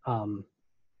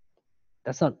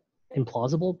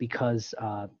implausible, because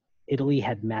Italy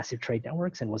had massive trade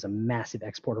networks and was a massive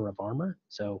exporter of armor.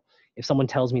 So if someone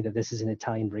tells me that this is an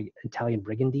Italian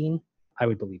brigandine, I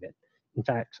would believe it. In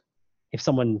fact, if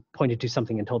someone pointed to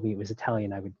something and told me it was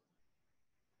Italian, I would,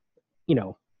 you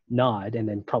know, nod and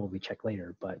then probably check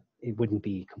later, but it wouldn't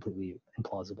be completely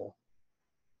implausible.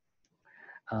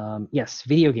 Yes,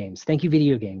 video games. Thank you,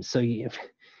 video games. So if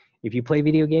you play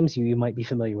video games, you might be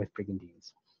familiar with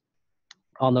brigandines.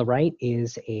 On the right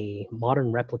is a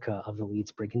modern replica of the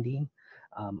Leeds brigandine.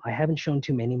 I haven't shown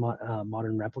too many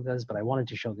modern replicas, but I wanted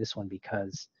to show this one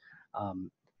because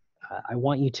I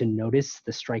want you to notice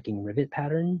the striking rivet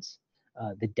patterns,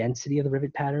 the density of the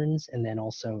rivet patterns, and then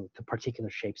also the particular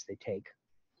shapes they take.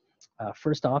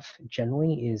 First off,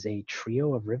 generally is a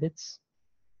trio of rivets.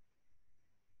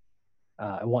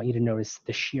 I want you to notice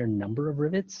the sheer number of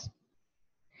rivets.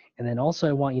 And then also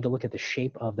I want you to look at the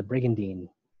shape of the brigandine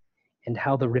and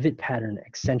how the rivet pattern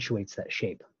accentuates that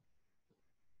shape.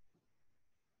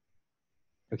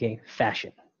 Okay,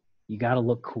 fashion. You gotta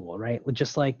look cool, right?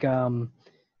 Just like, you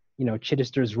know,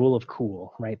 Chittister's rule of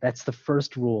cool, right? That's the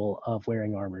first rule of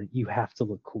wearing armor. You have to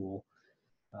look cool.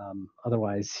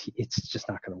 Otherwise, it's just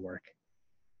not gonna work.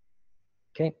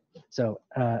 Okay, so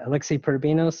Alexei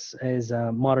Perbinos is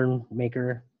a modern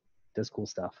maker, does cool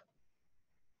stuff.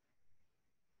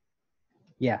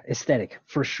 Yeah, aesthetic,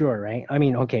 for sure, right? I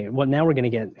mean, okay, well, now we're gonna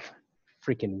get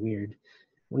freaking weird.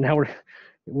 Now we're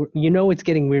you know it's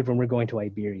getting weird when we're going to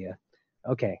Iberia.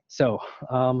 Okay, so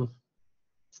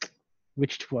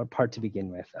which part to begin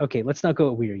with? Okay, let's not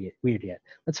go weird yet.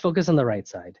 Let's focus on the right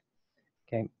side.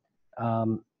 Okay.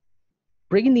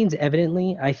 Brigandines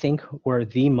evidently, I think, were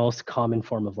the most common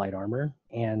form of light armor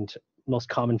and most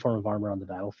common form of armor on the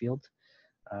battlefield.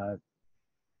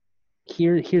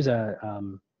 Here's a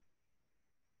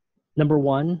number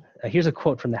one. Here's a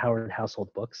quote from the Howard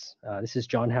Household Books. This is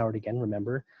John Howard again,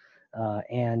 remember.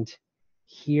 And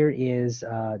here is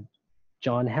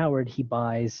John Howard. He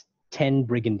buys 10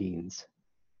 brigandines.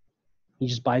 He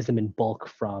just buys them in bulk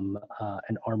from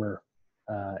an armor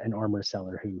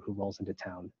seller who rolls into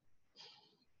town.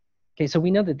 Okay, so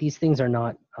we know that these things are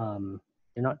not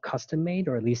they're not custom made,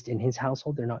 or at least in his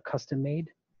household they're not custom made.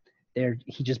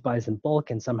 He just buys them bulk,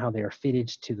 and somehow they are fitted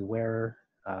to the wearer.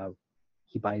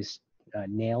 He buys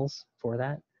nails for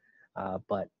that,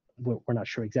 but we're not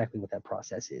sure exactly what that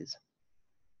process is.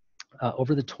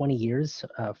 Over the 20 years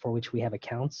for which we have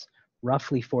accounts,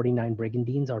 roughly 49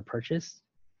 brigandines are purchased.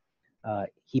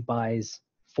 He buys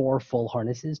 4 full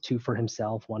harnesses, 2 for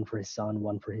himself, 1 for his son,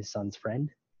 1 for his son's friend.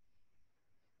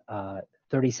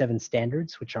 37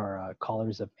 standards, which are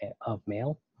collars of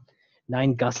mail.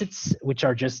 9 gussets, which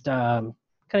are just kind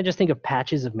of just think of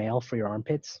patches of mail for your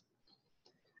armpits.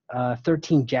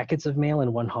 13 jackets of mail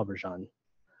and 1 habergeon.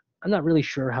 I'm not really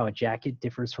sure how a jacket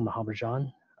differs from a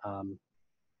habergeon,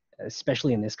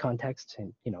 especially in this context,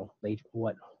 and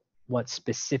what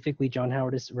specifically John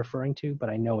Howard is referring to, but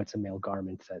I know it's a male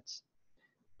garment that's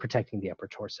protecting the upper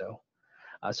torso.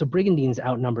 So brigandines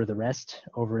outnumber the rest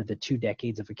over the 2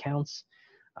 decades of accounts,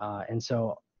 and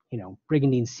so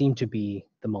brigandines seem to be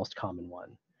the most common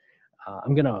one.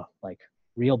 I'm gonna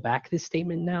reel back this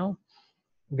statement now.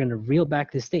 We're going to reel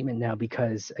back this statement now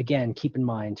because, again, keep in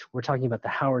mind, we're talking about the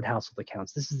Howard household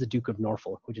accounts. This is the Duke of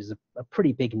Norfolk, which is a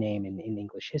pretty big name in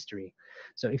English history.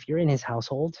 So if you're in his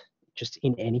household, just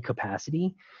in any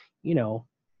capacity, you're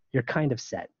kind of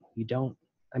set. You don't,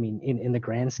 in the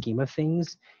grand scheme of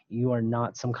things, you are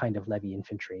not some kind of levy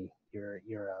infantry. You're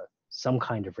some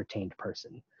kind of retained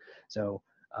person. So,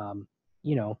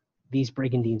 these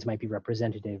brigandines might be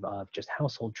representative of just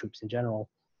household troops in general.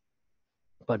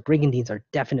 But brigandines are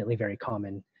definitely very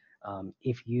common.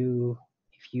 If you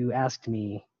asked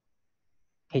me,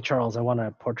 hey Charles, I want to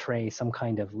portray some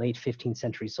kind of late 15th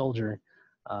century soldier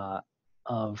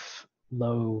of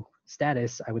low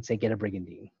status, I would say get a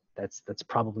brigandine. That's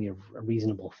probably a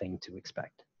reasonable thing to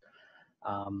expect.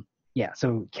 Yeah,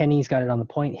 so Kenny's got it on the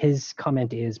point. His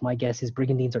comment is, my guess is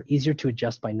brigandines are easier to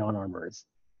adjust by non-armorers.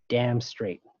 Damn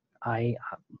straight. I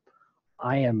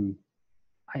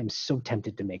am so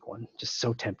tempted to make one, just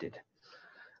so tempted.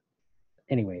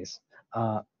 Anyways,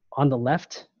 on the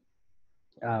left,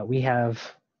 we have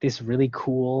this really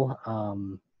cool,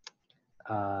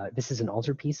 this is an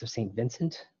altarpiece of St.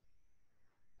 Vincent.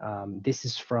 This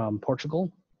is from Portugal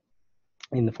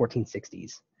in the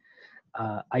 1460s.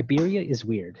 Iberia is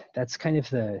weird. That's kind of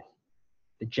the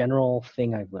general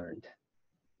thing I've learned.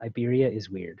 Iberia is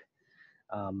weird.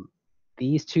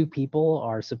 These 2 people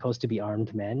are supposed to be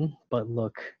armed men, but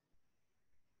look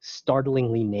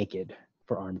startlingly naked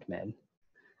for armed men.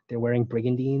 They're wearing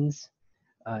brigandines.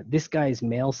 This guy's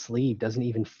mail sleeve doesn't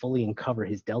even fully uncover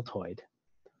his deltoid.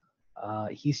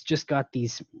 He's just got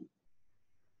these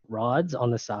rods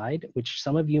on the side, which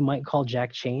some of you might call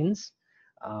jack chains.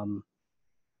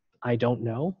 I don't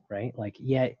know, right?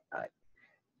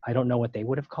 I don't know what they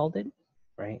would have called it,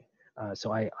 right?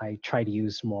 So I try to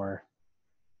use more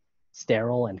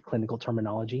sterile and clinical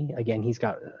terminology. Again, he's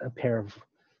got a pair of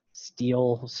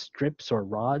steel strips or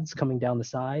rods coming down the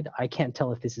side. I can't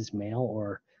tell if this is mail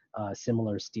or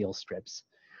similar steel strips,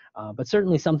 but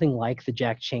certainly something like the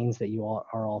jack chains that you all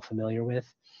are all familiar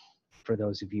with. For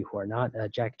those of you who are not,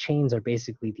 jack chains are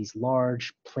basically these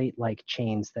large plate-like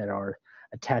chains that are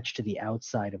attached to the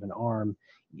outside of an arm,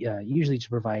 usually to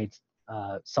provide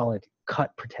solid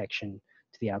cut protection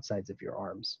to the outsides of your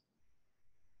arms.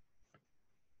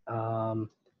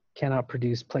 Cannot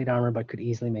produce plate armor, but could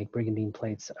easily make brigandine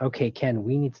plates. Okay, Ken,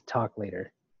 we need to talk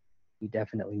later. We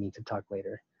definitely need to talk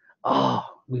later. Oh,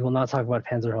 we will not talk about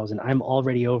Panzerhosen. I'm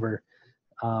already over,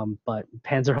 but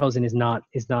Panzerhosen is not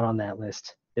on that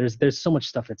list. There's so much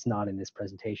stuff that's not in this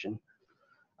presentation.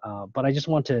 But I just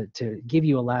want to give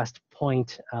you a last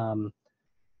point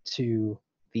to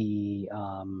the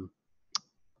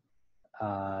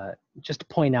just to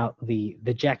point out the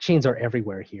jack chains are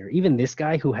everywhere here. Even this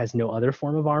guy who has no other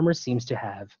form of armor seems to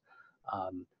have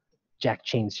jack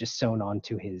chains just sewn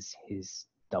onto his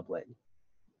doublet.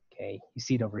 Okay, you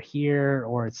see it over here,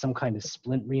 or it's some kind of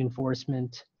splint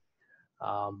reinforcement,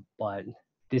 but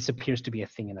this appears to be a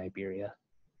thing in Iberia.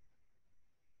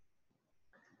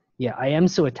 Yeah, I am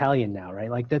so Italian now,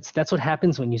 right? Like that's what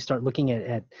happens when you start looking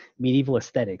at medieval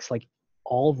aesthetics. Like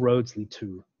all roads lead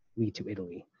to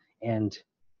Italy, and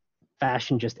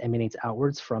fashion just emanates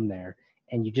outwards from there,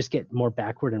 and you just get more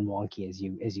backward and wonky as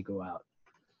you go out.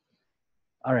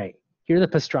 All right, here are the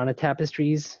Pastrana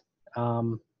tapestries.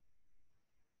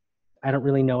 I don't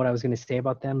really know what I was going to say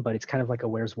about them, but it's kind of like a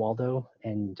Where's Waldo,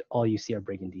 and all you see are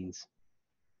brigandines,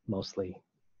 mostly.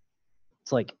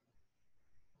 It's like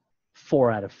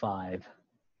 4 out of 5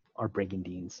 are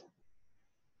brigandines.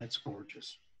 That's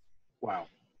gorgeous. Wow.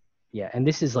 Yeah, and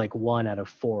this is like 1 out of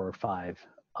 4 or 5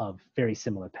 of very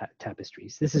similar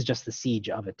tapestries. This is just the siege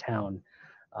of a town.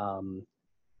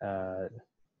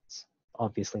 It's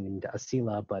obviously named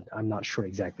Asila, but I'm not sure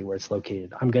exactly where it's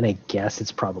located. I'm gonna guess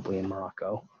it's probably in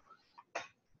Morocco.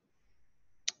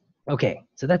 Okay,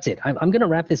 so that's it. I'm gonna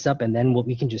wrap this up, and then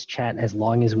we can just chat as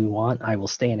long as we want. I will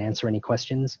stay and answer any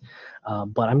questions,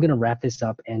 but I'm gonna wrap this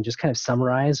up and just kind of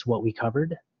summarize what we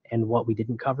covered and what we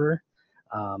didn't cover.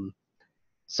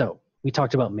 So we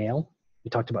talked about mail. We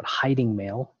talked about hiding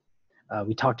mail.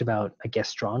 We talked about a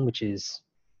gestron, which is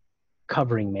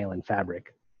covering mail in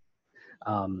fabric.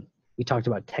 We talked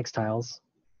about textiles,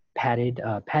 padded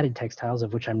textiles,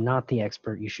 of which I'm not the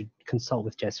expert. You should consult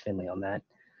with Jess Finley on that.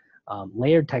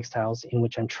 Layered textiles, in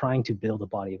which I'm trying to build a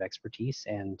body of expertise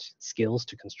and skills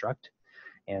to construct.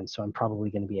 And so I'm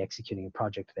probably going to be executing a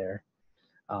project there.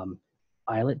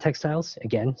 Eyelet textiles,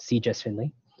 again, see Jess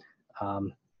Finley.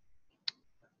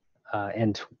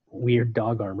 And weird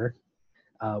dog armor.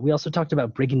 We also talked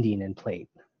about brigandine and plate.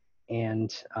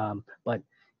 And, but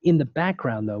in the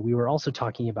background, though, we were also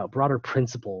talking about broader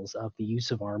principles of the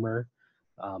use of armor,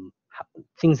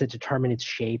 things that determine its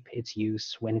shape, its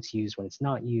use, when it's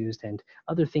not used, and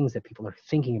other things that people are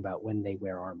thinking about when they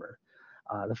wear armor.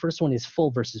 The first one is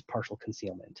full versus partial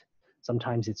concealment.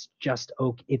 Sometimes it's just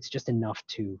enough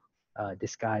to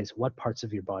disguise what parts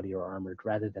of your body are armored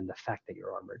rather than the fact that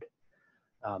you're armored.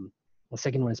 The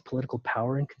second one is political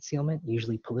power and concealment.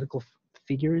 Usually political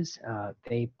figures,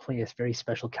 they play a very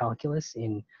special calculus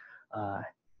in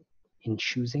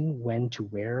choosing when to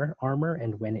wear armor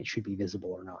and when it should be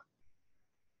visible or not.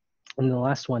 And the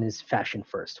last one is fashion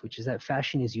first, which is that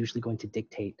fashion is usually going to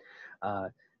dictate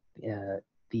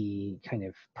the kind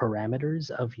of parameters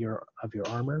of your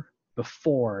armor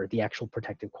before the actual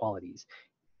protective qualities.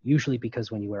 Usually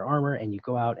because when you wear armor and you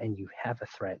go out and you have a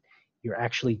threat, you're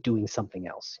actually doing something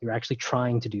else. You're actually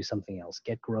trying to do something else,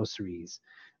 get groceries,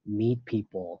 meet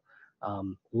people,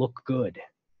 look good.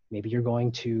 Maybe you're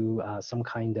going to some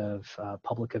kind of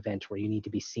public event where you need to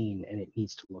be seen and it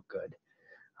needs to look good.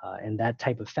 And that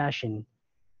type of fashion,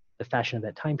 the fashion of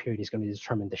that time period is going to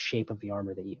determine the shape of the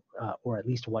armor that you, or at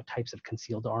least what types of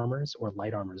concealed armors or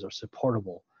light armors are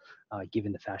supportable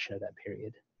given the fashion of that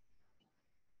period.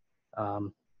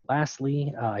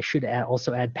 Lastly, I should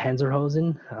also add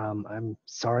Panzerhosen. I'm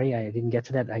sorry I didn't get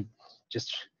to that. I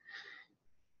just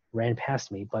ran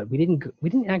past me, but we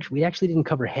actually didn't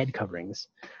cover head coverings.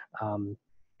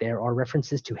 There are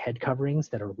references to head coverings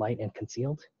that are light and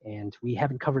concealed, and we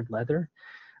haven't covered leather,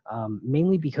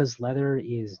 mainly because leather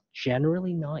is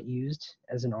generally not used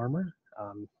as an armor.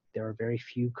 There are very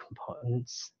few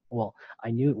components. Well,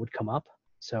 I knew it would come up,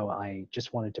 so I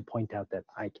just wanted to point out that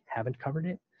I haven't covered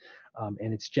it.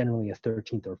 And it's generally a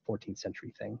 13th or 14th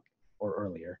century thing or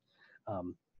earlier.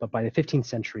 But by the 15th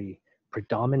century,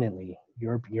 predominantly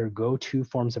your go-to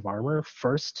forms of armor,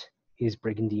 first is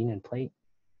brigandine and plate,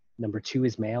 number 2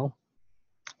 is mail,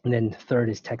 and then third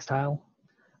is textile.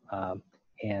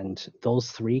 And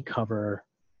those 3 cover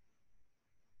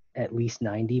at least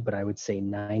 90, but I would say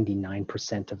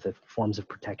 99% of the forms of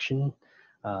protection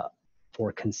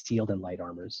for concealed and light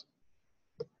armors.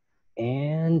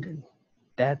 And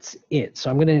that's it. So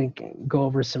I'm going to go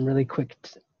over some really quick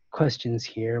questions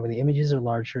here. When the images are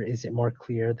larger, is it more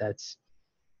clear that's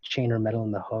chain or metal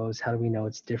in the hose? How do we know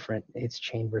it's different? It's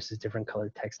chain versus different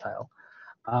colored textile.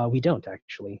 We don't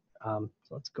actually. So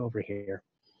let's go over here.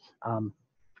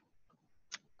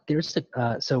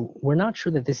 So we're not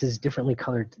sure that this is differently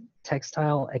colored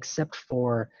textile, except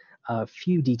for a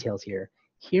few details here.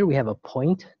 Here we have a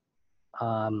point,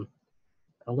 a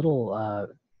little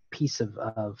piece of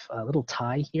a little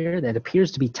tie here that appears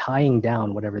to be tying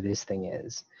down whatever this thing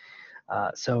is.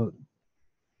 So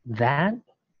that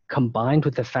combined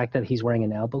with the fact that he's wearing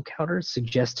an elbow counter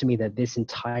suggests to me that this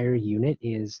entire unit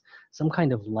is some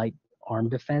kind of light arm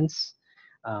defense.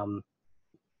 You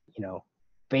know,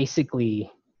 basically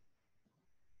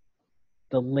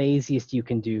the laziest you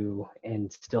can do and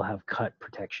still have cut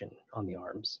protection on the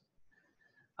arms.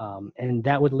 And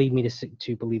that would lead me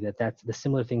to believe that that's the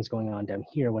similar things going on down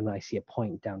here when I see a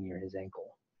point down near his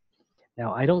ankle.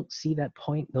 Now, I don't see that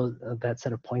point, that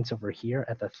set of points over here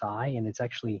at the thigh, and it's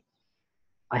actually,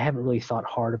 I haven't really thought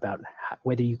hard about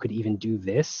whether you could even do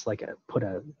this, like put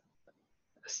a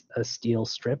steel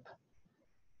strip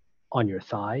on your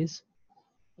thighs.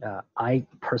 I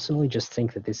personally just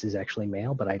think that this is actually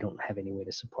male, but I don't have any way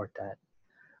to support that.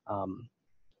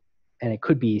 And it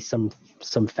could be some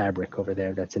fabric over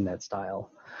there that's in that style.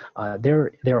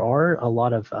 There are a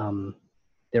lot of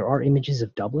there are images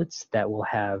of doublets that will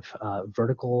have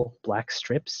vertical black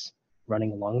strips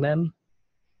running along them,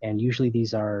 And usually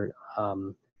these are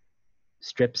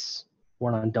strips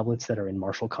worn on doublets that are in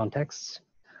martial contexts.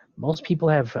 Most people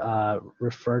have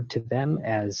referred to them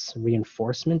as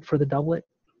reinforcement for the doublet,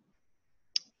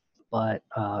 but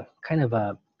kind of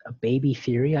a baby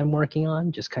theory I'm working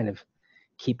on, just kind of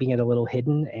keeping it a little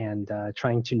hidden and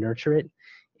trying to nurture it,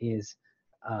 is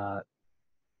the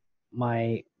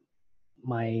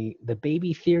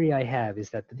baby theory I have is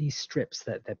that these strips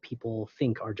that people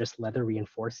think are just leather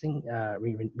reinforcing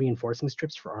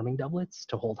strips for arming doublets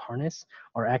to hold harness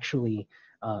are actually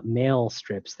mail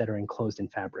strips that are enclosed in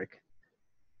fabric.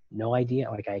 No idea,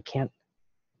 like I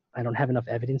don't have enough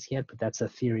evidence yet, but that's a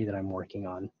theory that I'm working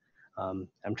on.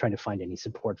 I'm trying to find any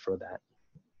support for that.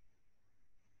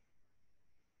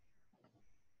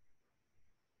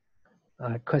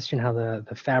 Question how the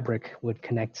fabric would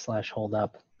connect / hold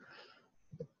up.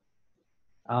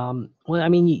 Well, I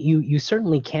mean, you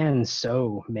certainly can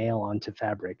sew mail onto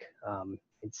fabric.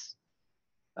 It's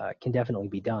can definitely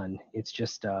be done. It's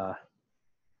just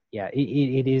yeah,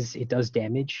 it does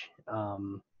damage.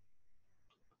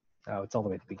 Oh, it's all the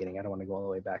way at the beginning. I don't want to go all the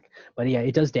way back, but yeah,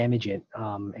 it does damage it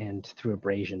and through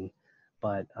abrasion.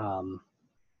 But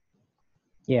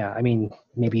yeah, I mean,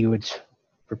 maybe you would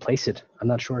replace it. I'm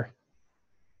not sure.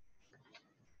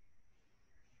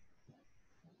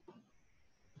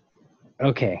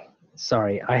 Okay,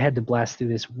 sorry, I had to blast through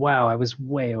this. Wow, I was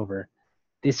way over.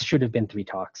 This should have been 3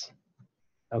 talks.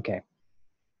 Okay.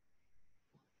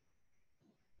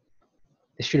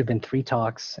 This should have been 3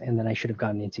 talks, and then I should have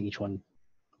gotten into each one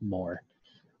more.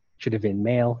 Should have been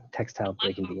mail, textile,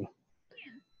 brigandine.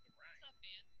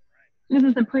 This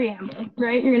is the preamble,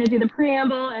 right? You're going to do the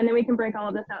preamble, and then we can break all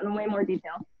of this out in way more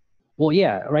detail. Well,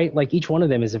 yeah, right? Like each one of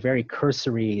them is a very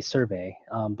cursory survey,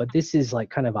 but this is like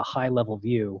kind of a high-level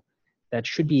view that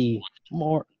should be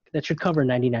more, that should cover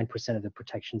 99% of the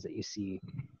protections that you see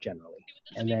generally,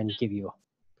 and then give you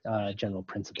general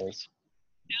principles.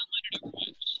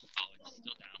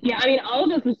 Yeah, I mean, all of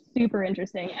this was super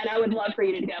interesting, and I would love for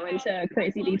you to go into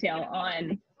crazy detail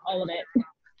on all of it.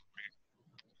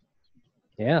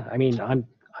 Yeah, I mean, I'm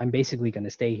basically going to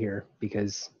stay here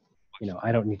because, you know,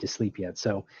 I don't need to sleep yet.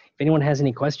 So if anyone has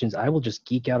any questions, I will just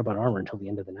geek out about armor until the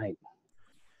end of the night.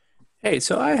 Hey,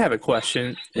 so I have a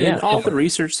question. Yeah, In all the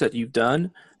research that you've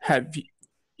done, have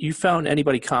you found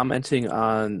anybody commenting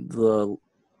on the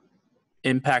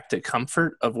impact to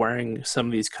comfort of wearing some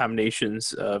of these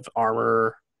combinations of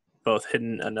armor, both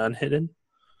hidden and unhidden?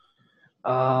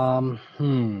 The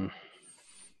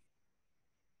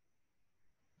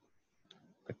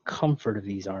comfort of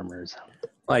these armors.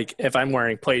 Like if I'm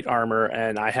wearing plate armor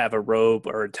and I have a robe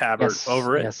or a tabard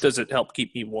over it, yes. does it help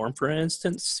keep me warm, for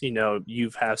instance? You know,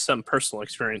 you've had some personal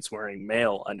experience wearing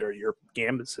mail under your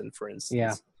gambeson, for instance.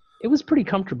 Yeah, it was pretty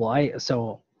comfortable. There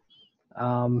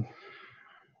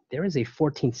is a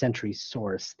 14th century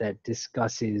source that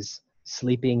discusses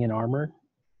sleeping in armor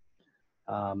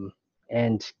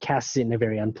and casts it in a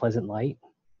very unpleasant light.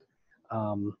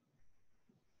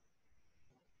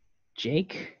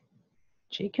 Jake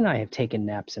and I have taken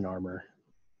naps in armor,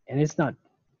 and it's not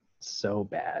so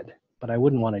bad, but I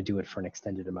wouldn't want to do it for an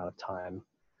extended amount of time.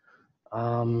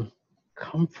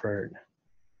 Comfort.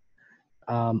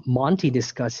 Monty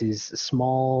discusses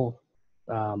small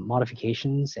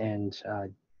modifications and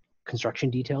construction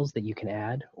details that you can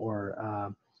add or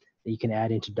that you can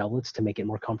add into doublets to make it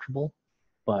more comfortable,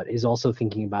 but is also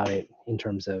thinking about it in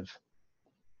terms of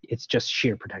it's just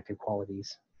sheer protective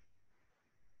qualities.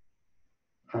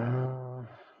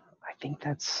 I think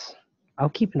that's, I'll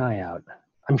keep an eye out.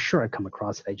 I'm sure I've come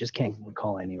across it. I just can't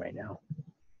recall any right now.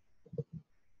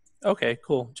 Okay,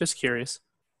 cool. Just curious.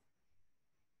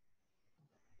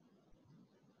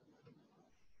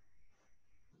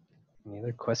 Any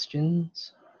other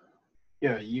questions?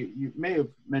 Yeah, you may have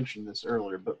mentioned this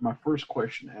earlier, but my first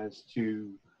question as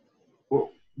to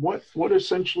what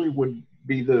essentially would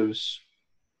be those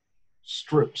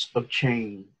strips of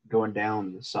chain going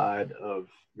down the side of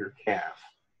your calf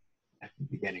at the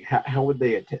beginning? How would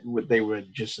they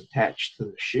just attach to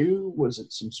the shoe? Was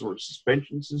it some sort of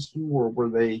suspension system, or were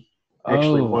they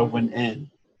actually woven in?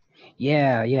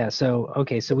 Yeah. So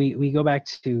we go back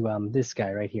to this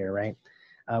guy right here, right?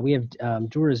 We have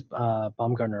Durer's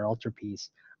Baumgartner altarpiece.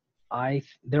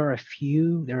 There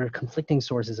are conflicting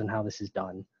sources on how this is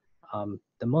done.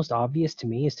 The most obvious to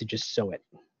me is to just sew it,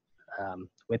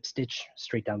 whip stitch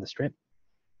straight down the strip,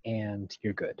 and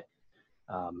you're good.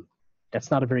 That's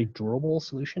not a very durable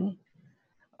solution.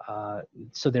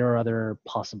 So there are other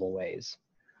possible ways.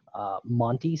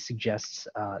 Monty suggests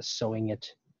sewing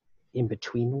it in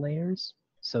between layers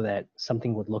so that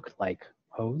something would look like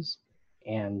hose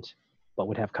but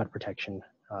would have cut protection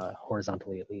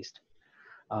horizontally at least.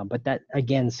 But that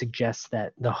again suggests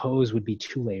that the hose would be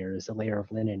 2 layers, a layer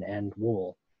of linen and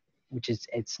wool, which is,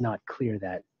 it's not clear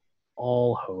that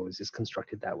all hose is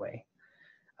constructed that way.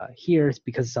 Here, it's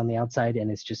because it's on the outside and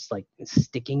it's just like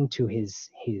sticking to his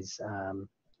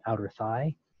outer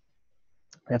thigh.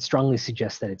 That strongly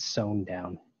suggests that it's sewn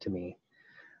down to me.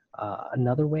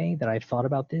 Another way that I've thought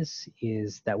about this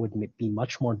is that would be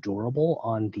much more durable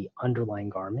on the underlying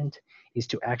garment is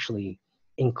to actually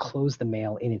enclose the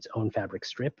male in its own fabric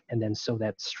strip and then sew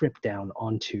that strip down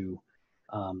onto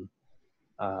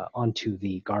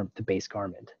the base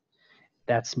garment.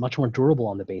 That's much more durable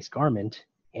on the base garment,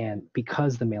 and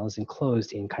because the male is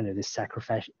enclosed in kind of this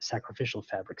sacrificial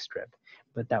fabric strip.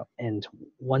 And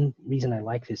one reason I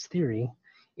like this theory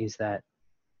is that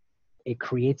it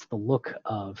creates the look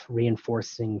of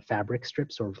reinforcing fabric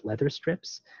strips or leather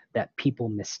strips that people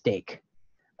mistake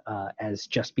as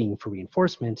just being for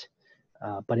reinforcement.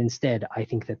 But instead, I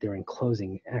think that they're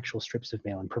enclosing actual strips of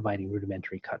mail and providing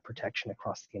rudimentary cut protection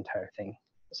across the entire thing.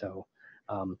 So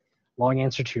long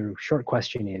answer to your short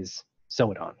question is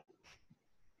sew it on.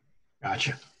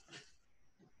 Gotcha.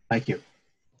 Thank you.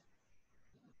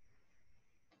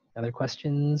 Other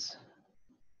questions?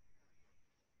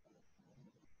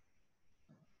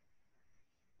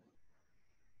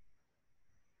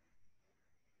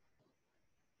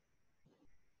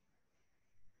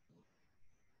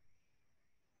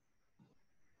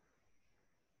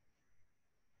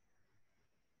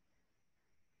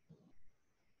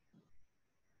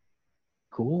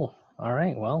 Cool. All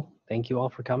right. Well, thank you all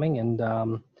for coming.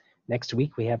 And next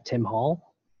week we have Tim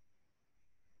Hall.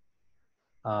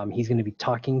 He's going to be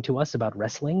talking to us about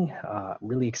wrestling.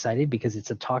 Really excited because it's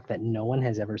a talk that no one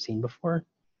has ever seen before.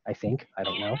 I think. I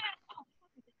don't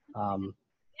know.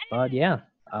 But yeah,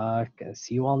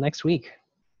 see you all next week.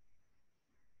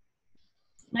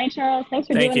 Night, Charles. Thanks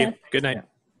for Thank doing you. this. Good night.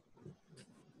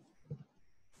 Yeah.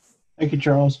 Thank you,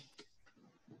 Charles.